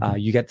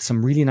 You get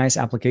some really nice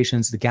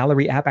applications. The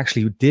Gallery app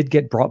actually did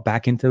get brought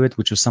back into it,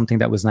 which was something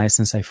that was nice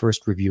since I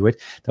first reviewed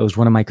it. That was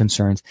one of my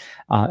concerns.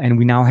 And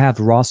we now have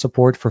RAW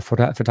support for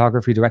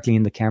photography directly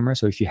in the camera.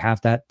 So if you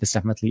have that, this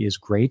definitely is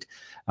great.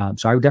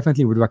 So I would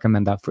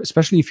recommend that,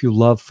 especially if you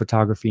love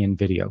photography and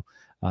video.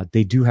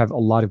 They do have a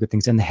lot of good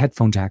things. And the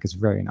headphone jack is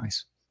very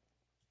nice.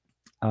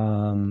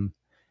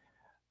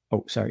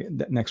 Oh, sorry.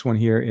 The next one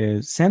here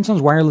is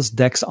Samsung's wireless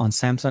DeX on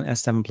Samsung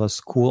S7 Plus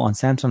cool on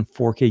Samsung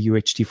 4K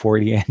UHD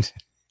 480.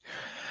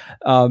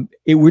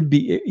 It would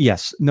be,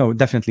 yes, no,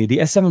 definitely. The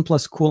S7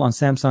 Plus cool on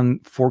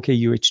Samsung 4K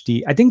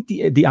UHD. I think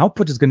the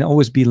output is going to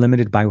always be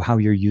limited by how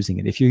you're using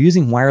it. If you're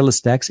using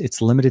wireless DeX,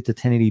 it's limited to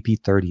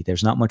 1080p 30.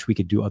 There's not much we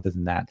could do other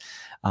than that.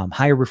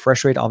 Higher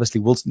refresh rate, obviously,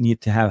 we'll need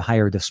to have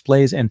higher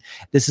displays. And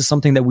this is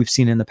something that we've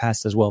seen in the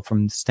past as well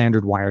from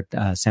standard wired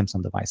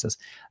Samsung devices.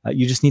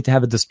 You just need to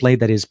have a display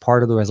that is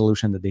part of the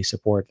resolution that they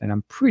support. And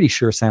I'm pretty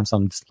sure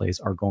Samsung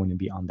displays are going to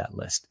be on that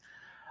list.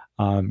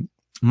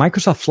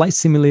 Microsoft Flight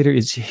Simulator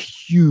is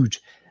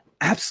huge.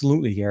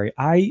 Absolutely, Gary.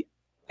 I'm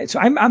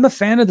a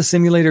fan of the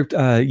simulator,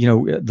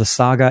 the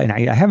Saga, and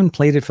I haven't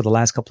played it for the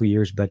last couple of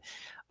years, but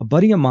a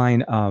buddy of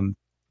mine, I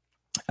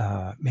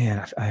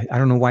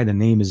don't know why the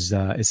name is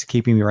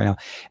escaping me right now,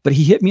 but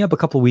he hit me up a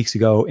couple of weeks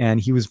ago, and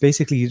he was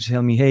basically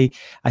telling me, "Hey,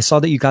 I saw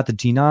that you got the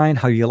G9.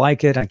 How do you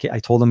like it?" I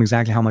told him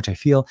exactly how much I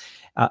feel,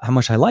 how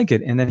much I like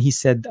it, and then he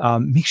said,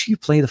 "Make sure you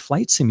play the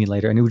Flight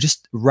Simulator." And it was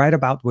just right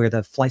about where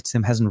the Flight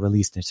Sim hasn't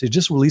released it, so it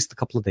just released a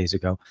couple of days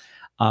ago.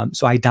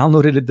 So I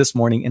downloaded it this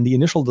morning, and the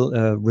initial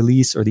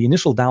release or the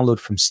initial download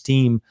from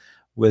Steam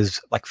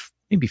was like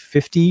maybe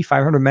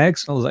 500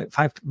 megs. I was like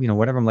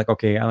whatever. I'm like,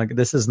 okay,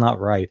 this is not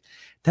right.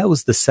 That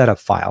was the setup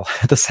file.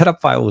 The setup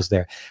file was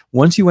there.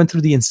 Once you went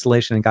through the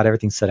installation and got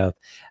everything set up,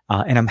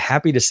 and I'm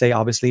happy to say,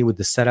 obviously, with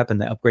the setup and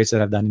the upgrades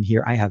that I've done in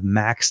here, I have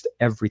maxed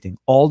everything,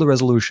 all the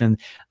resolution,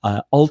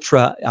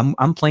 ultra.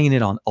 I'm playing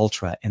it on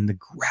ultra, and the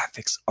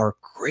graphics are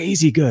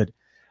crazy good.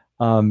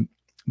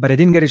 But I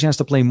didn't get a chance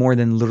to play more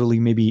than literally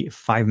maybe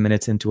 5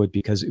 minutes into it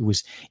because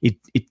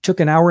it took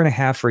an hour and a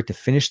half for it to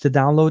finish the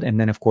download, and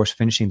then of course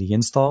finishing the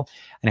install,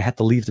 and I had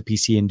to leave the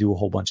PC and do a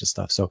whole bunch of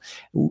stuff. So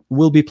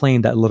we'll be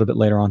playing that a little bit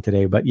later on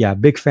today. But yeah,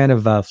 big fan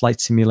of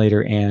Flight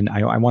Simulator, and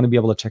I want to be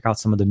able to check out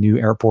some of the new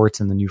airports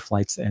and the new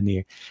flights and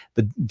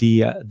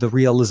the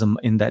realism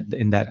in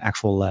that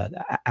actual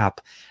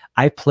app.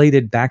 I played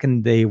it back in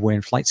the day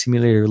when Flight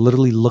Simulator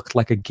literally looked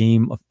like a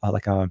game of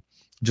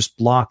just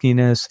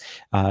blockiness,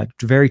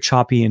 very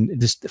choppy.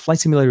 And this Flight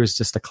Simulator is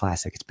just a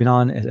classic. It's been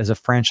on as a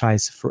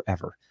franchise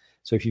forever.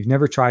 So if you've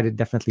never tried it,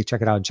 definitely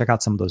check it out. Check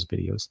out some of those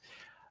videos.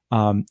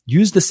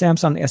 Use the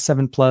Samsung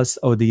S7 Plus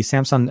or the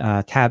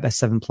Samsung Tab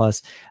S7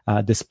 Plus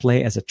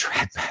display as a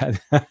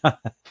trackpad.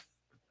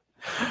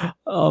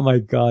 Oh my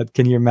God.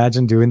 Can you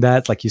imagine doing that?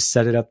 It's like you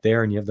set it up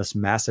there and you have this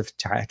massive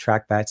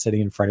trackpad sitting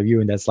in front of you,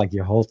 and that's like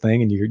your whole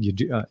thing. And you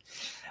do.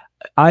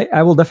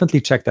 I will definitely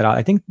check that out.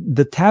 I think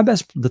the Tab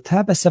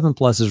S7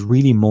 Plus is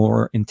really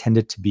more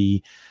intended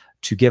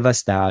to give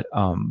us that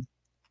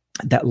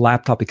that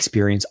laptop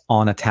experience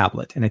on a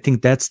tablet. And I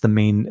think that's the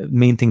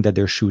main thing that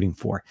they're shooting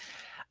for.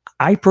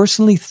 I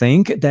personally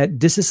think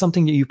that this is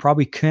something that you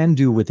probably can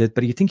do with it,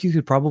 but you think you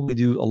could probably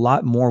do a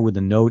lot more with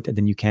the Note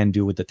than you can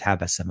do with the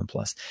Tab S7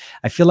 Plus.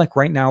 I feel like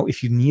right now,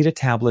 if you need a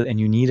tablet and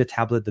you need a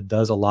tablet that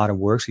does a lot of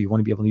work, so you want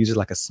to be able to use it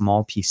like a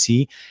small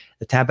PC,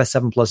 the Tab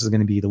S7 Plus is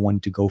going to be the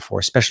one to go for,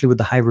 especially with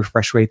the high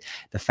refresh rate,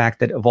 the fact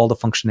that of all the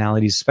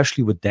functionalities,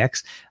 especially with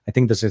DeX, I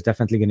think this is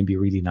definitely going to be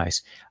really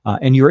nice.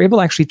 And you're able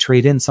to actually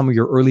trade in some of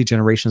your early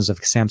generations of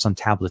Samsung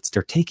tablets.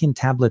 They're taking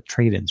tablet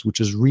trade-ins,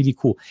 which is really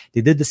cool. They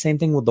did the same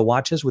thing with the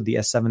watches, with the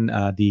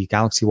S7, the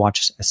Galaxy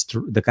Watch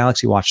S3, the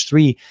Galaxy Watch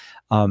 3.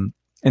 And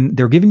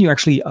they're giving you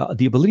actually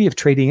the ability of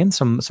trading in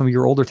some of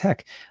your older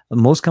tech.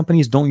 Most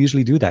companies don't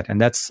usually do that.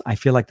 And I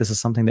feel like this is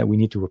something that we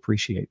need to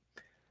appreciate.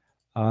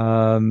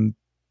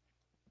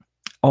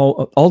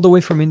 All the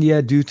way from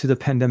India, due to the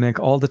pandemic,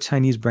 all the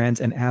Chinese brands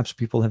and apps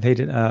people have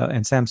hated,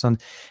 and Samsung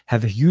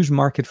have a huge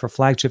market for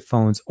flagship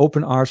phones.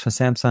 Open arms for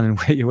Samsung.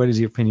 And what is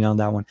your opinion on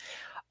that one?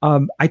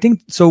 I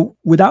think so.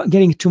 Without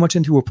getting too much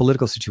into a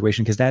political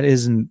situation, because that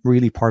isn't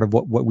really part of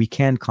what we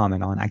can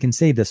comment on, I can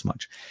say this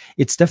much: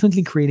 it's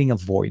definitely creating a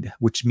void,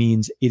 which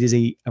means it is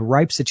a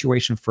ripe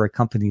situation for a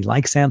company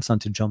like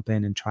Samsung to jump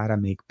in and try to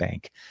make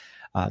bank.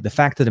 The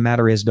fact of the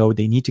matter is, though,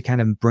 they need to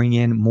kind of bring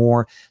in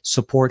more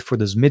support for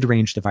those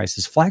mid-range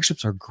devices.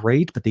 Flagships are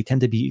great, but they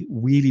tend to be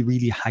really,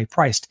 really high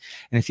priced.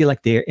 And I feel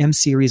like the M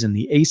series and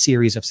the A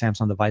series of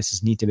Samsung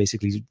devices need to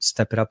basically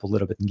step it up a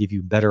little bit and give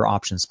you better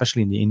options,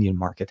 especially in the Indian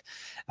market,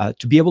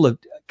 to be able to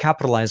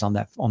capitalize on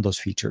those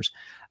features.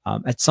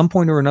 At some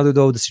point or another,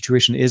 though, the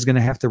situation is going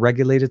to have to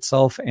regulate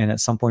itself, and at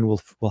some point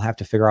we'll have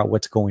to figure out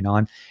what's going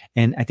on.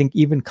 And I think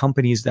even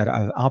companies that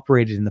have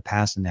operated in the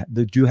past and that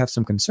do have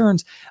some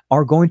concerns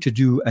are going to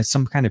do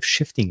some kind of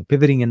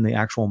pivoting in the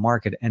actual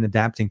market and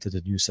adapting to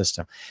the new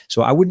system.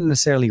 So I wouldn't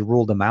necessarily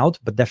rule them out,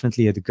 but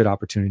definitely a good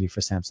opportunity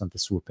for Samsung to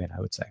swoop in, I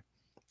would say.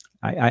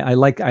 I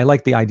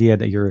like the idea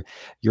that you're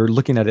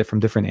looking at it from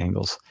different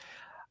angles.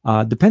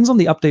 Depends on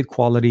the update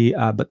quality,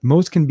 but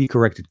most can be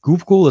corrected.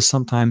 Google is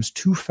sometimes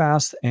too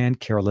fast and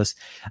careless.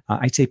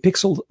 I'd say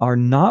Pixel are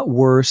not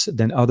worse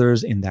than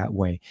others in that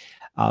way.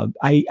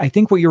 I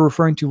think what you're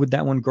referring to with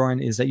that one, Goran,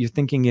 is that you're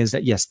thinking is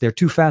that, yes, they're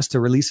too fast to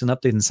release an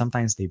update and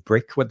sometimes they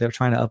break what they're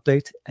trying to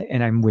update.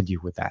 And I'm with you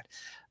with that.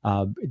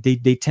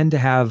 They tend to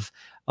have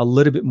a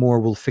little bit more,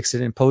 we'll fix it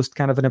in post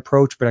kind of an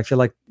approach, but I feel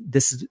like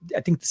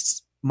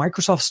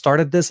Microsoft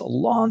started this a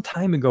long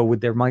time ago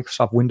with their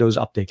Microsoft Windows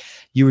update.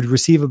 You would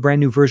receive a brand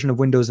new version of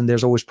Windows and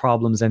there's always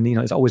problems, and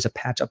it's always a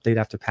patch update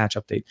after patch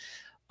update.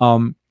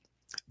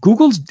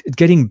 Google's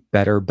getting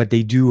better, but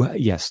they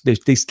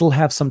still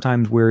have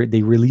sometimes where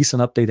they release an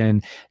update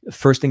and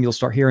first thing you'll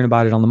start hearing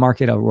about it on the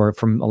market or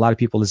from a lot of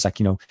people is like,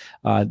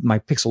 my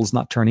Pixel is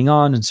not turning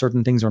on and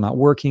certain things are not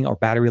working, or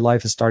battery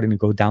life is starting to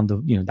go down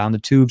the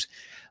tubes.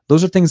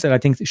 Those are things that I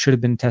think should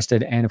have been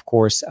tested. And of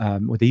course,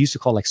 what they used to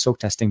call like soak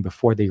testing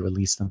before they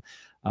released them.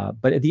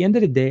 But at the end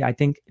of the day, I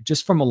think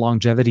just from a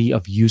longevity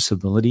of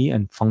usability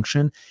and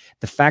function,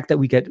 the fact that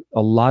we get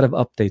a lot of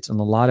updates and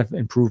a lot of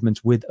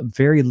improvements with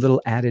very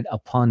little added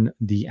upon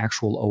the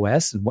actual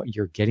OS and what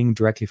you're getting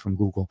directly from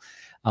Google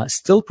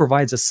still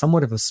provides us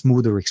somewhat of a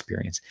smoother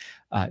experience.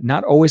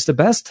 Not always the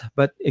best,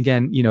 but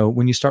again,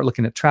 when you start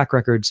looking at track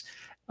records,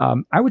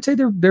 I would say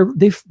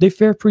they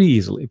fare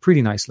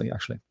pretty nicely,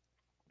 actually.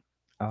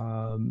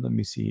 Let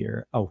me see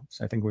here. Oh,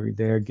 so I think we're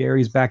there.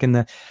 Gary's back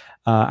in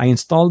I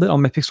installed it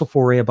on my Pixel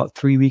 4a about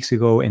 3 weeks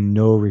ago and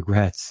no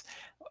regrets.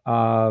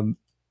 I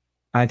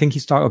think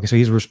okay, so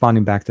he's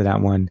responding back to that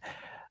one.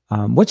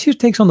 What's your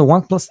takes on the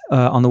OnePlus,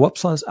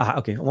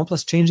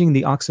 OnePlus changing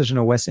the Oxygen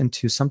OS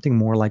into something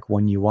more like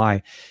One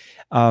UI?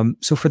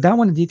 So for that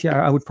one, DT,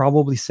 I would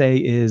probably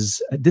say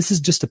this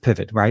is just a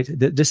pivot, right?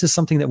 This is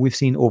something that we've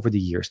seen over the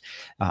years.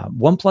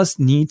 OnePlus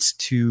needs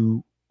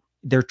to,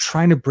 they're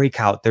trying to break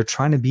out. They're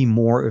trying to be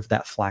more of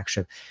that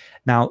flagship.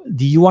 Now,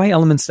 the UI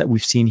elements that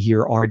we've seen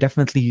here are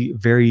definitely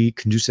very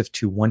conducive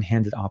to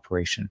one-handed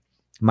operation.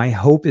 My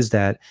hope is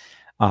that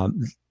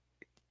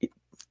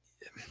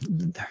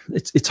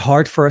it's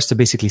hard for us to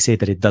basically say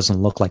that it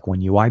doesn't look like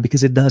One UI,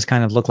 because it does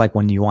kind of look like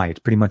One UI.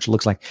 It pretty much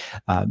looks like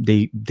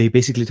they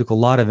basically took a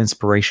lot of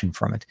inspiration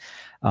from it.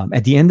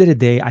 At the end of the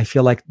day, I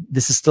feel like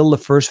this is still the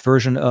first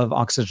version of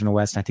Oxygen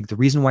OS. And I think the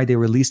reason why they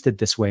released it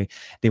this way,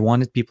 they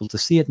wanted people to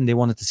see it and they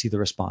wanted to see the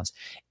response.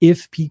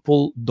 If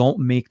people don't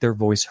make their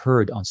voice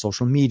heard on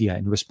social media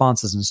and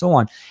responses and so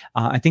on,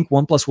 I think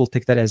OnePlus will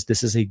take that as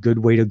this is a good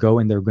way to go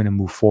and they're going to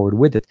move forward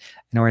with it.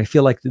 Now, I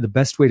feel like the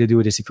best way to do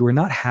it is if you were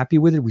not happy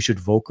with it, we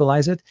should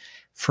vocalize it.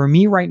 For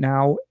me right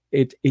now,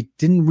 it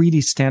didn't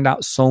really stand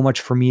out so much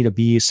for me to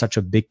be such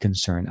a big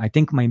concern. I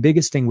think my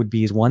biggest thing would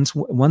be is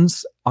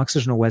once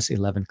Oxygen OS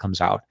 11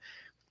 comes out,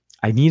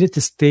 I needed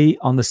to stay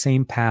on the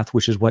same path,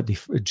 which is what the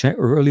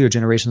earlier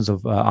generations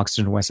of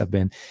Oxygen OS have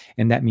been.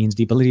 And that means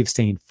the ability of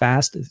staying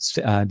fast,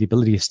 the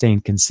ability of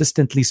staying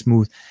consistently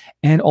smooth,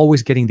 and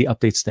always getting the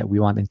updates that we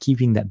want and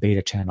keeping that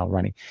beta channel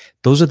running.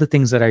 Those are the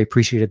things that I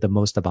appreciated the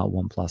most about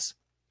OnePlus.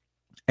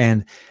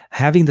 And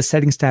having the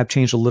settings tab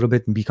change a little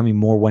bit and becoming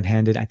more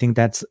one-handed, I think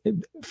that's,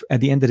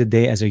 at the end of the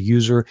day, as a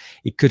user,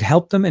 it could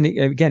help them. And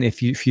again,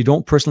 if you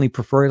don't personally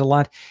prefer it a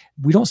lot,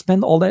 we don't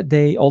spend all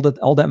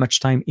that much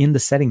time in the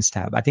settings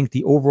tab. I think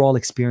the overall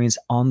experience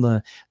on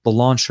the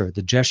launcher,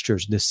 the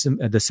gestures,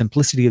 the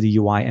simplicity of the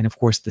UI, and of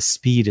course the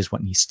speed is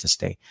what needs to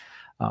stay.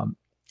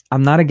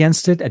 I'm not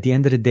against it. At the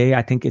end of the day,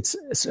 I think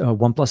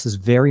OnePlus is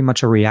very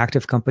much a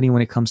reactive company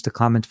when it comes to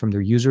comments from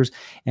their users.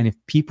 And if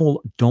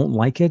people don't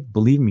like it,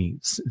 believe me,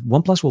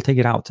 OnePlus will take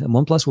it out. And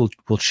OnePlus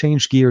will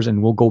change gears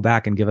and will go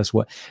back and give us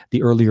what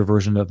the earlier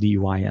version of the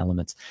UI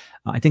elements.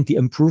 I think the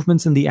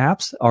improvements in the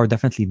apps are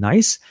definitely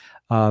nice.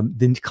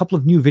 The couple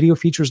of new video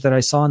features that I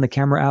saw in the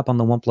camera app on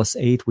the OnePlus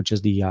 8, which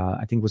is the,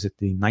 I think was it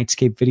the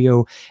Nightscape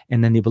video,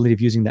 and then the ability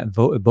of using that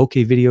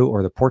bokeh video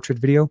or the portrait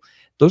video.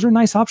 Those are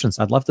nice options.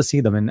 I'd love to see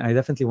them. And I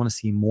definitely want to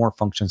see more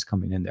functions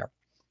coming in there.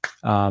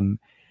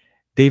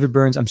 David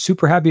Burns, I'm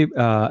super happy.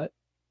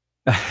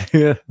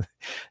 It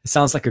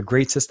sounds like a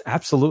great system.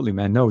 Absolutely,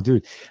 man. No,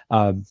 dude.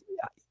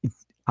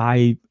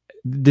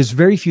 There's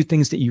very few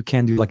things that you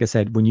can do. Like I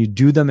said, when you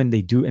do them and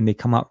they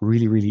come out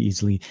really, really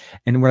easily.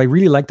 And what I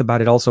really liked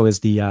about it also is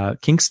the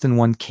Kingston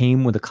one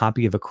came with a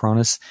copy of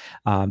Acronis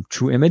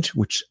True Image,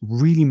 which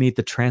really made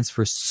the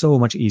transfer so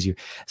much easier.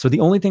 So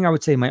the only thing I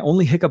would say, my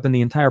only hiccup in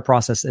the entire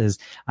process is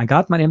I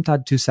got my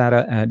M.2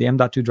 SATA, the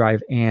M.2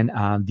 drive, and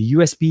the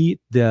USB,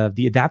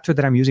 the adapter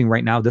that I'm using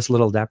right now, this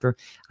little adapter,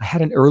 I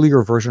had an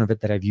earlier version of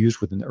it that I've used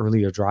with an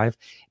earlier drive.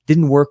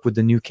 Didn't work with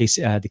the new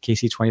the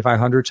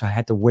KC2500, so I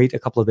had to wait a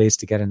couple of days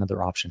to get another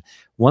option.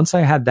 Once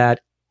I had that,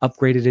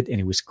 upgraded it, and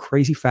it was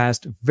crazy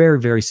fast, very,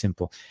 very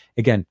simple.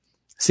 Again,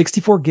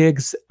 64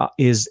 gigs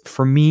is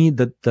for me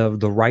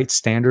the right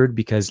standard,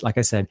 because like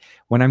I said,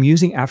 when I'm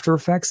using After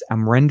Effects,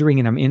 I'm rendering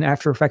and I'm in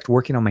After Effects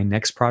working on my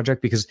next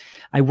project, because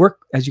I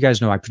work, as you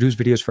guys know, I produce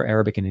videos for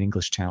Arabic and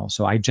English channels.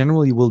 So I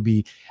generally will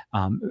be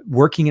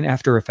working in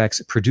After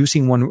Effects,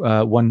 producing one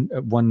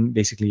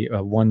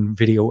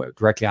video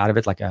directly out of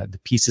it, like the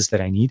pieces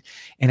that I need.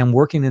 And I'm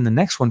working in the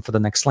next one for the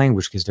next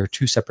language, because they're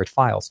two separate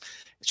files.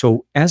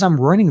 So as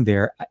I'm running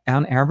there,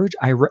 on average,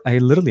 I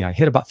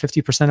hit about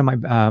 50%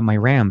 of my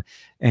RAM,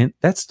 and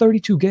that's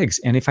 32 gigs.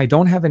 And if I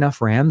don't have enough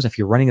RAMs, if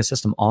you're running a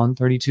system on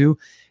 32,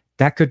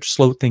 that could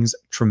slow things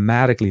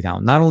dramatically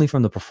down, not only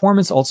from the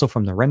performance, also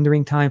from the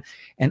rendering time,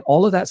 and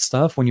all of that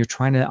stuff. When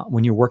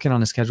you're working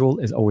on a schedule,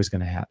 is always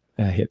going to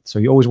hit. So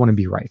you always want to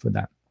be right with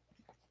that.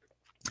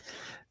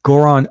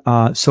 Goran,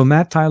 so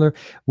Matt Tyler,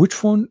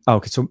 which one? Oh,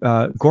 okay, so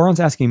Goran's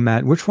asking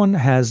Matt, which one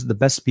has the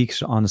best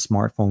speakers on a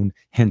smartphone?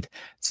 Hint,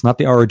 it's not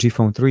the ROG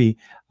Phone 3.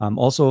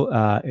 Also,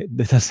 it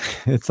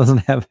doesn't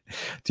have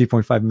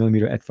 3.5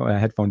 millimeter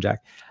headphone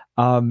jack.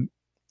 I'll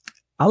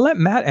let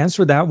Matt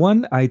answer that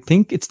one. I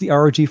think it's the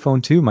ROG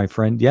Phone 2, my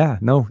friend. Yeah,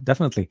 no,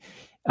 definitely.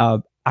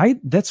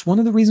 That's one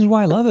of the reasons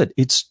why I love it.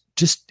 It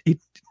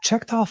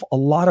checked off a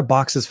lot of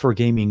boxes for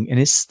gaming, and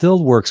it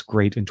still works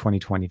great in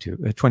 2020.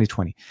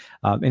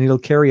 And it'll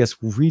carry us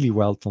really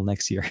well till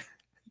next year.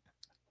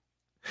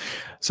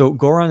 So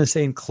Goran is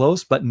saying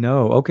close, but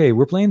no. Okay,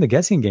 we're playing the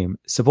guessing game.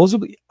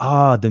 Supposedly,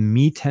 the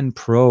Mi 10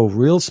 Pro,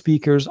 real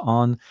speakers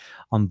on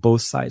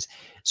both sides.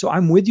 So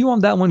I'm with you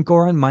on that one,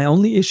 Goran. My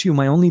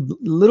only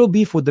little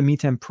beef with the Mi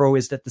 10 Pro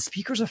is that the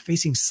speakers are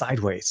facing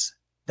sideways.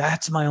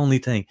 That's my only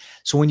thing.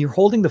 So when you're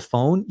holding the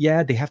phone,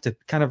 yeah, they have to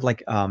kind of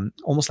like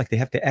almost like they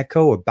have to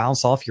echo or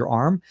bounce off your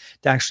arm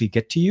to actually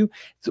get to you.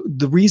 So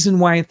the reason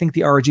why I think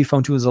the ROG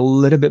Phone 2 is a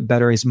little bit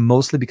better is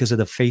mostly because of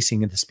the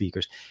facing of the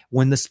speakers.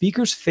 When the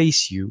speakers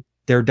face you,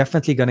 they're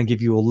definitely going to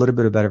give you a little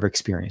bit of better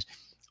experience.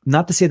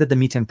 Not to say that the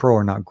Mi 10 Pro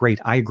are not great.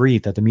 I agree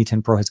that the Mi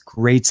 10 Pro has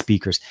great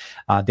speakers.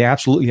 They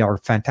absolutely are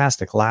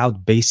fantastic,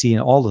 loud, bassy,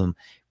 and all of them.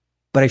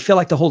 But I feel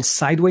like the whole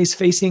sideways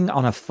facing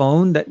on a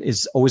phone that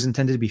is always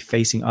intended to be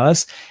facing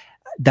us,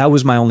 that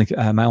was my only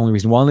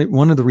reason.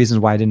 One of the reasons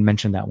why I didn't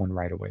mention that one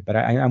right away. But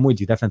I'm with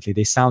you, definitely.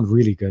 They sound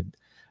really good.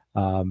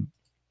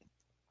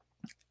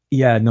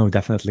 Yeah, no,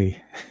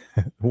 definitely.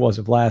 It was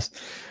a blast.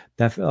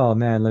 Oh,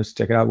 man, let's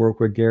check it out real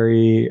quick,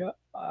 Gary.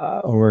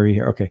 Where are we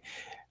here? Okay.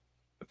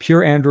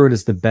 Pure Android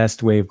is the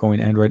best way of going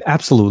Android.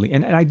 Absolutely.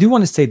 And I do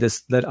want to say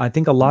this, that I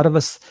think a lot of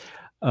us...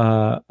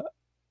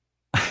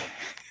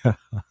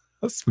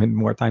 I'll spend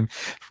more time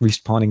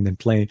respawning than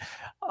playing.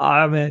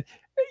 Man,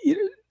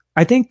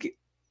 I think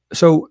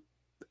so.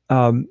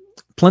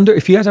 Plunder.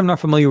 If you guys are not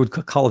familiar with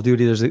Call of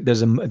Duty,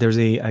 there's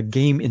a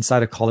game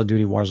inside of Call of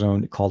Duty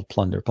Warzone called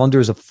Plunder. Plunder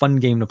is a fun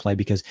game to play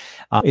because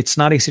it's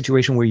not a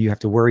situation where you have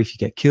to worry if you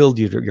get killed,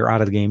 you're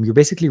out of the game. You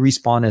basically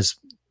respawn as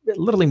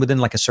literally within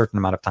like a certain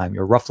amount of time.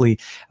 You're roughly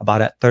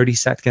about at 30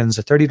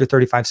 to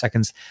 35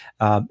 seconds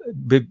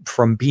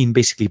from being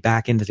basically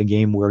back into the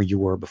game where you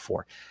were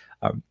before.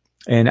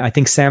 And I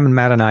think Sam and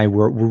Matt and I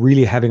were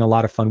really having a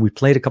lot of fun. We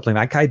played a couple of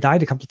times. I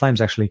died a couple of times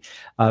actually,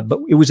 but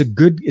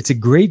it's a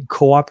great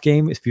co-op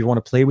game. If you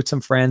want to play with some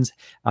friends,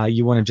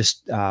 you want to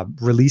just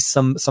release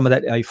some of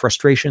that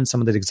frustration, some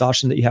of that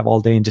exhaustion that you have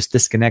all day, and just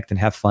disconnect and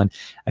have fun.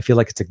 I feel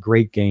like it's a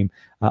great game.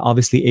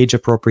 Obviously age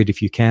appropriate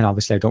if you can.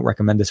 Obviously, I don't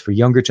recommend this for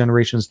younger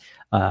generations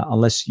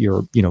unless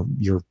you're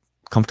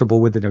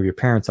comfortable with it or your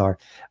parents are.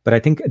 But I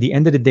think at the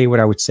end of the day, what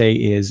I would say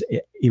is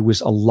it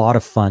was a lot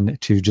of fun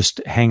to just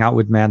hang out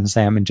with Matt and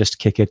Sam and just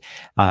kick it,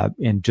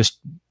 and just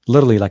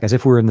literally like as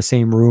if we were in the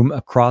same room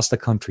across the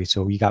country.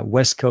 So you got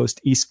West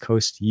Coast, East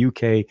Coast,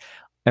 UK,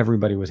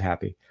 everybody was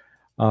happy.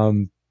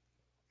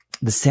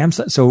 The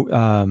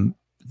Samsung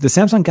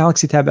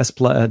Galaxy Tab S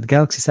Plus, the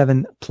Galaxy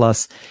 7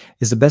 Plus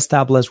is the best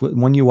tablet with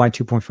One UI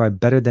 2.5,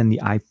 better than the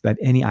iPad,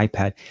 any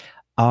iPad.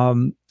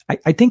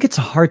 I think it's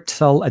a hard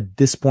tell at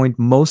this point,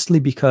 mostly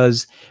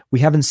because we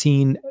haven't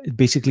seen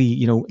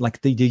basically,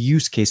 like the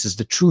use cases,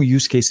 the true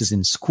use cases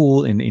in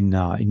school,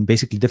 in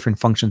basically different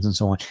functions and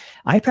so on.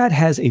 iPad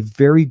has a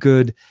very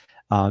good,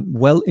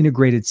 well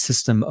integrated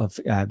system of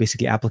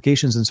basically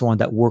applications and so on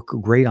that work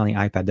great on the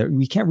iPad.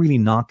 We can't really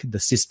knock the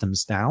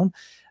systems down.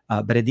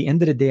 But at the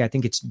end of the day, I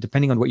think it's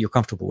depending on what you're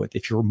comfortable with.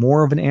 If you're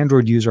more of an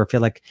Android user, I feel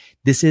like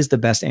this is the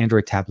best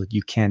Android tablet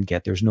you can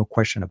get. There's no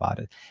question about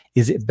it.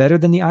 Is it better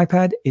than the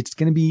iPad? It's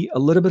going to be a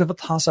little bit of a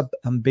toss-up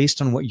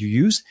based on what you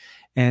use.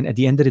 And at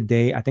the end of the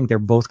day, I think they're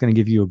both going to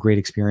give you a great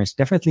experience.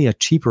 Definitely a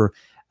cheaper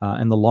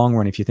in the long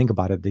run, if you think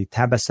about it. The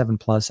Tab S7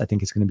 Plus, I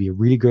think it's going to be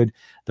really good.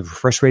 The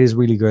refresh rate is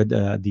really good.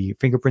 The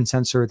fingerprint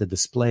sensor, the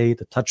display,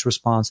 the touch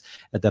response.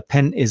 The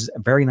pen is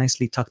very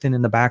nicely tucked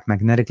in the back,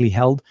 magnetically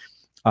held.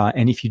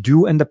 And if you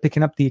do end up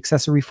picking up the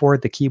accessory for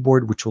it, the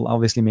keyboard, which will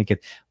obviously make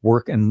it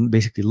work and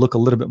basically look a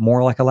little bit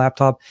more like a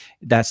laptop,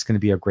 that's going to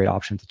be a great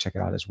option to check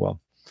it out as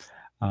well.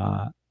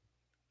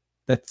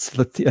 That's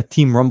a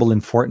Team Rumble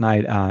in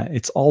Fortnite.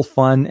 It's all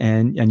fun,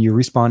 and you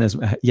respawn as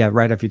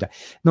right after you die.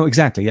 No,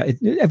 exactly.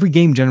 Every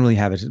game generally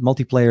have it.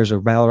 Multiplayers or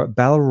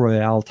battle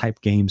royale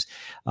type games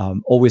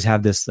always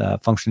have this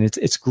function.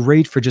 It's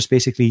great for just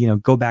basically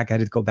go back at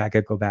it.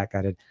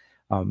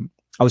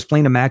 I was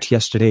playing a match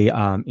yesterday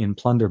in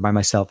Plunder by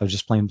myself. I was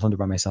just playing Plunder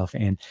by myself.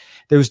 And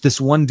there was this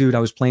one dude I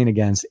was playing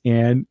against.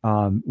 And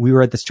we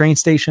were at this train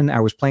station. I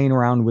was playing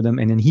around with him.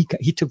 And then he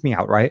took me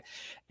out, right?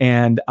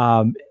 And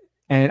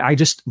I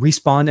just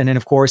respawned. And then,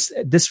 of course,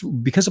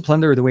 because of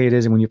Plunder the way it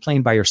is, and when you're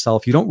playing by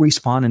yourself, you don't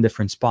respawn in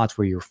different spots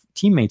where your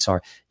teammates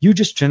are. You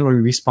just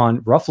generally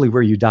respawn roughly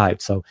where you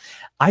died. So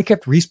I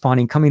kept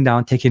respawning, coming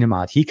down, taking him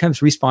out. He keeps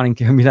respawning,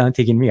 coming down,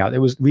 taking me out.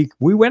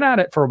 We went at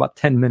it for about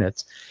 10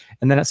 minutes.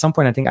 And then at some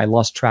point, I think I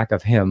lost track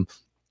of him.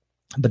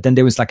 But then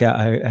there was like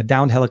a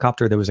downed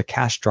helicopter. There was a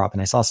cash drop,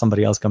 and I saw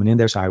somebody else coming in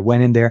there. So I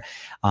went in there,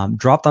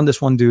 dropped on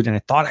this one dude, and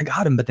I thought I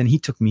got him, but then he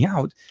took me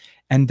out.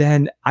 And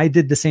then I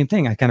did the same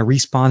thing. I kind of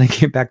respawned and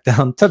came back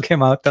down, took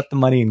him out, got the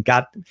money, and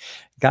got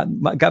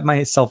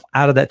myself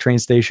out of that train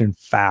station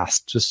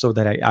fast, just so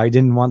that I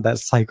didn't want that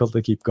cycle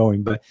to keep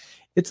going. But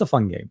it's a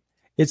fun game.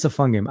 I'd say it's a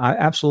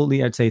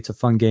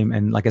fun game.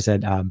 And like I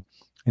said, an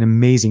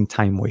amazing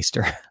time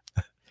waster.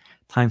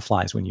 Time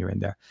flies when you're in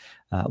there.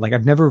 Like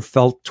I've never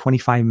felt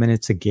 25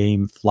 minutes a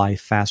game fly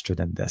faster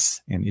than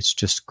this. And it's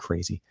just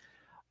crazy.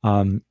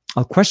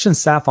 I'll question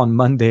Saf on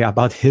Monday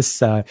about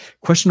his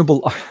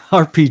questionable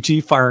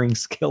RPG firing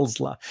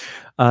skills.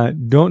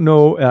 Don't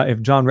know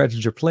if John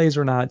Rettinger plays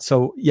or not.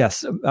 So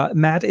yes,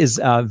 Matt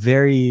is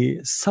very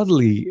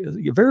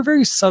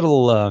very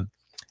subtle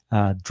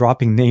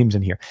dropping names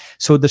in here.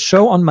 So the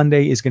show on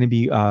Monday is going to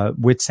be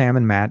with Sam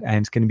and Matt, and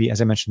it's going to be,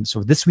 as I mentioned,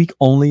 so this week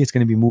only, it's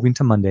going to be moving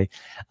to Monday.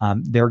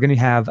 They're going to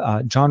have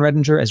John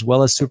Rettinger as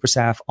well as Super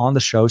Saf on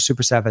the show.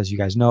 Super Saf, as you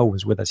guys know,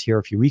 was with us here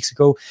a few weeks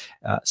ago,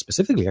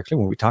 specifically actually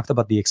when we talked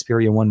about the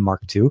Xperia 1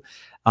 Mark II.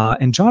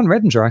 And John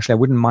Rettinger, actually, I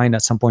wouldn't mind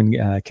at some point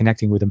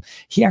connecting with him.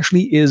 He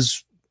actually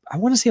is, I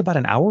want to say, about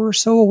an hour or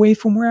so away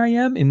from where I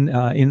am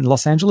in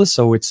Los Angeles.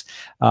 So it's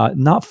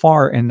not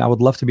far, and I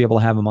would love to be able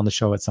to have him on the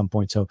show at some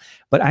point. So,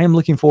 but I am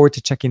looking forward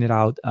to checking it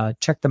out.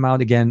 Check them out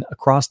again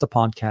across the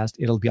podcast.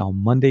 It'll be on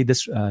Monday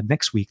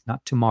next week,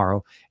 not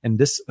tomorrow, and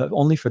this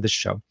only for this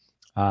show.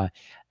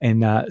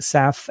 And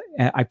Saf,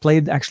 I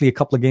played actually a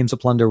couple of games of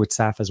Plunder with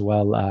Saf as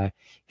well.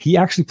 He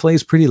actually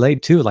plays pretty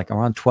late too, like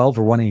around 12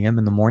 or 1 a.m.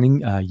 in the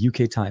morning,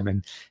 UK time.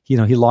 And, he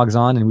logs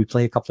on and we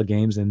play a couple of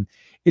games, and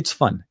it's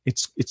fun.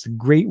 It's a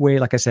great way,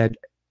 like I said,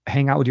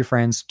 hang out with your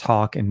friends,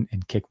 talk and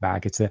kick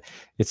back. It's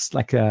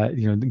like,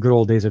 the good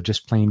old days of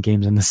just playing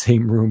games in the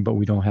same room, but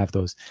we don't have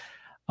those.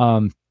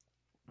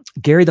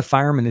 Gary the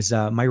Fireman is,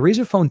 my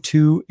Razer Phone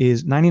 2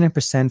 is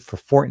 99% for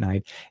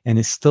Fortnite and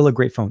is still a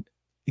great phone.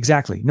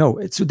 Exactly. No,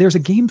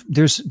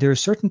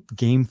 there's certain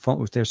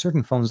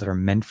phones that are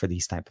meant for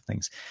these type of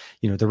things.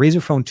 The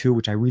Razer Phone 2,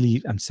 which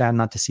I'm sad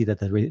not to see that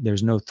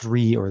there's no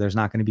 3, or there's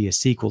not going to be a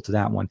sequel to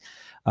that one.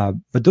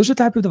 But those are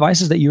the type of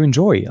devices that you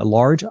enjoy. A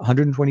large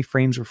 120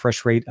 frames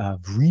refresh rate,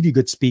 really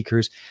good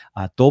speakers,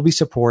 Dolby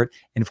support,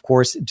 and of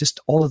course, just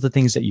all of the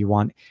things that you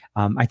want.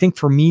 I think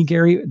for me,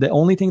 Gary, the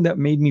only thing that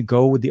made me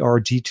go with the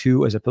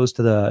RG2 as opposed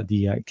to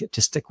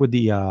to stick with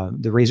the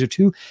Razer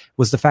 2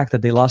 was the fact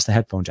that they lost the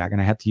headphone jack, and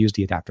I had to use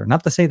the adapter.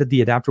 Not to say that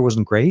the adapter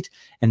wasn't great,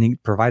 and they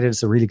provided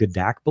us a really good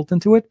DAC built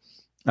into it.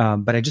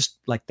 But I just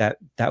like that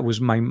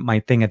was my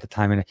thing at the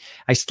time. And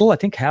I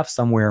think have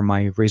somewhere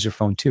my Razer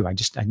Phone 2. I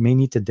may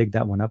need to dig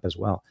that one up as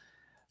well.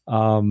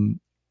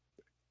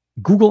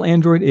 Google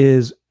Android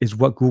is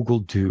what Google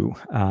do.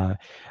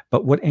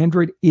 But what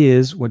Android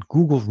is, what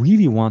Google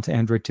really wants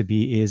Android to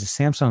be, is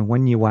Samsung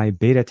One UI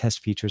beta test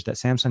features that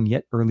Samsung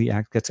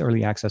gets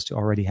early access to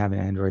already have an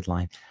Android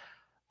line.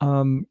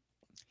 Um,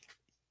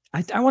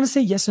 I want to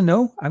say yes and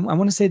no. I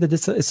want to say that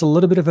it's a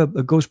little bit of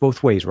it goes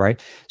both ways, right?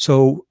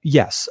 So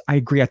yes, I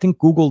agree. I think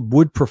Google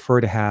would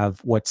prefer to have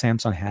what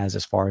Samsung has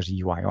as far as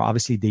the UI.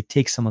 Obviously, they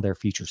take some of their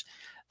features.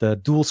 The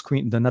dual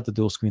screen, not the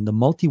dual screen, the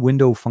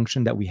multi-window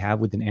function that we have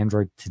within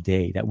Android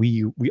today that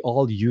we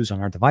all use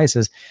on our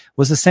devices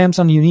was a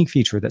Samsung unique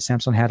feature that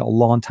Samsung had a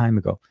long time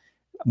ago.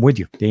 I'm with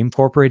you. They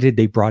incorporated,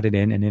 they brought it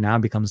in, and it now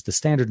becomes the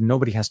standard.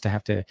 Nobody has to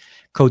have to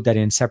code that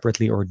in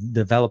separately or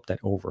develop that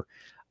over.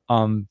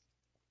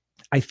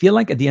 I feel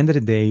like at the end of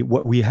the day,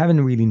 what we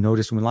haven't really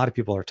noticed when a lot of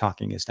people are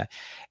talking is that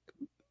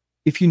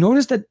if you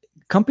notice that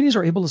companies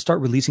are able to start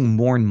releasing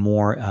more and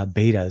more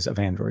betas of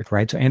Android,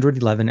 right? So Android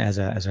 11 as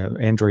a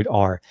Android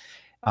R.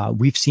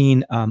 We've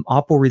seen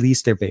Oppo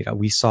release their beta.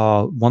 We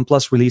saw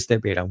OnePlus release their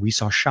beta. We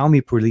saw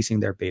Xiaomi releasing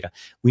their beta.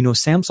 We know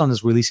Samsung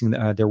is releasing,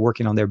 they're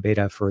working on their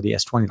beta for the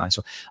S20 line.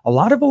 So a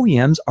lot of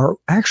OEMs are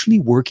actually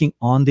working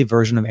on the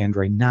version of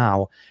Android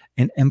now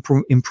and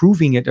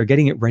improving it or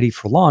getting it ready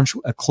for launch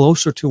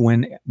closer to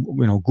when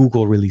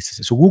Google releases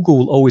it. So Google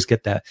will always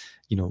get that,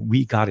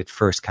 we got it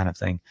first kind of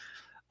thing.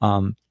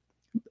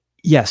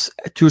 Yes,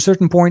 to a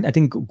certain point, I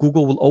think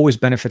Google will always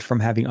benefit from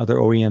having other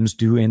OEMs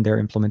do in their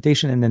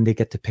implementation, and then they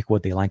get to pick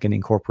what they like and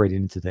incorporate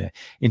it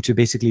into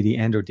basically the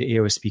Android, the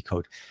AOSP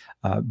code.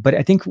 But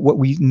I think what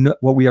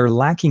we are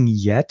lacking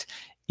yet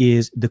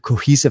is the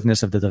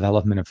cohesiveness of the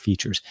development of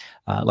features.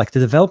 Like the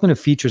development of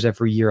features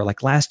every year.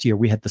 Like last year,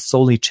 we had the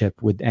Soli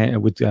chip with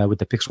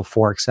the Pixel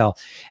 4 XL,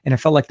 and I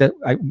felt like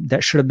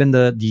that should have been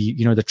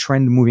the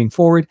trend moving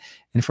forward.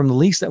 And from the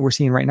leaks that we're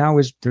seeing right now,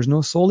 is there's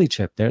no Soli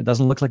chip there. It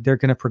doesn't look like they're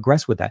going to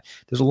progress with that.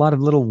 There's a lot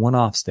of little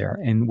one-offs there,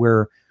 and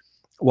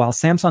while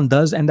Samsung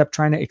does end up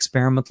trying to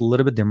experiment a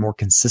little bit, they're more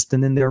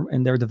consistent in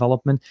their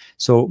development.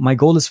 So my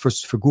goal is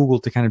for Google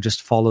to kind of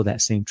just follow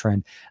that same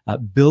trend,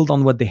 build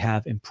on what they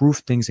have, improve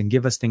things, and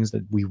give us things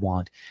that we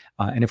want.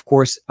 And of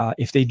course,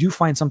 if they do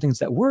find some things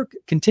that work,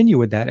 continue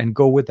with that and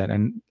go with that.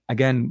 And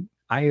again,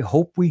 I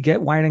hope we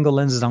get wide-angle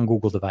lenses on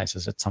Google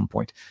devices at some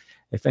point.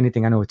 If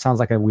anything, I know it sounds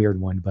like a weird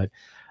one, but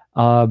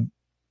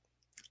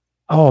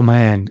oh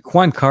man,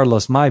 Juan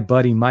Carlos, my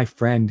buddy, my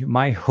friend,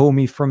 my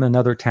homie from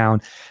another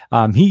town.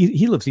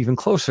 He lives even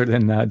closer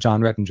than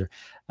John Rettinger.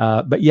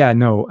 But yeah,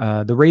 no,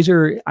 the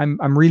Razer.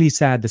 I'm really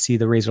sad to see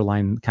the Razer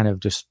line kind of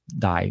just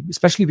die,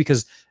 especially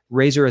because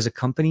Razer as a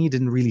company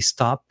didn't really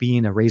stop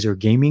being a Razer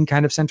gaming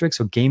kind of centric.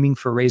 So gaming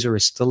for Razer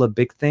is still a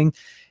big thing.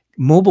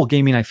 Mobile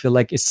gaming, I feel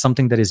like, is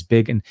something that is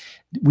big, and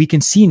we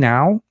can see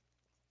now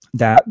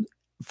that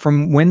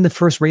from when the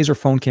first Razer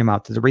phone came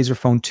out to the Razer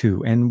Phone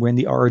 2, and when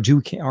the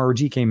ROG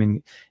came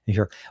in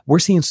here, we're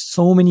seeing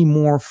so many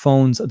more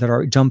phones that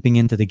are jumping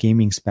into the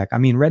gaming spec. I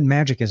mean, Red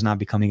Magic is now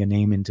becoming a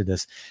name into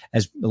this,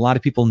 as a lot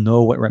of people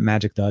know what Red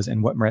Magic does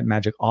and what Red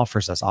Magic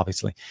offers us,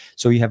 obviously.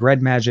 So you have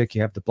Red Magic,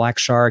 you have the Black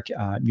Shark,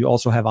 you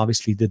also have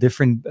obviously the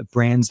different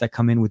brands that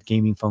come in with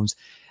gaming phones.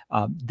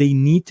 They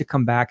need to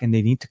come back and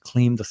they need to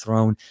claim the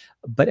throne.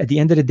 But at the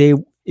end of the day,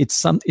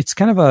 it's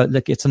kind of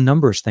it's a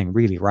numbers thing,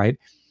 really, right?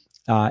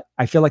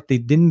 I feel like they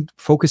didn't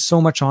focus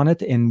so much on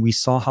it, and we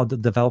saw how the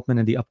development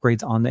and the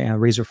upgrades on the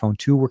Razer Phone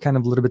 2 were kind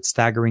of a little bit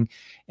staggering.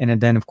 And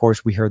then, of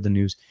course, we heard the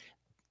news.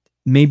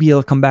 Maybe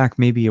it'll come back,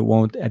 maybe it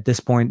won't. At this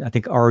point, I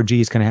think ROG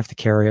is going to have to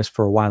carry us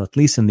for a while, at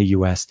least in the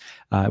US,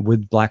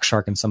 with Black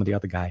Shark and some of the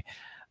other guy.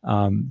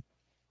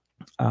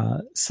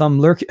 Some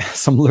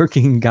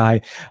lurking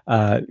guy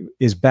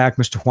is back.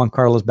 Mr. Juan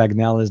Carlos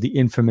Bagnell is the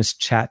infamous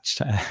chat.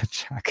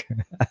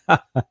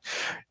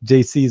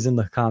 JC's in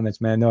the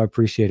comments, man. No, I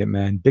appreciate it,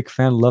 man. Big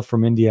fan, love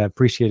from India.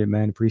 Appreciate it,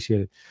 man.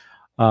 Appreciate it.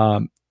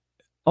 A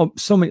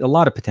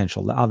lot of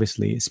potential,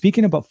 obviously.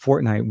 Speaking about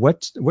Fortnite,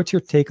 what's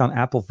your take on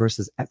Apple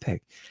versus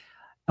Epic?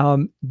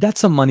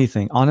 That's a money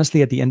thing.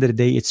 Honestly, at the end of the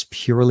day, it's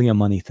purely a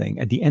money thing.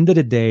 At the end of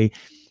the day,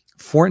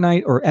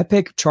 Fortnite or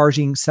Epic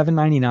charging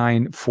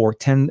 $7.99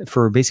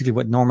 for basically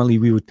what normally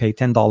we would pay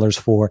 $10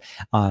 for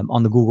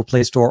on the Google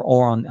Play Store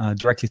or on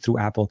directly through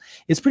Apple.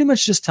 It's pretty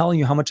much just telling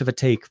you how much of a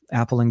take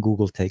Apple and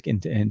Google take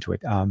into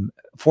it.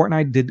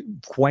 Fortnite did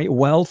quite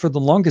well for the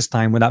longest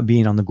time without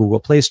being on the Google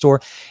Play Store,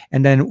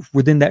 and then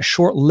within that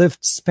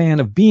short-lived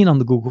span of being on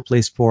the Google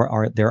Play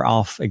Store, they're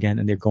off again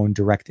and they're going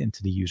direct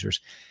into the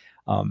users.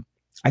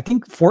 I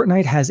think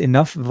Fortnite has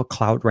enough of a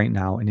clout right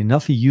now and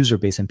enough a user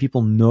base, and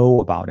people know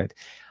about it.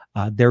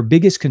 Their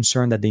biggest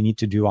concern that they need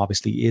to do,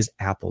 obviously, is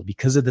Apple,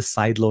 because of the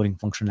side loading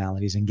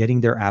functionalities and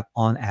getting their app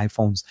on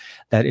iPhones.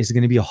 That is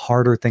going to be a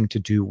harder thing to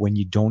do when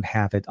you don't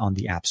have it on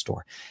the App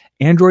Store.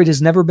 Android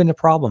has never been a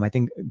problem. I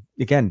think,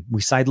 again,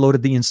 we side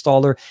loaded the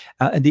installer.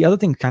 And the other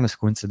thing, kind of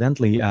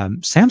coincidentally,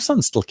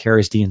 Samsung still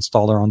carries the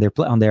installer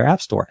on their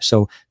App Store.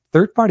 So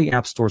third-party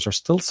app stores are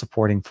still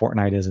supporting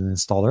Fortnite as an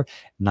installer,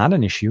 not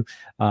an issue.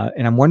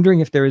 And I'm wondering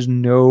if there is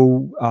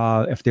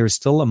if there is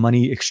still a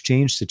money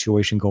exchange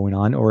situation going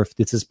on, or if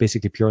this is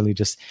basically purely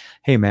just,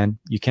 hey man,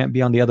 you can't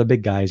be on the other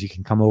big guys, you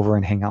can come over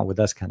and hang out with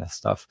us kind of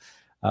stuff.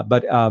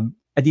 But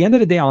at the end of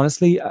the day,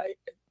 honestly,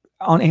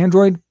 on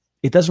Android,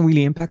 it doesn't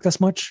really impact us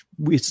much.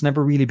 It's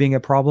never really been a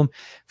problem.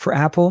 For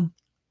Apple,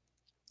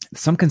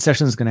 some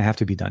concession is going to have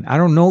to be done. I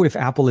don't know if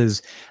Apple it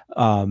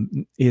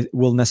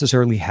will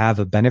necessarily have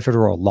a benefit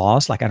or a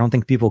loss. Like, I don't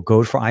think people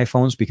go for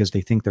iPhones because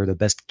they think they're the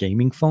best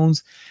gaming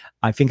phones.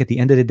 I think at the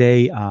end of the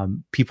day,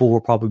 people will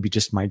probably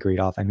just migrate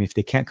off. I mean, if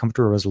they can't come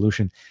to a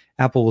resolution,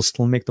 Apple will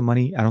still make the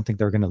money. I don't think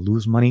they're going to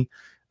lose money.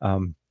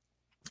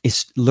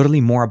 It's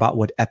literally more about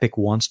what Epic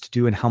wants to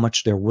do and how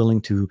much they're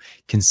willing to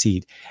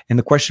concede. And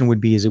the question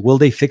would be, will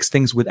they fix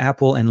things with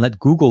Apple and let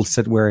Google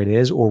sit where it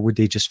is, or would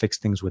they just fix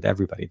things with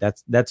everybody?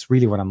 That's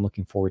really what I'm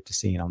looking forward to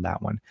seeing on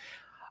that one.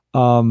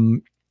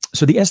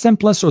 So the S10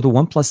 Plus or the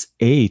OnePlus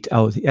 8,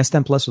 the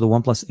S10 Plus or the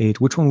OnePlus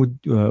 8, which one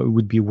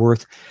would be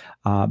worth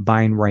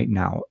buying right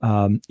now?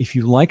 If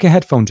you like a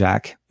headphone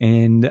jack,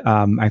 and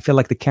I feel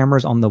like the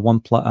cameras on the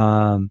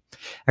OnePlus,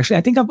 actually,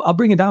 I think I'll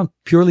bring it down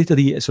purely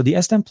to so the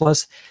S10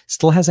 Plus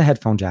still has a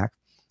headphone jack.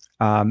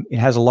 It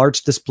has a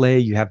large display.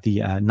 You have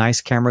the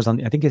nice cameras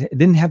on. I think it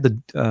didn't have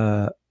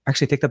the.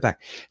 Actually, take that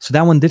back. So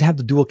that one did have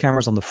the dual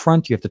cameras on the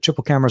front. You have the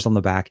triple cameras on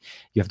the back.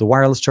 You have the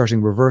wireless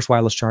charging, reverse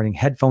wireless charging,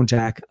 headphone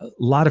jack, a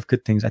lot of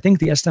good things. I think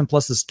the S10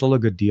 Plus is still a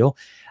good deal.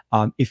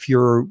 If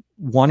you're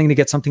wanting to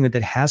get something that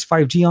has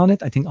 5G on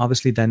it, I think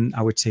obviously then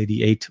I would say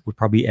the 8 would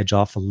probably edge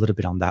off a little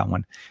bit on that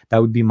one. That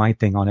would be my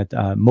thing on it,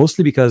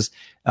 mostly because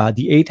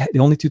the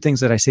only two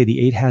things that I say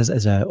the 8 has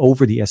as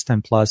over the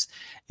S10 Plus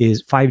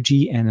is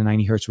 5G and a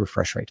 90 hertz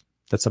refresh rate.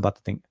 That's about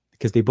the thing,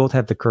 because they both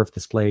have the curved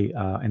display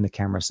and the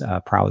camera's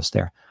prowess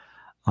there.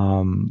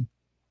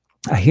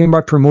 I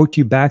hereby promote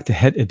you back to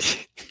head.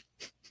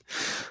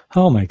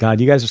 Oh my God,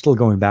 you guys are still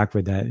going back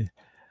with that.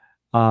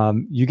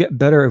 You get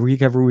better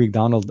every week,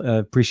 Donald.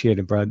 Appreciate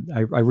it, bro. I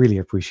really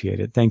appreciate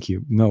it. Thank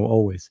you. No,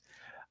 always.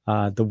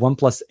 The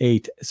OnePlus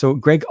 8. So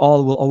Greg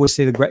All will always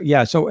say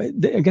yeah. So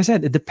like I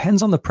said, it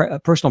depends on the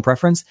personal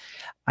preference.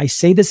 I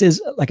say this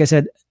is, like I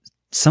said,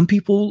 some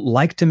people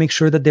like to make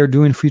sure that they're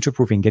doing future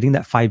proofing, getting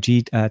that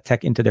 5G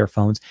tech into their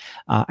phones.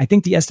 I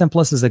think the S10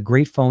 Plus is a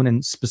great phone,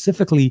 and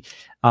specifically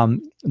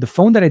the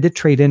phone that I did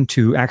trade in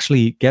to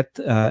actually get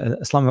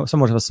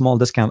somewhat of a small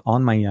discount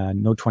on my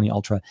Note 20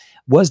 Ultra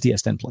was the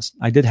S10 Plus.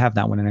 I did have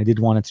that one, and I did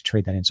want to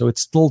trade that in. So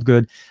it's still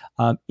good.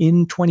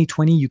 In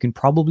 2020, you can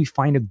probably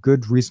find a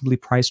good, reasonably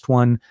priced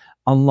one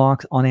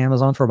unlocked on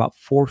Amazon for about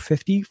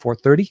 $450,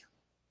 $430.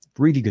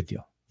 Really good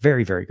deal.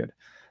 Very, very good.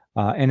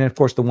 And then, of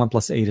course, the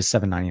OnePlus 8 is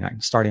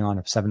 $799, starting on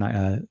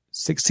 $699.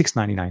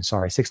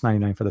 Sorry,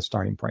 $699 for the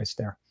starting price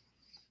there.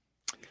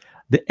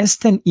 The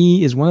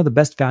S10e is one of the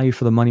best value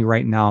for the money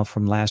right now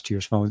from last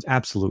year's phones.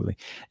 Absolutely,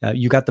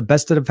 you got the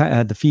best of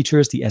the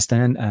features. The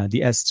S10,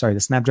 the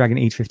Snapdragon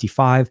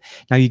 855.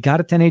 Now you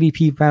got a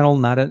 1080p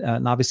panel,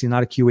 obviously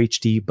not a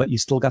QHD, but you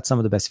still got some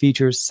of the best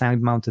features: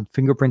 sound-mounted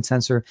fingerprint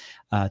sensor,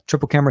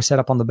 triple camera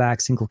setup on the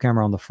back, single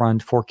camera on the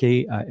front,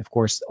 4K, of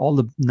course, all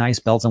the nice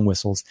bells and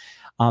whistles.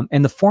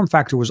 And the form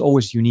factor was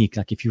always unique.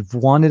 Like if you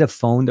wanted a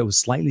phone that was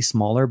slightly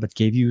smaller but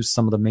gave you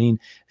some of the main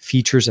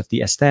features of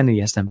the S10 and the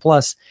S10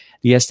 Plus,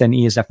 the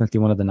S10e is definitely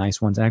one of the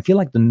nice ones. And I feel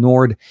like the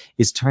Nord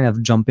is trying to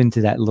jump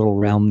into that little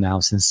realm now,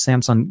 since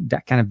Samsung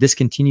that kind of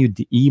discontinued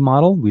the E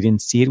model. We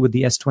didn't see it with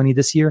the S20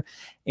 this year.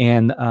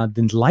 And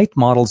the light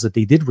models that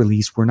they did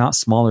release were not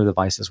smaller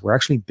devices, were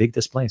actually big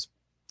displays.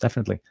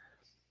 Definitely.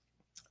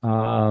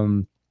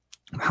 Muhammad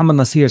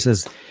Nasir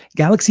says,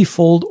 Galaxy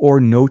Fold or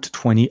Note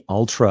 20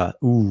 Ultra?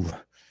 Ooh.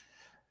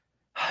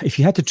 If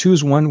you had to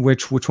choose one,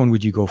 which one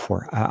would you go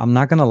for? I'm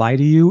not going to lie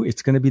to you.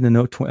 It's going to be the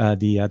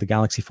the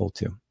Galaxy Fold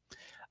 2.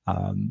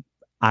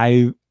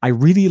 I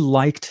really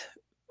liked,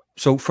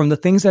 so from the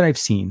things that I've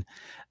seen,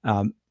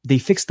 they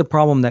fixed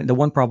the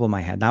one problem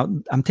I had. Now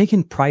I'm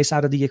taking price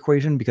out of the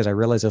equation because I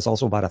realize there's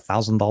also about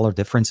 $1,000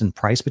 difference in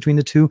price between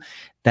the two.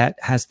 That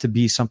has to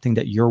be something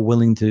that you're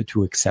willing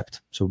to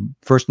accept. So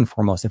first and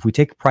foremost, if we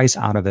take price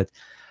out of it,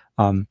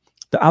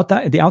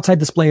 the outside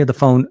display of the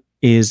phone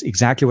is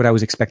exactly what I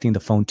was expecting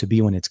the phone to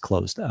be when it's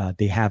closed.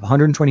 They have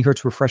 120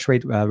 hertz refresh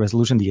rate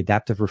resolution, the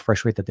adaptive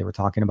refresh rate that they were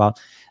talking about.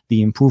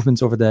 The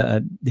improvements over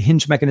the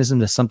hinge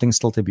mechanism is something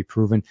still to be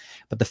proven.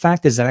 But the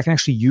fact is that I can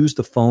actually use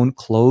the phone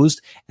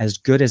closed as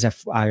good as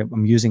if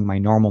I'm using my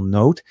normal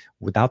Note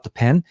without the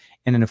pen.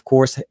 And then, of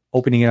course,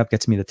 opening it up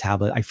gets me the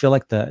tablet. I feel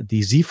like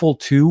the Z Fold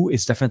 2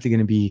 is definitely going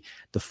to be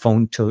the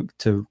phone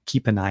to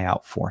keep an eye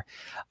out for.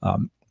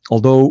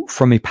 Although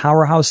from a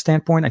powerhouse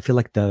standpoint, I feel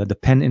like the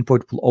pen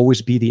input will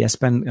always be the S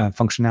Pen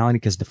functionality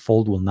because the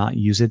Fold will not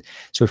use it.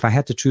 So if I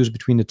had to choose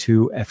between the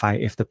two, if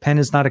the pen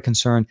is not a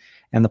concern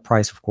and the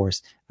price, of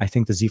course, I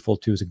think the Z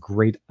Fold 2 is a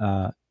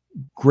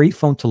great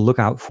phone to look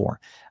out for.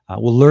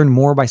 We'll learn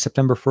more by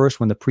September 1st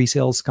when the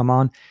pre-sales come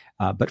on.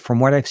 But from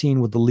what I've seen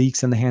with the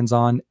leaks and the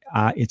hands-on,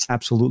 it's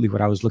absolutely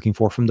what I was looking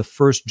for from the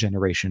first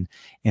generation.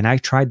 And I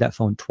tried that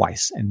phone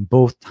twice, and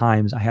both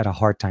times I had a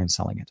hard time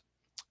selling it.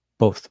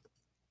 Both.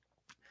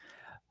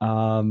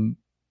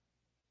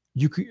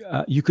 You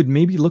could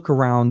maybe look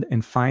around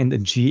and find a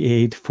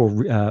G8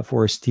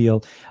 for a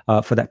steal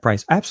for that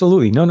price.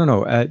 Absolutely, no.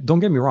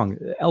 Don't get me wrong.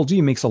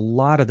 LG makes a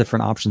lot of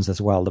different options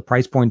as well. The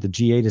price point, the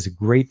G8 is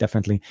great,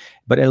 definitely,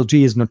 but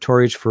LG is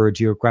notorious for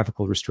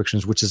geographical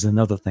restrictions, which is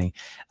another thing.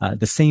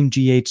 The same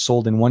G8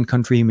 sold in one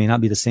country may not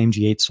be the same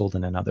G8 sold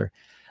in another.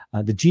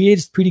 The G8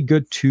 is pretty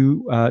good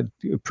too,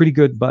 pretty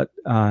good, but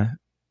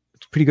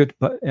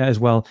as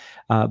well.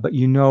 But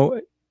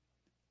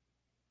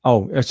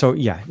oh, so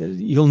yeah,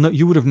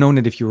 you would have known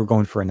it if you were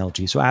going for an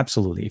LG. So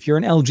absolutely, if you're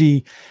an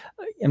LG,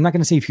 I'm not going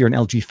to say if you're an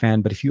LG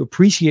fan, but if you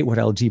appreciate what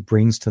LG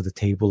brings to the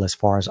table as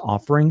far as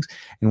offerings,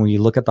 and when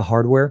you look at the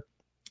hardware,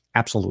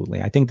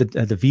 absolutely. I think that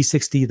the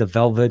V60, the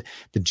Velvet,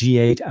 the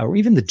G8, or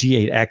even the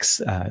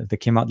G8X that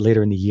came out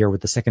later in the year with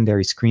the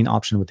secondary screen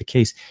option with the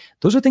case,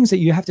 those are things that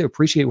you have to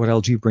appreciate what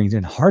LG brings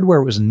in.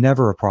 Hardware was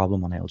never a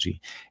problem on LG.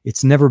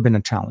 It's never been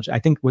a challenge. I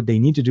think what they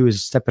need to do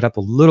is step it up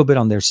a little bit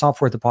on their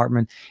software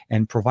department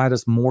and provide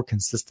us more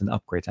consistent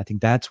upgrades. I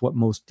think that's what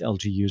most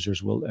LG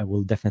users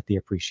will definitely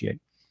appreciate.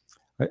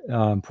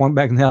 Point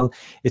back now,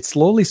 it's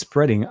slowly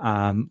spreading.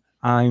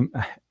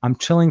 I'm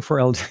chilling for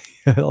LG,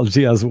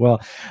 LG as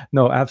well.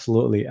 No,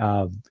 absolutely.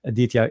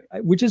 Aditya,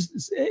 which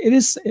is, it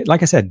is,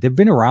 like I said, they've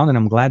been around, and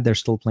I'm glad they're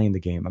still playing the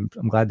game.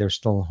 I'm glad they're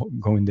still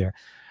going there.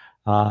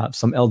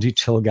 Some LG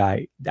chill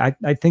guy.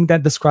 I think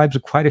that describes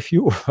quite a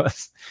few of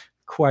us.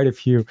 Quite a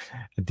few.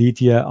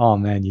 Aditya, oh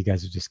man, you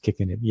guys are just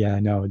kicking it. Yeah,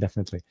 no,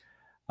 definitely.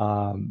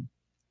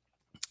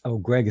 Oh,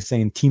 Greg is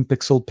saying Team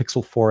Pixel,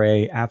 Pixel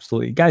 4a.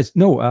 Absolutely. Guys,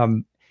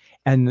 no,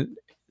 and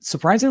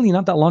surprisingly,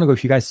 not that long ago,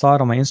 if you guys saw it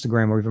on my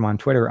Instagram or even on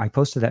Twitter, I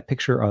posted that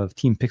picture of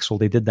Team Pixel.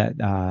 They did that,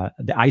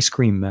 the ice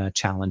cream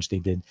challenge they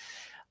did.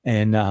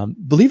 And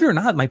believe it or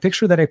not, my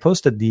picture that I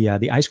posted,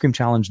 the ice cream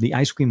challenge, the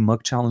ice cream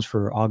mug challenge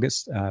for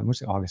August,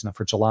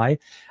 for July,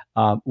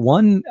 I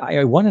won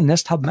a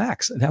Nest Hub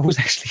Max. That was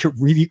actually a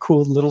really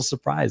cool little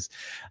surprise.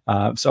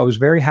 So I was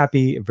very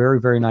happy, very,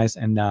 very nice.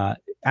 And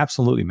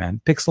absolutely, man,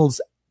 Pixel's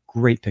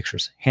great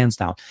pictures, hands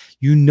down.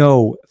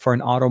 For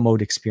an auto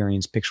mode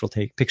experience,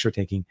 picture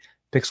taking,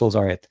 Pixels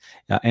are it.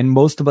 And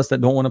most of us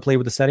that don't want to play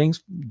with the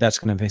settings, that's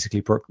going to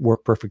basically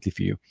work perfectly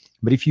for you.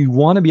 But if you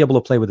want to be able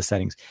to play with the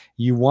settings,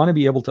 you want to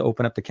be able to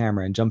open up the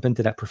camera and jump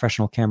into that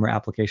professional camera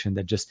application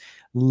that just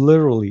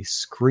literally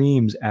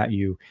screams at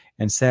you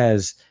and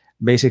says,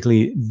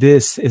 basically,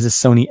 this is a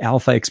Sony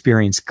Alpha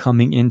experience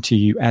coming into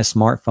you as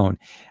smartphone,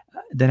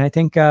 then I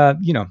think,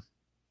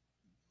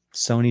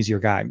 Sony's your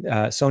guy.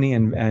 Sony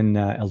and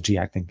LG,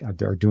 I think,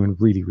 are doing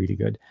really, really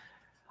good.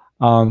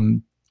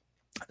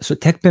 So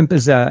TechPimp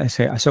is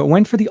so it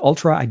went for the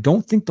Ultra. I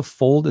don't think the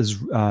Fold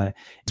is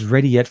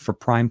ready yet for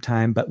prime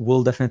time, but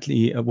we'll have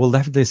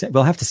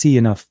to see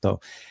enough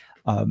though.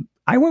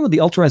 I went with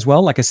the Ultra as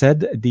well. Like I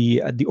said,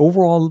 the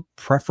overall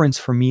preference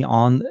for me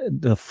on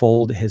the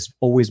Fold has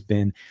always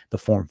been the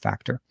form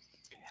factor.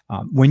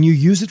 When you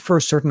use it for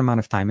a certain amount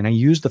of time, and I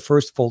used the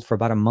first Fold for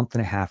about a month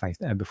and a half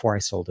before I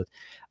sold it.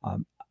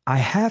 I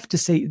have to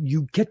say,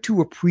 you get to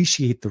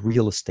appreciate the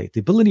real estate, the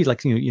ability,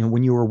 like,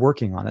 when you were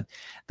working on it.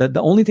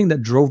 The only thing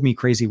that drove me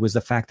crazy was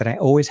the fact that I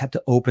always had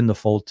to open the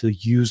Fold to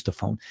use the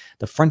phone.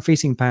 The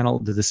front-facing panel,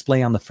 the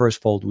display on the first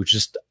Fold was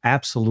just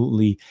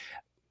absolutely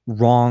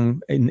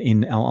wrong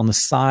on the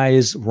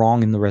size,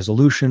 wrong in the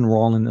resolution,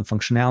 wrong in the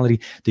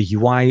functionality. The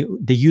UI,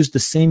 they used the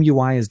same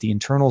UI as the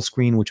internal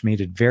screen, which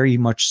made it very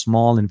much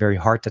small and very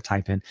hard to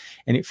type in.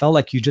 And it felt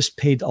like you just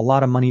paid a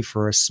lot of money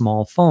for a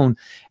small phone.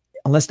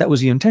 Unless that was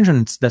the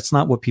intention, that's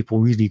not what people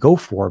really go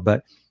for.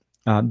 But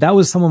that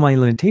was some of my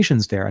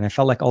limitations there. And I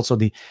felt like also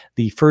the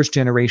first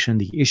generation,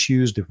 the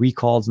issues, the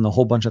recalls, and the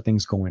whole bunch of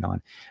things going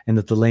on, and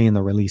the delay in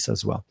the release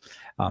as well.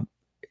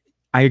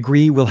 I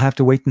agree. We'll have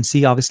to wait and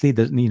see. Obviously,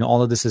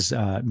 all of this is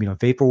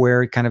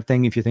vaporware kind of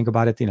thing. If you think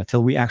about it,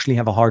 till we actually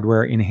have a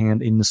hardware in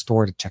hand in the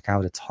store to check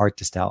out, it's hard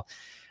to tell.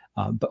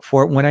 But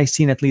for what I've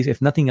seen, at least,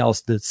 if nothing else,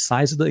 the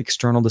size of the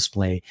external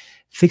display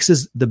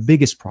fixes the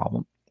biggest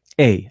problem.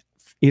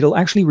 It'll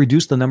actually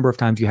reduce the number of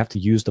times you have to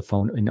use the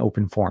phone in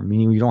open form,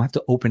 meaning you don't have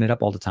to open it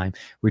up all the time,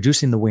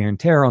 reducing the wear and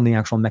tear on the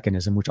actual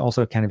mechanism, which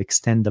also kind of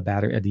extend the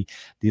battery,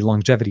 the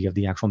longevity of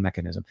the actual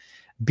mechanism.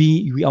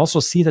 We also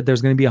see that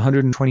there's going to be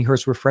 120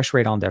 hertz refresh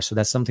rate on there. So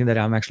that's something that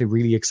I'm actually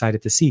really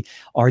excited to see.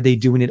 Are they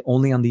doing it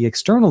only on the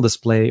external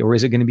display, or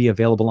is it going to be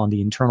available on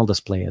the internal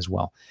display as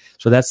well?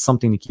 So that's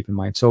something to keep in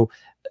mind. So,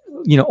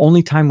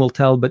 only time will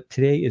tell, but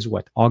today is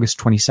August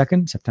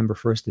 22nd, September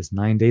 1st is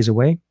 9 days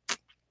away.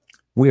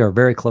 We are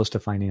very close to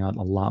finding out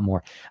a lot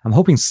more. I'm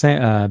hoping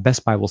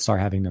Best Buy will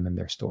start having them in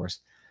their stores.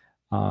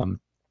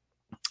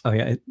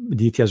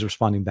 DT is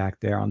responding back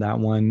there on that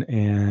one.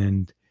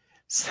 And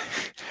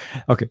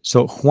okay,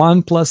 so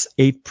Juan Plus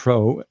 8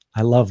 Pro.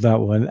 I love that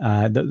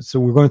one. So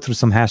we're going through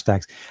some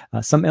hashtags.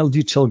 Some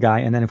LG chill guy,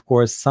 and then of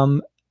course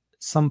some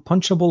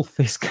punchable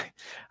face guy.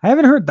 I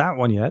haven't heard that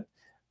one yet.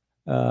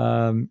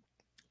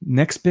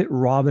 Nextbit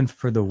Robin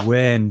for the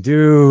win,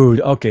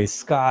 dude. Okay,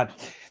 Scott.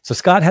 So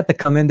Scott had to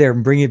come in there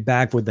and bring it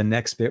back with the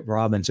Nextbit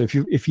Robin. So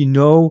if you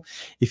know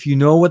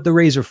what the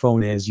Razer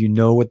phone is, you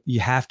know what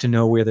you have to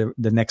know where the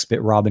Nextbit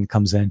Robin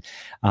comes in.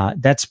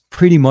 That's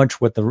pretty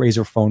much what the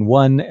Razer Phone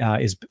 1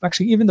 is.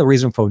 Actually, even the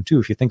Razer Phone 2,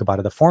 if you think about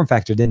it, the form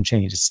factor didn't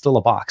change. It's still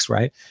a box,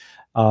 right?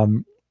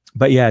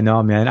 But yeah,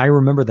 no, man, I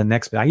remember the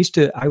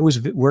Nextbit. I was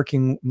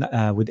working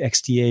with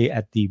XDA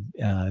at the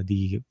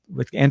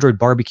with Android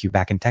Barbecue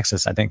back in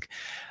Texas, I think,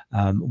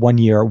 1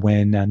 year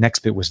when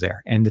Nextbit was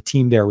there, and the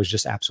team there was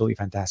just absolutely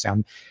fantastic.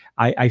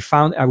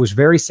 I was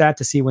very sad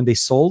to see when they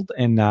sold,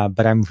 and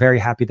but I'm very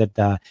happy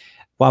that.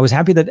 Well, I was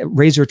happy that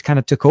Razer kind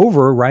of took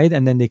over, right,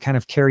 and then they kind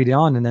of carried it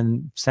on, and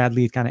then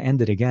sadly it kind of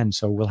ended again.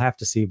 So we'll have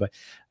to see. But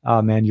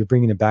man, you're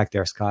bringing it back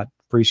there, Scott.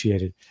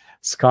 Appreciate it.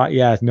 Scott,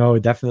 yeah, no,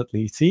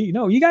 definitely. See,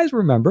 no, you guys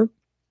remember.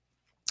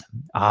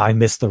 I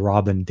missed the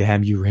Robin.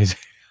 Damn you, Razer.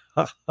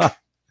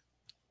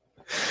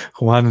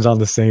 Juan is on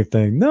the same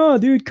thing. No,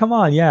 dude, come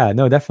on. Yeah,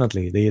 no,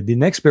 definitely. The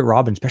Nextbit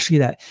Robin, especially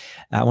that,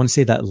 I want to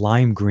say that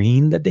lime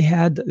green that they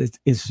had,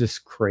 it's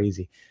just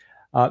crazy.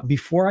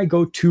 Before I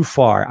go too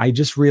far, I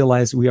just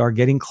realized we are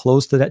getting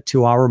close to that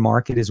 2-hour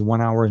mark. It is 1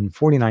 hour and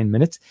 49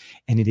 minutes,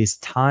 and it is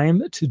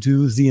time to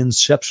do the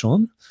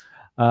Inception.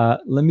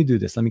 Let me do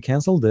this. Let me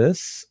cancel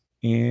this.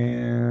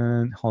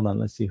 And hold on,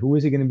 let's see.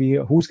 Who's going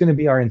to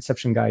be our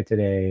Inception guy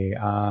today?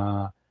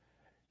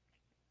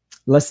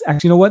 Let's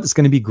actually, you know what? It's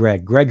going to be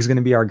Greg. Greg is going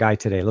to be our guy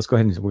today. Let's go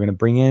ahead and we're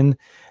going to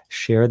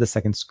share the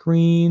second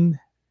screen.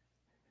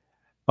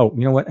 Oh,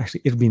 you know what?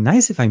 Actually, it'd be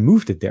nice if I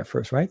moved it there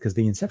first, right? Because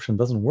the Inception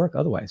doesn't work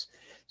otherwise.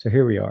 So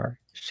here we are.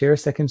 Share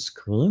second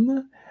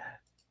screen.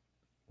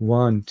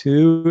 1,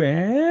 2,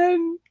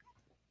 and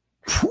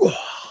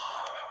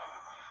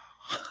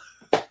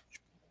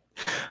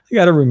you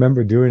got to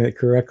remember doing it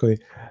correctly.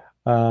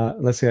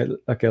 We'll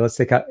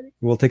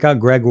take out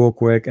Greg real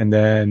quick, and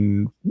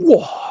then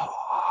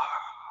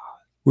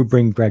we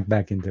bring Greg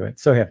back into it.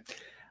 So yeah,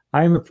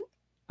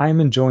 I'm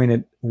enjoying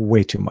it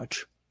way too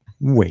much,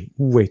 way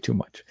too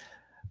much.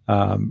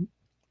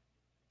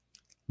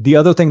 The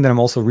other thing that I'm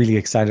also really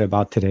excited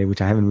about today,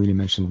 which I haven't really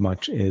mentioned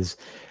much, is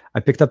I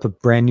picked up a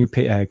brand new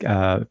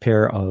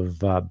pair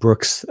of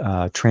Brooks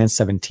Trans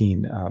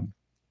 17.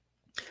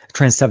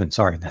 Trans 7,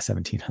 sorry, not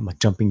 17. I'm like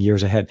jumping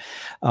years ahead.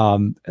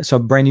 So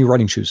brand new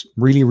running shoes.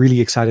 Really,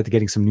 really excited to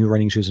getting some new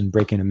running shoes and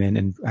breaking them in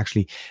and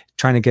actually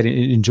trying to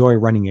enjoy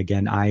running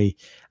again. I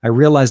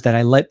realized that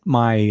I let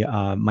my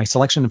my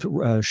selection of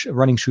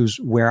running shoes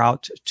wear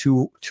out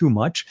too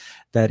much,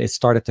 that it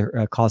started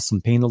to cause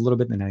some pain a little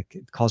bit, and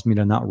it caused me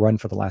to not run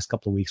for the last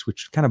couple of weeks,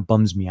 which kind of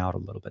bums me out a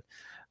little bit.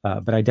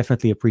 But I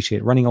definitely appreciate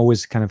it. Running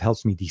always kind of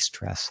helps me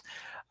de-stress.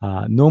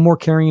 No more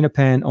carrying a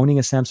pen, owning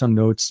a Samsung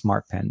Note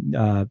Smart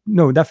Pen.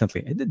 No,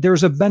 definitely.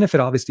 There's a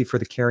benefit, obviously, for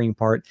the carrying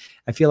part.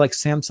 I feel like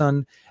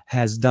Samsung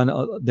has done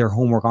their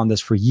homework on this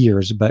for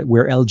years, but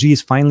where LG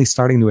is finally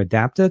starting to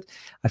adapt it,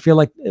 I feel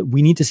like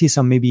we need to see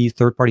some maybe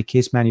third-party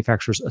case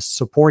manufacturers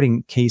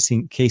supporting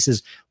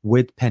cases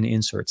with pen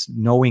inserts,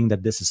 knowing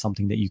that this is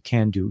something that you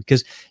can do,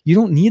 because you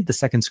don't need the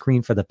second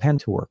screen for the pen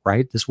to work,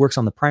 right? This works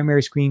on the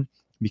primary screen,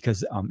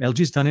 because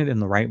LG's done it in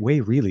the right way,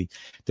 really.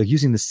 They're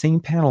using the same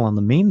panel on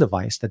the main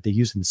device that they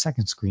use in the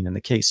second screen in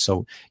the case.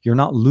 So you're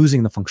not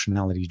losing the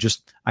functionality. You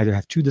just either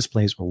have 2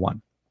 displays or 1.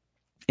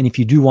 And if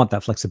you do want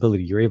that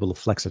flexibility, you're able to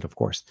flex it, of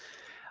course.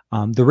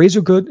 The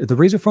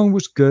Razer phone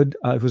was good.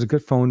 It was a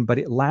good phone, but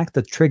it lacked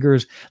the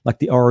triggers like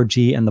the ROG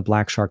and the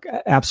Black Shark.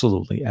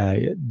 Absolutely.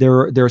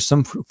 There are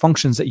some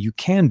functions that you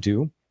can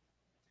do.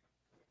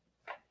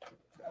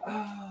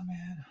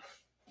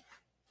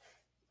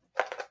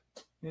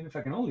 And if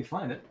I can only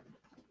find it.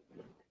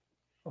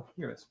 Oh,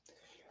 here it is.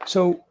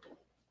 So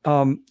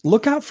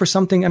look out for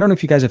something. I don't know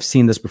if you guys have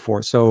seen this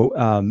before.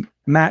 So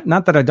Matt,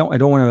 not that I don't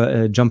want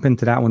to jump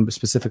into that one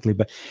specifically,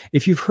 but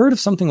if you've heard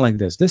of something like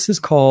this is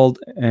called,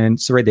 and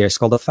so right there, it's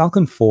called the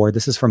Falcon 4.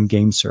 This is from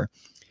GameSir.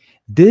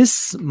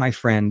 This, my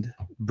friend,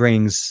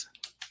 brings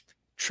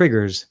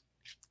triggers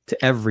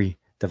to every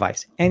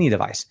device, any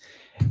device.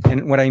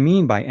 And what I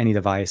mean by any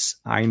device,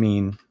 I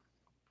mean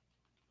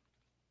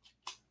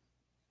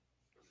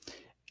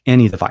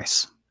any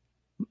device.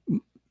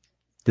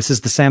 This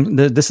is the Sony,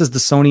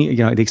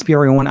 the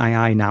Xperia 1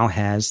 II now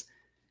has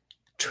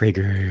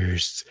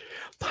triggers.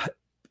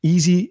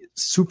 Easy,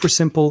 super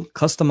simple,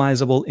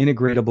 customizable,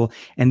 integratable,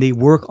 and they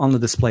work on the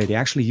display. They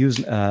actually use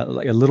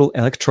like a little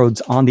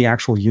electrodes on the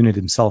actual unit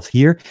itself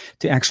here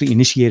to actually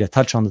initiate a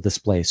touch on the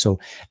display.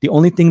 So the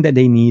only thing that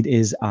they need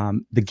is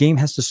the game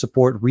has to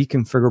support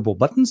reconfigurable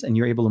buttons, and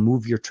you're able to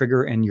move your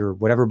trigger and your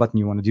whatever button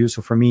you want to do.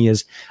 So for me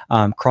is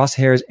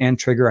crosshairs and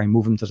trigger. I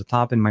move them to the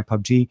top in my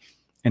PUBG,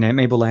 and I'm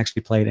able to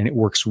actually play it, and it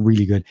works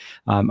really good.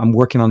 I'm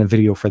working on a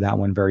video for that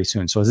one very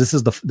soon. So this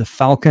is the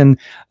Falcon,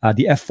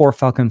 the F4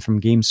 Falcon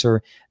from GameSir.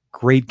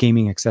 Great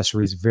gaming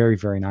accessories, very,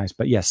 very nice.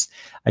 But yes,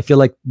 I feel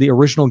like the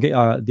original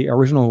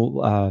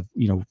Razer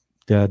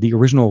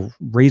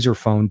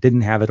phone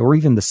didn't have it, or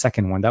even the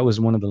second one. That was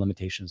one of the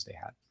limitations they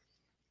had.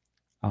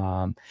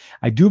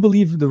 I do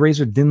believe the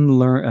Razer didn't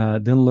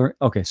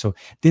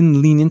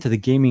lean into the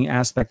gaming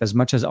aspect as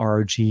much as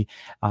ROG.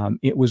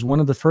 It was one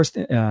of the first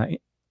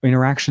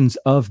interactions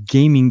of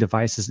gaming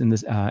devices in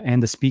this,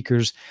 and the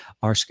speakers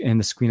and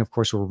the screen, of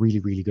course, were really,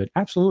 really good.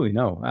 Absolutely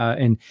no.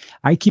 And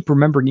I keep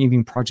remembering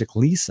even Project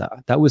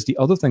Lisa. That was the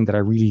other thing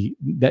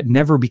that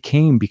never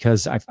became,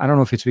 because I don't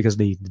know if it's because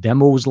the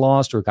demo was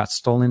lost or got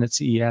stolen at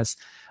CES.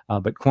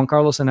 But Juan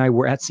Carlos and I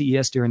were at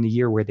CES during the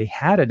year where they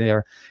had it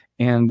there,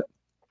 and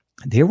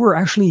they were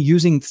actually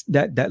using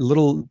that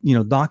little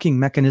docking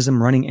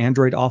mechanism, running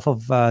Android off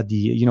of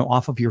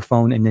off of your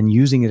phone, and then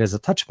using it as a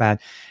touchpad.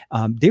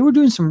 They were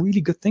doing some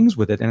really good things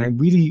with it,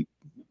 and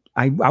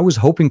I was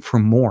hoping for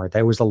more.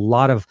 There was a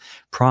lot of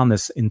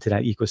promise into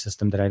that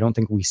ecosystem that I don't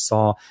think we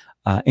saw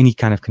any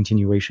kind of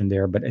continuation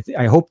there. But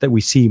I hope that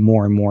we see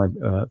more and more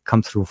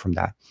come through from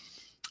that.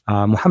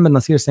 Muhammad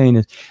Nasir saying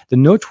is the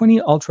Note 20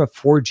 Ultra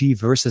 4G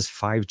versus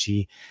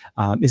 5G.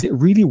 Is it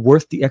really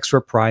worth the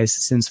extra price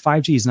since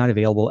 5G is not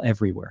available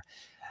everywhere?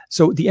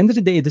 So at the end of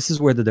the day, this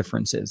is where the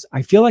difference is.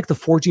 I feel like the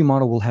 4G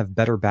model will have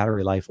better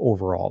battery life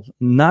overall,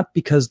 not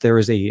because there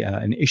is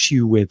an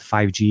issue with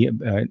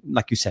 5G,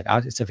 like you said,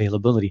 its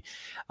availability.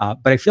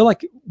 But I feel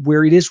like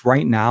where it is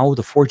right now,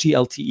 the 4G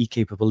LTE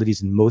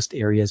capabilities in most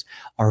areas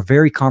are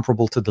very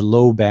comparable to the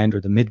low band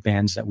or the mid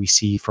bands that we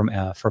see for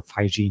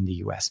 5G in the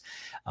US.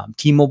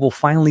 T-Mobile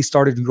finally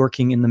started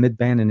working in the mid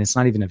band, and it's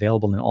not even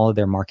available in all of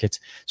their markets.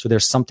 So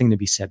there's something to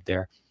be said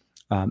there.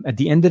 At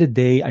the end of the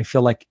day, I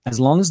feel like as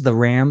long as the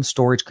RAM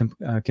storage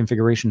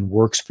configuration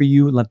works for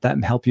you, let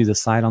that help you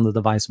decide on the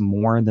device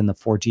more than the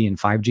 4G and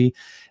 5G.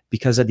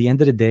 Because at the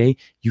end of the day,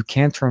 you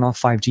can't turn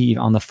off 5G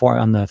on the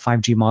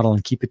 5G model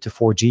and keep it to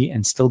 4G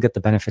and still get the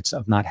benefits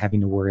of not having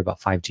to worry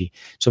about 5G.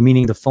 So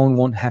meaning the phone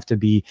won't have to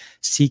be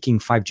seeking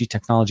 5G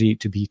technology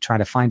to try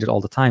to find it all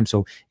the time.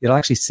 So it'll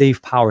actually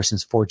save power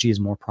since 4G is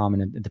more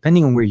prominent.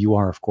 Depending on where you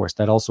are, of course,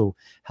 that also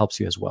helps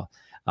you as well.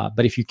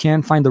 But if you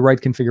can find the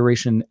right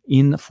configuration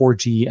in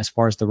 4G as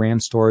far as the RAM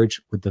storage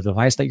with the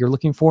device that you're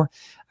looking for,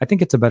 I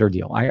think it's a better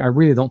deal. I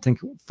really don't think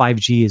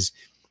 5G is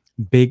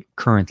big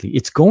currently.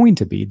 It's going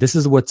to be. This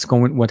is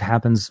what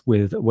happens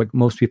with what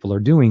most people are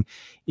doing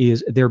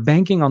is they're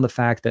banking on the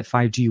fact that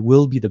 5G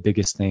will be the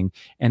biggest thing,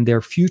 and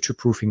they're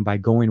future-proofing by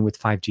going with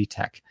 5G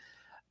tech.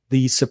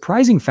 The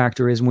surprising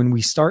factor is when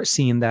we start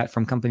seeing that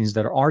from companies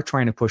that are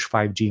trying to push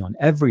 5G on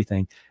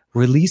everything,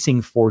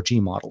 releasing 4G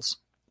models.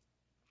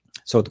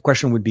 So the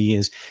question would be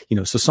is,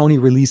 so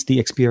Sony released the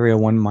Xperia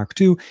 1 Mark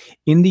II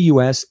in the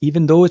US,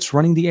 even though it's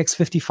running the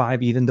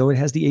X55, even though it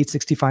has the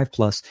 865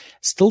 Plus,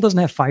 still doesn't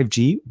have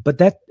 5G, but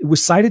that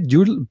was cited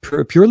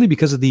purely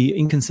because of the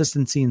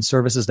inconsistency in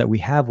services that we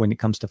have when it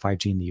comes to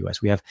 5G in the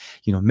US. We have,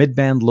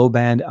 mid-band,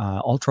 low-band,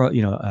 ultra,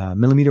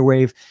 millimeter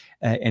wave,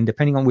 and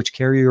depending on which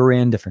carrier you're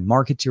in, different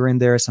markets you're in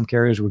there, some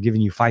carriers were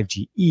giving you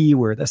 5GE,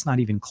 where that's not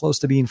even close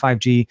to being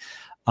 5G.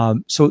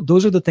 So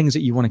those are the things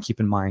that you want to keep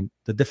in mind,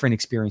 the different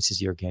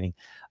experiences you're getting.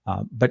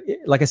 But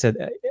like I said,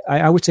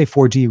 I would say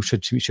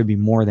 4G should be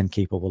more than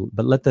capable,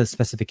 but let the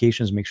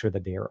specifications make sure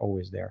that they are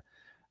always there.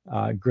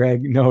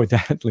 Greg, no,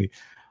 definitely.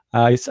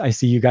 I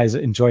see you guys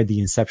enjoyed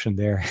the Inception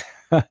there.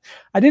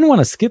 I didn't want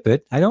to skip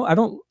it. I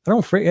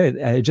don't forget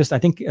it. I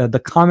think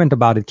the comment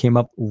about it came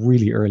up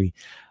really early.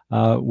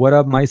 What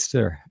up,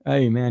 Meister?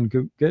 Hey man,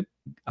 good.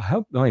 I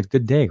hope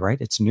good day, right?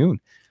 It's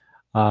noon.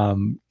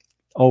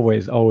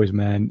 Always,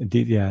 man.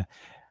 Yeah.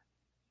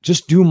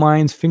 Just do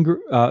mine's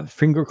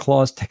finger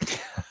claws technique.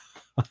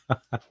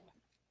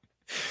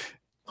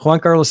 Juan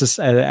Carlos is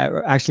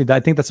actually, I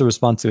think that's a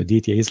response to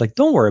Aditya. He's like,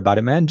 don't worry about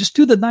it, man. Just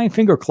do the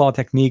 9-finger claw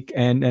technique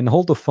and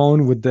hold the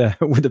phone with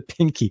the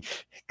pinky.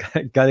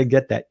 Gotta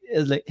get that.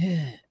 It's like,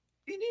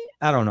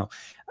 I don't know.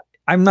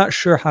 I'm not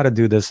sure how to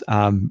do this.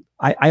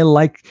 I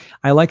like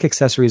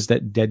accessories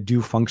that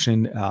do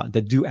function,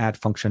 that do add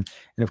function,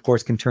 and of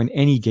course can turn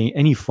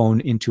any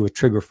phone into a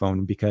trigger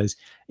phone, because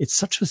it's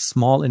such a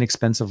small,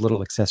 inexpensive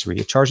little accessory.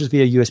 It charges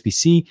via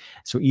USB-C,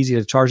 so easy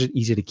to charge it,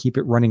 easy to keep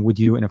it running with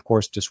you, and of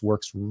course just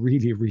works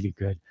really, really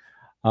good.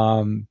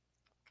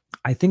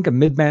 I think a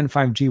mid-band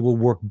 5G will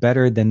work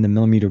better than the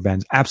millimeter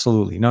bands.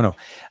 Absolutely, no.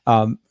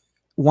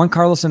 Juan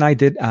Carlos and I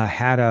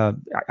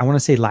I want to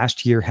say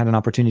last year, had an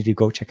opportunity to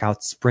go check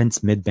out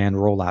Sprint's mid-band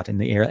rollout in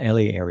the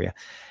LA area.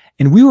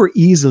 And we were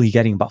easily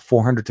getting about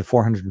 400 to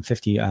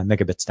 450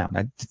 megabits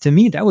down. To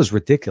me, that was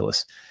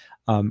ridiculous.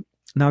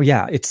 Now,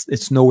 yeah,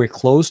 it's nowhere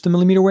close to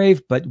millimeter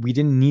wave, but we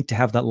didn't need to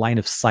have that line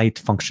of sight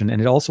function.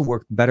 And it also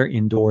worked better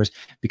indoors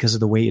because of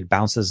the way it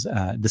bounces,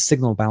 the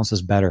signal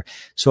bounces better.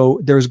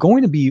 So there's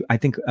going to be, I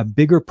think, a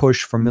bigger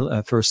push for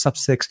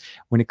sub-6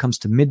 when it comes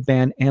to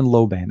mid-band and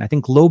low-band. I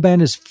think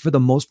low-band is, for the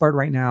most part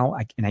right now,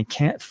 and I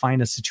can't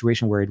find a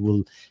situation where it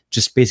will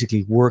just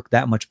basically work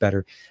that much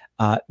better.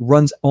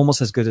 Runs almost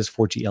as good as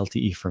 4G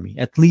LTE for me,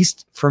 at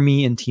least for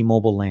me in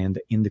T-Mobile land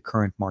in the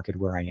current market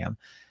where I am.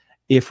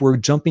 If we're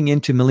jumping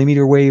into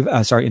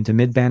into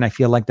mid-band, I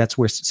feel like that's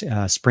where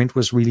Sprint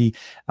was really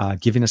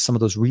giving us some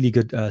of those really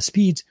good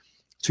speeds.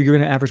 So you're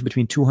going to average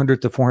between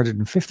 200 to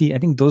 450. I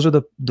think those are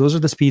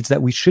the speeds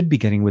that we should be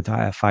getting with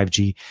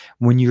 5G.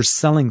 When you're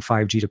selling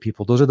 5G to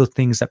people, those are the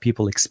things that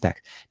people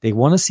expect. They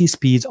want to see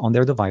speeds on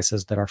their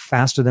devices that are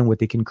faster than what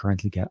they can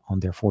currently get on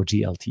their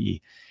 4G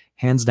LTE.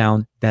 Hands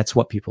down, that's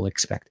what people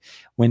expect.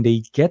 When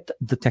they get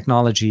the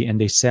technology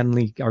and they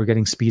suddenly are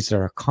getting speeds that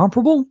are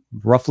comparable,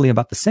 roughly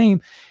about the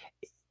same,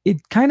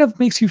 it kind of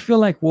makes you feel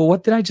like, well,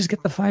 what did I just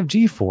get the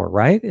 5G for,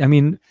 right? I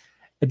mean,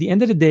 at the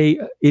end of the day,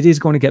 it is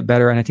going to get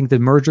better. And I think the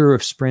merger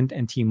of Sprint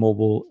and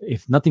T-Mobile,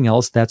 if nothing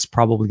else, that's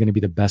probably going to be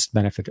the best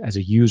benefit as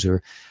a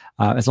user,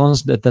 as long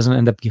as that doesn't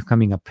end up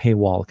becoming a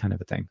paywall kind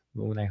of a thing.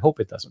 And I hope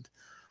it doesn't.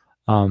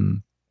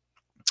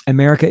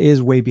 America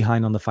is way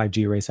behind on the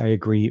 5G race. I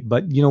agree.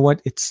 But you know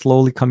what? It's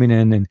slowly coming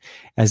in. And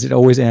as it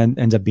always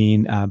ends up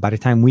being, by the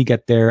time we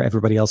get there,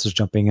 everybody else is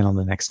jumping in on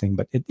the next thing.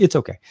 But it's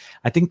okay.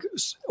 I think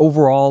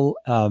overall,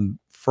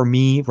 for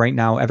me right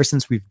now, ever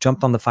since we've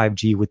jumped on the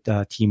 5G with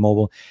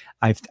T-Mobile,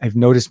 I've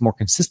noticed more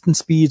consistent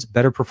speeds,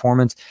 better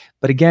performance.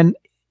 But again,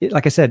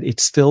 like I said,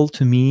 it's still,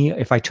 to me,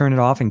 if I turn it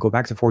off and go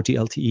back to 4G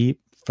LTE,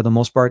 for the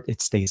most part,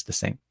 it stays the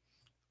same.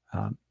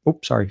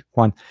 Sorry,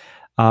 Juan.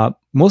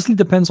 Mostly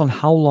depends on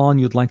how long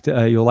you'll like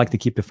to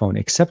keep the phone,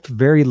 except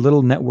very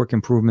little network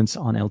improvements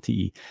on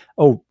LTE.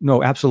 Oh,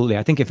 no, absolutely.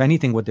 I think if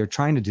anything, what they're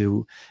trying to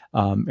do,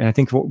 and I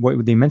think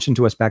what they mentioned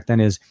to us back then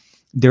is,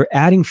 they're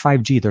adding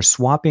 5G. They're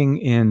swapping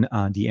in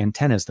the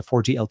antennas, the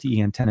 4G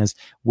LTE antennas,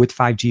 with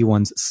 5G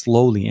ones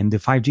slowly. And the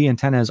 5G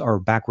antennas are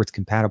backwards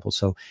compatible.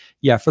 So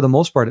yeah, for the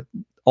most part,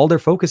 all their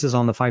focus is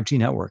on the 5G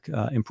network.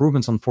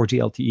 Improvements on 4G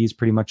LTE is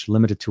pretty much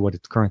limited to what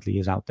it currently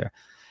is out there.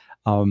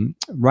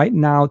 Right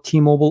now,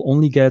 T-Mobile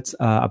only gets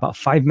about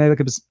 5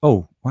 megabits.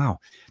 Oh, wow.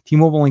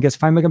 T-Mobile only gets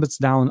 5 megabits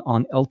down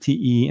on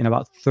LTE and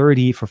about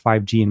 30 for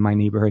 5G in my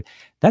neighborhood.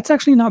 That's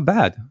actually not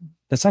bad.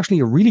 That's actually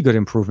a really good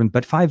improvement,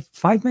 but 5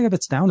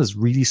 megabits down is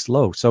really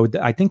slow. So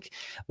I think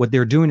what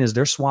they're doing is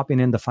they're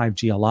swapping in the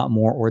 5G a lot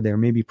more, or they're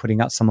maybe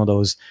putting out some of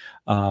those.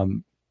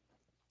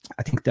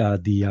 I think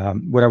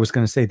what I was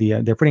going to say,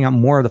 they're putting out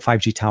more of the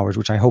 5G towers,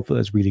 which I hope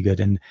is really good.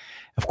 And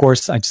of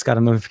course, I just got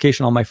a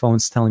notification on my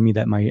phones telling me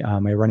that my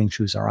running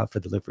shoes are out for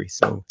delivery.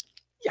 So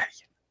yeah,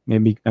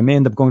 maybe I may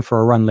end up going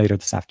for a run later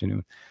this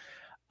afternoon.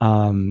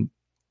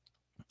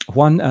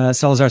 Juan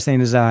Salazar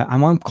saying is,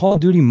 I'm on Call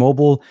of Duty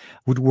Mobile,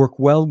 would work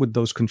well with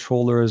those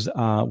controllers.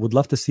 Would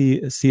love to see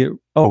it.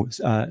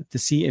 To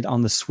see it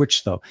on the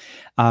Switch though.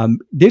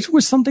 This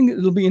was something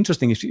that'll be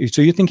interesting.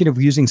 So you're thinking of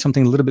using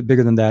something a little bit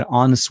bigger than that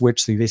on the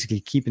Switch. So you're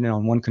basically keeping it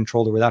on one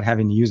controller without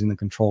having to using the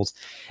controls.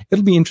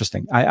 It'll be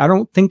interesting. I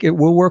don't think it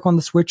will work on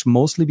the Switch,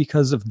 mostly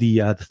because of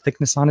the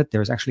thickness on it.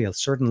 There's actually a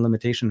certain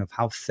limitation of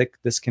how thick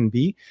this can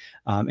be.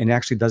 And it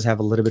actually does have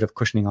a little bit of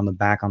cushioning on the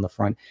back, on the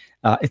front.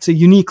 It's a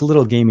unique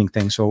little gaming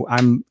thing. So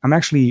I'm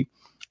actually,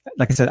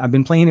 like I said, I've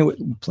been playing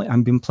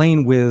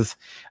with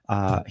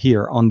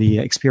here on the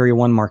Xperia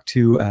 1 Mark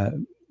II,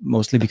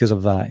 mostly because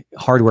of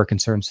hardware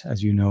concerns,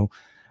 as you know.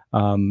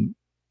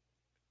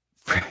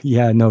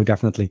 Yeah, no,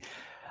 definitely.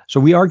 So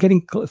we are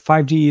getting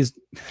 5Gs.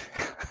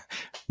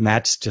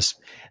 Matt's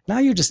now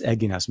you're just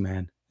egging us,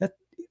 man.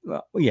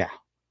 Yeah.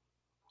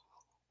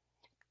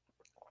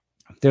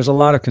 There's a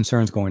lot of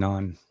concerns going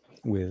on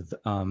with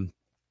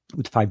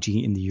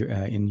 5G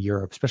in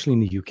Europe, especially in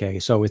the UK.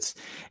 So it's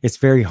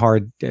very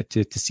hard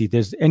to see.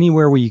 There's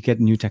anywhere where you get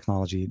new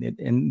technology.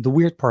 And the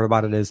weird part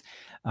about it is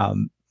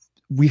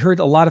we heard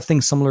a lot of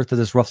things similar to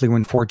this roughly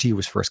when 4G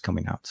was first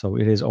coming out. So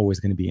it is always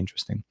going to be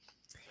interesting.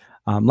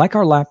 Like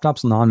our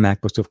laptops,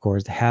 non-MacBooks, of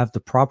course, have the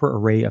proper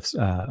array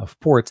of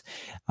ports.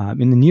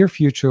 In the near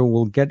future,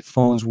 we'll get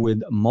phones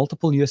with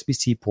multiple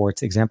USB-C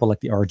ports, example like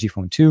the ROG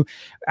Phone 2.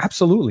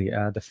 Absolutely.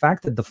 The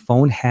fact that the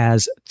phone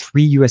has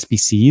 3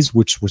 USB-Cs,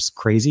 which was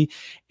crazy.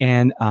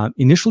 And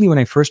initially, when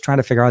I first tried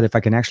to figure out if I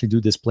can actually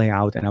do display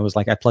out, and I was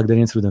like, I plugged it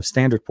in through the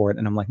standard port,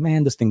 and I'm like,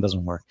 man, this thing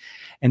doesn't work.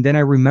 And then I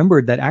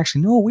remembered that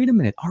actually, no, wait a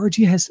minute, ROG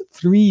has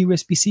 3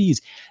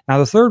 USB-Cs. Now,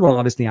 the third one,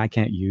 obviously, I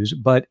can't use,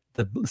 but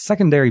the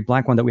secondary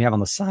black one that we have on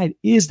the side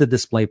is the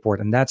display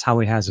port, and that's how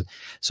it has it.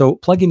 So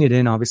plugging it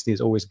in obviously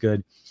is always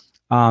good.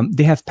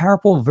 They have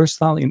powerful,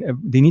 versatile.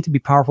 They need to be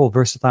powerful,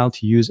 versatile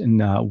to use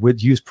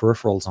with use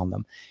peripherals on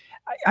them.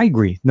 I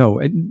agree.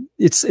 No,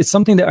 it's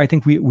something that I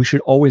think we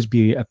should always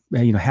be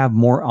have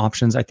more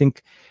options. I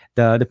think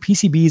the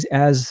PCBs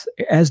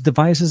as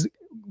devices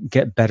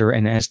get better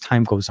and as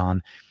time goes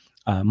on.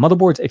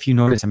 Motherboards, if you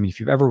notice, I mean, if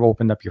you've ever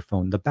opened up your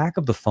phone, the back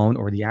of the phone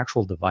or the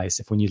actual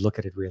device, when you look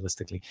at it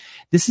realistically,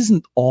 this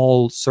isn't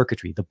all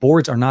circuitry. The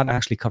boards are not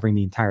actually covering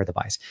the entire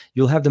device.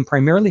 You'll have them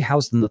primarily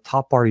housed in the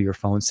top part of your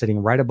phone, sitting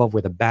right above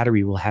where the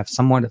battery will have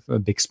somewhat of a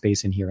big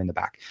space in here in the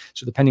back.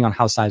 So depending on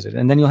how size it is.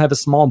 And then you'll have a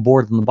small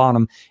board on the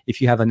bottom if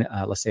you have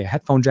let's say a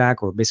headphone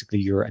jack, or basically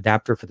your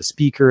adapter for the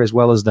speaker, as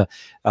well as the,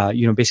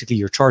 basically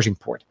your charging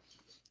port.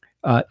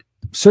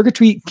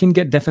 Circuitry can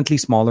get definitely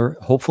smaller.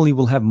 Hopefully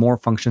we'll have more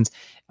functions.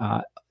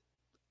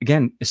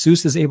 Again,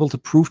 ASUS is able to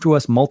prove to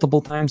us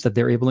multiple times that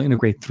they're able to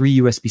integrate 3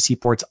 USB-C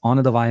ports on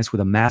a device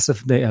with a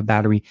massive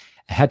battery,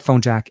 a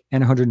headphone jack,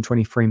 and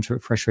 120 frames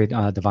refresh rate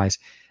device.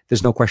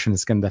 there's no question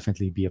it's going to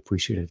definitely be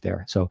appreciated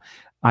there. So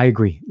I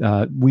agree.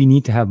 We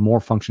need to have more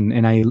function,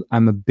 and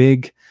I'm a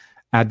big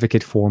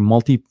advocate for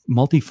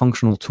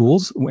multifunctional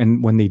tools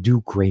when they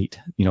do great.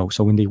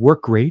 So when they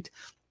work great,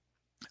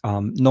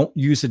 don't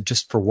use it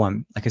just for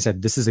one. Like I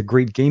said, this is a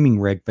great gaming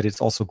rig, but it's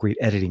also a great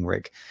editing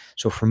rig.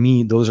 So for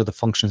me, those are the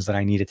functions that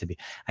I need it to be.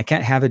 I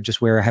can't have it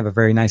just where I have a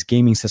very nice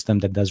gaming system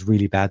that does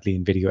really badly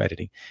in video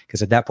editing,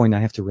 because at that point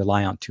I have to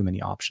rely on too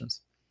many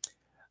options.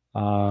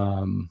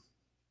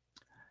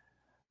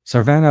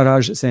 Sarvana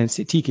Raj says,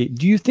 TK,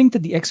 do you think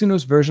that the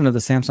Exynos version of the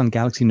Samsung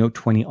Galaxy Note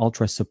 20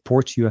 Ultra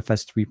supports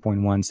UFS 3.1?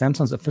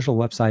 Samsung's official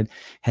website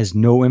has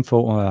no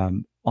info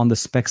on the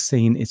specs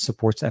saying it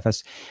supports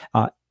FS.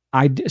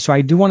 So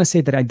I do want to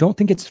say that I don't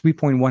think it's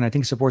 3.1. I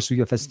think it supports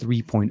UFS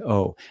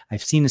 3.0.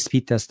 I've seen a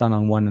speed test done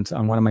on one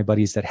of my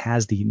buddies that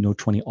has the Note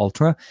 20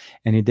 Ultra,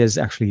 and it is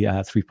actually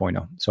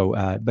 3.0. So,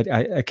 but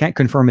I can't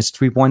confirm it's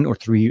 3.1 or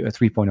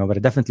 3.0,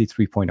 but definitely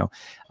 3.0.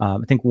 I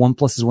think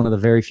OnePlus is one of the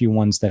very few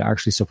ones that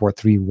actually support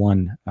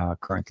 3.1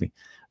 currently.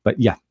 But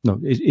yeah, no,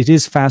 it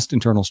is fast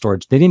internal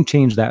storage. They didn't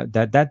change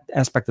that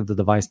aspect of the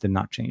device did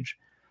not change.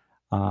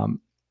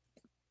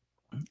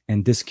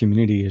 And this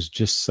community is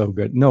just so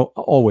good. No,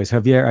 always,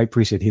 Javier, I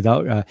appreciate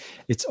it.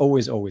 It's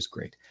always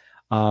great.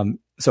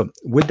 So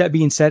with that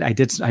being said, I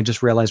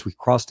just realized we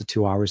crossed the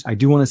 2 hours. I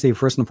do want to say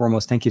first and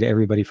foremost, thank you to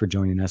everybody for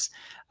joining us.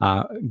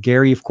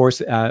 Gary, of course,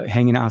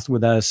 hanging out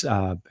with us.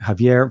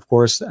 Javier, of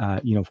course,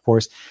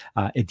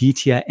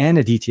 Aditya and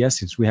Aditya,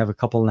 since we have a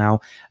couple now.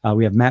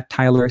 We have Matt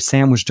Tyler.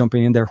 Sam was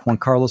jumping in there. Juan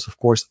Carlos, of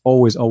course,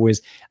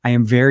 always. I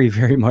am very,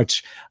 very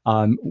much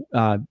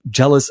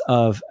jealous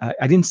of,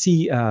 I didn't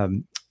see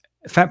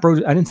Fat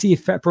Produce. I didn't see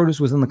if Fat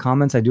Produce was in the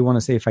comments. I do want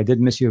to say if I did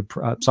miss you,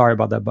 sorry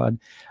about that, bud.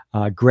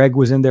 Greg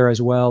was in there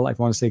as well. I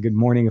want to say good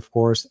morning, of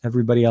course.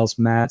 Everybody else,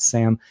 Matt,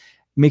 Sam.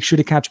 Make sure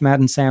to catch Matt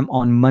and Sam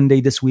on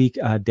Monday this week.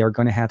 They're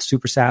going to have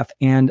Super Saf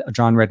and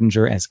John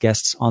Redinger as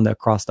guests on the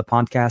Across the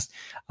Podcast.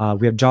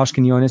 We have Josh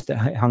Quinones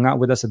that hung out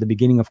with us at the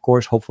beginning, of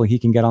course. Hopefully he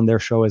can get on their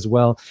show as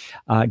well.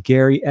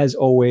 Gary, as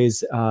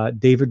always.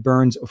 David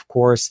Burns, of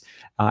course.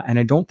 And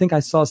I don't think I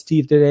saw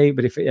Steve today,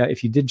 but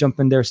if you did jump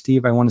in there,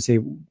 Steve, I want to say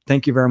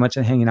thank you very much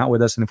for hanging out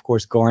with us. And of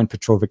course, Goran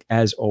Petrovic,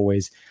 as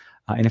always.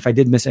 And if I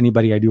did miss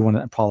anybody, I do want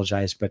to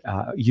apologize. But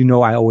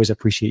I always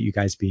appreciate you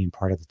guys being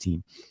part of the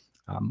team.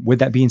 With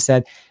that being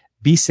said,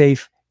 be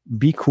safe,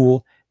 be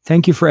cool.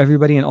 Thank you for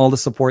everybody and all the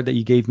support that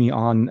you gave me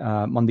on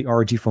the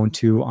ROG Phone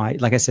 2.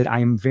 Like I said, I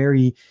am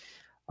very.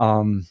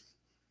 It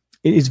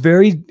is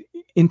very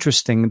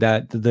interesting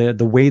that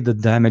the way the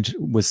damage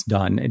was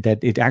done,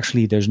 that it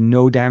actually there's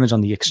no damage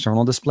on the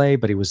external display,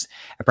 but it was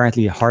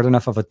apparently hard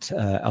enough of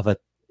a.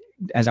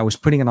 As I was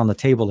putting it on the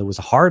table, it was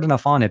hard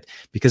enough on it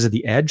because of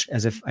the edge,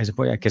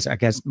 I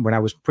guess when I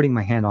was putting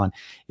my hand on,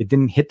 it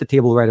didn't hit the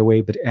table right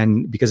away,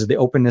 and because of the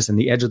openness and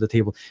the edge of the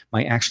table,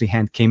 my actually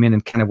hand came in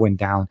and kind of went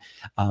down,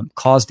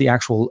 caused the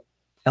actual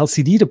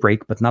LCD to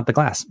break, but not the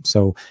glass.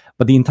 So,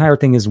 but the entire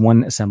thing is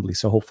one assembly.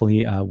 So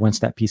hopefully, once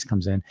that piece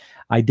comes in,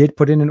 I did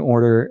put in an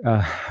order.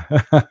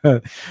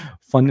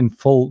 Fun and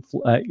full,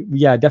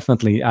 yeah,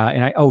 definitely.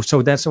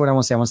 So that's what I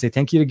want to say. I want to say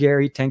thank you to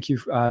Gary, thank you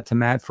to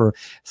Matt for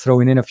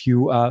throwing in a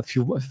few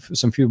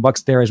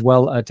bucks there as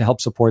well to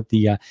help support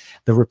the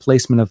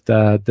replacement of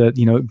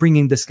the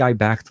bringing this guy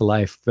back to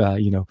life.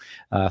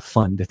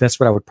 Fund.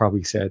 That's what I would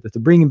probably say.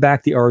 That bringing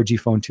back the ROG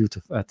Phone 2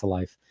 to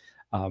life.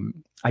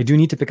 I do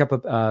need to pick up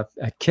a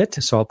kit,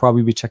 so I'll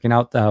probably be checking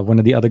out one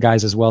of the other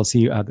guys as well.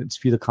 See a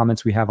few of the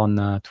comments we have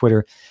on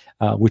Twitter,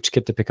 which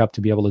kit to pick up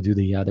to be able to do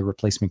the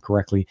replacement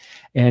correctly.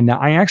 And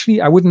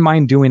I wouldn't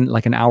mind doing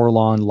like an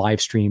hour-long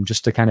live stream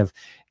just to kind of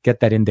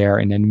get that in there,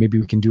 and then maybe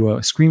we can do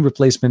a screen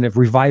replacement of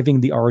reviving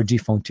the ROG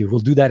Phone 2. We'll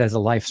do that as a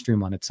live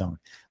stream on its own.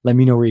 Let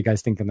me know what you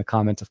guys think in the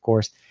comments, of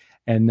course.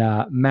 And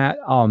Matt,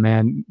 oh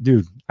man,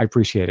 dude, I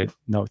appreciate it.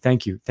 No,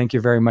 thank you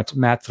very much,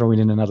 Matt, throwing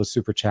in another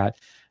super chat.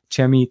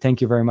 Chemi,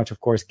 thank you very much.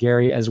 Of course,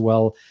 Gary as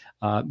well.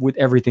 With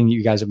everything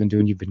you guys have been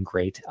doing, you've been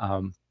great.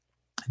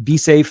 Be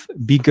safe,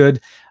 be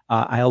good.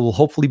 I will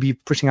hopefully be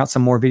pushing out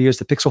some more videos.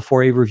 The Pixel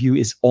 4a review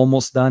is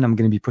almost done. I'm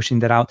going to be pushing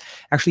that out.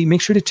 Actually,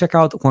 make sure to check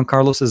out Juan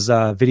Carlos's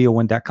video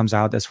when that comes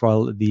out as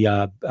well. The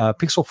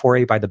Pixel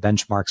 4a by the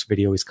Benchmarks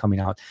video is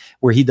coming out,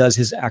 where he does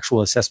his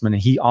actual assessment,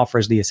 and he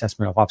offers the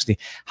assessment of obviously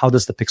how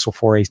does the Pixel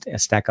 4a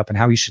stack up and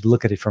how you should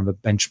look at it from a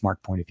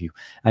benchmark point of view.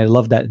 I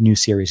love that new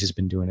series he's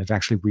been doing. It's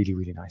actually really,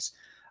 really nice.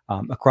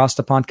 Across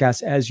the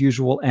podcast as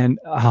usual. And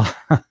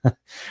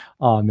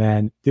oh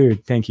man,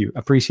 dude, thank you.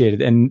 Appreciate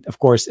it. And of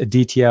course,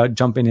 Aditya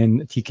jumping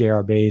in,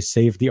 TKR base,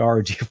 save the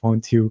ROG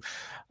Phone 2.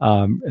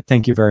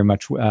 Thank you very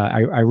much.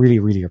 I really,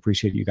 really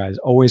appreciate you guys.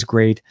 Always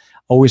great,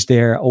 always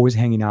there, always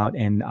hanging out.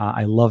 And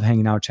I love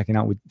hanging out, checking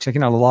out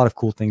a lot of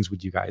cool things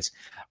with you guys.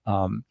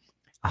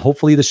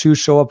 Hopefully the shoes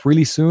show up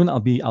really soon.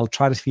 I'll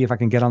try to see if I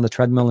can get on the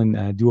treadmill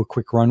and do a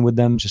quick run with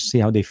them, just see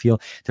how they feel.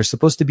 They're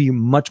supposed to be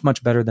much,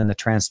 much better than the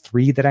Trans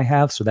 3 that I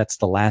have. So that's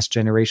the last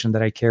generation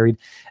that I carried.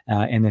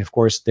 And then of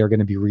course they're going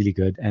to be really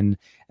good. And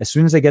as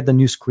soon as I get the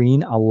new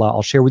screen,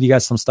 I'll share with you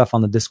guys some stuff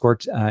on the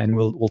Discord, and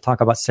we'll talk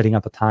about setting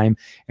up a time,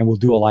 and we'll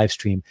do a live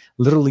stream,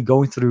 literally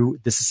going through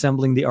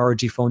disassembling the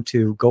ROG Phone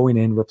 2, going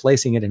in,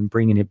 replacing it, and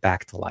bringing it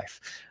back to life.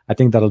 I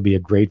think that'll be a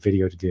great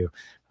video to do.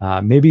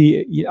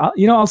 Maybe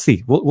I'll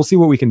see. We'll see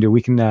what we can do.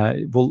 We can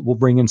we'll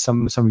bring in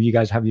some of you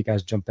guys, have you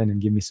guys jump in and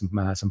give me some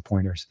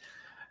pointers.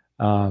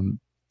 I'll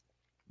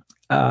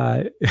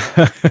let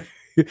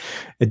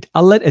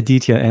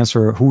Aditya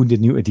answer who the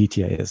new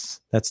Aditya is.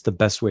 That's the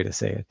best way to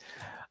say it.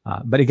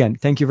 But again,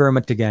 thank you very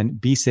much again.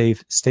 Be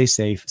safe, stay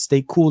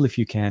cool if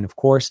you can, of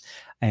course.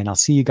 And I'll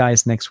see you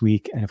guys next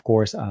week. And of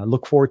course,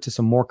 look forward to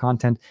some more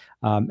content.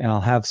 And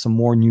I'll have some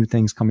more new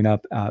things coming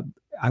up.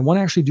 I want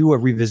to actually do a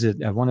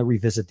revisit. I want to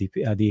revisit the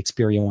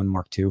Xperia 1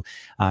 Mark II.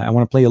 I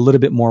want to play a little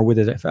bit more with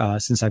it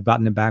since I've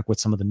gotten it back with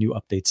some of the new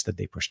updates that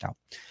they pushed out.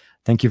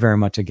 Thank you very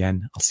much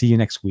again. I'll see you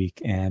next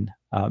week. And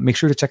make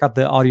sure to check out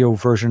the audio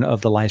version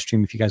of the live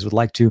stream if you guys would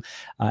like to,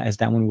 as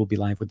that one will be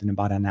live within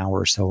about an hour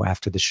or so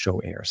after the show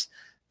airs.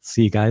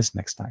 See you guys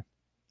next time.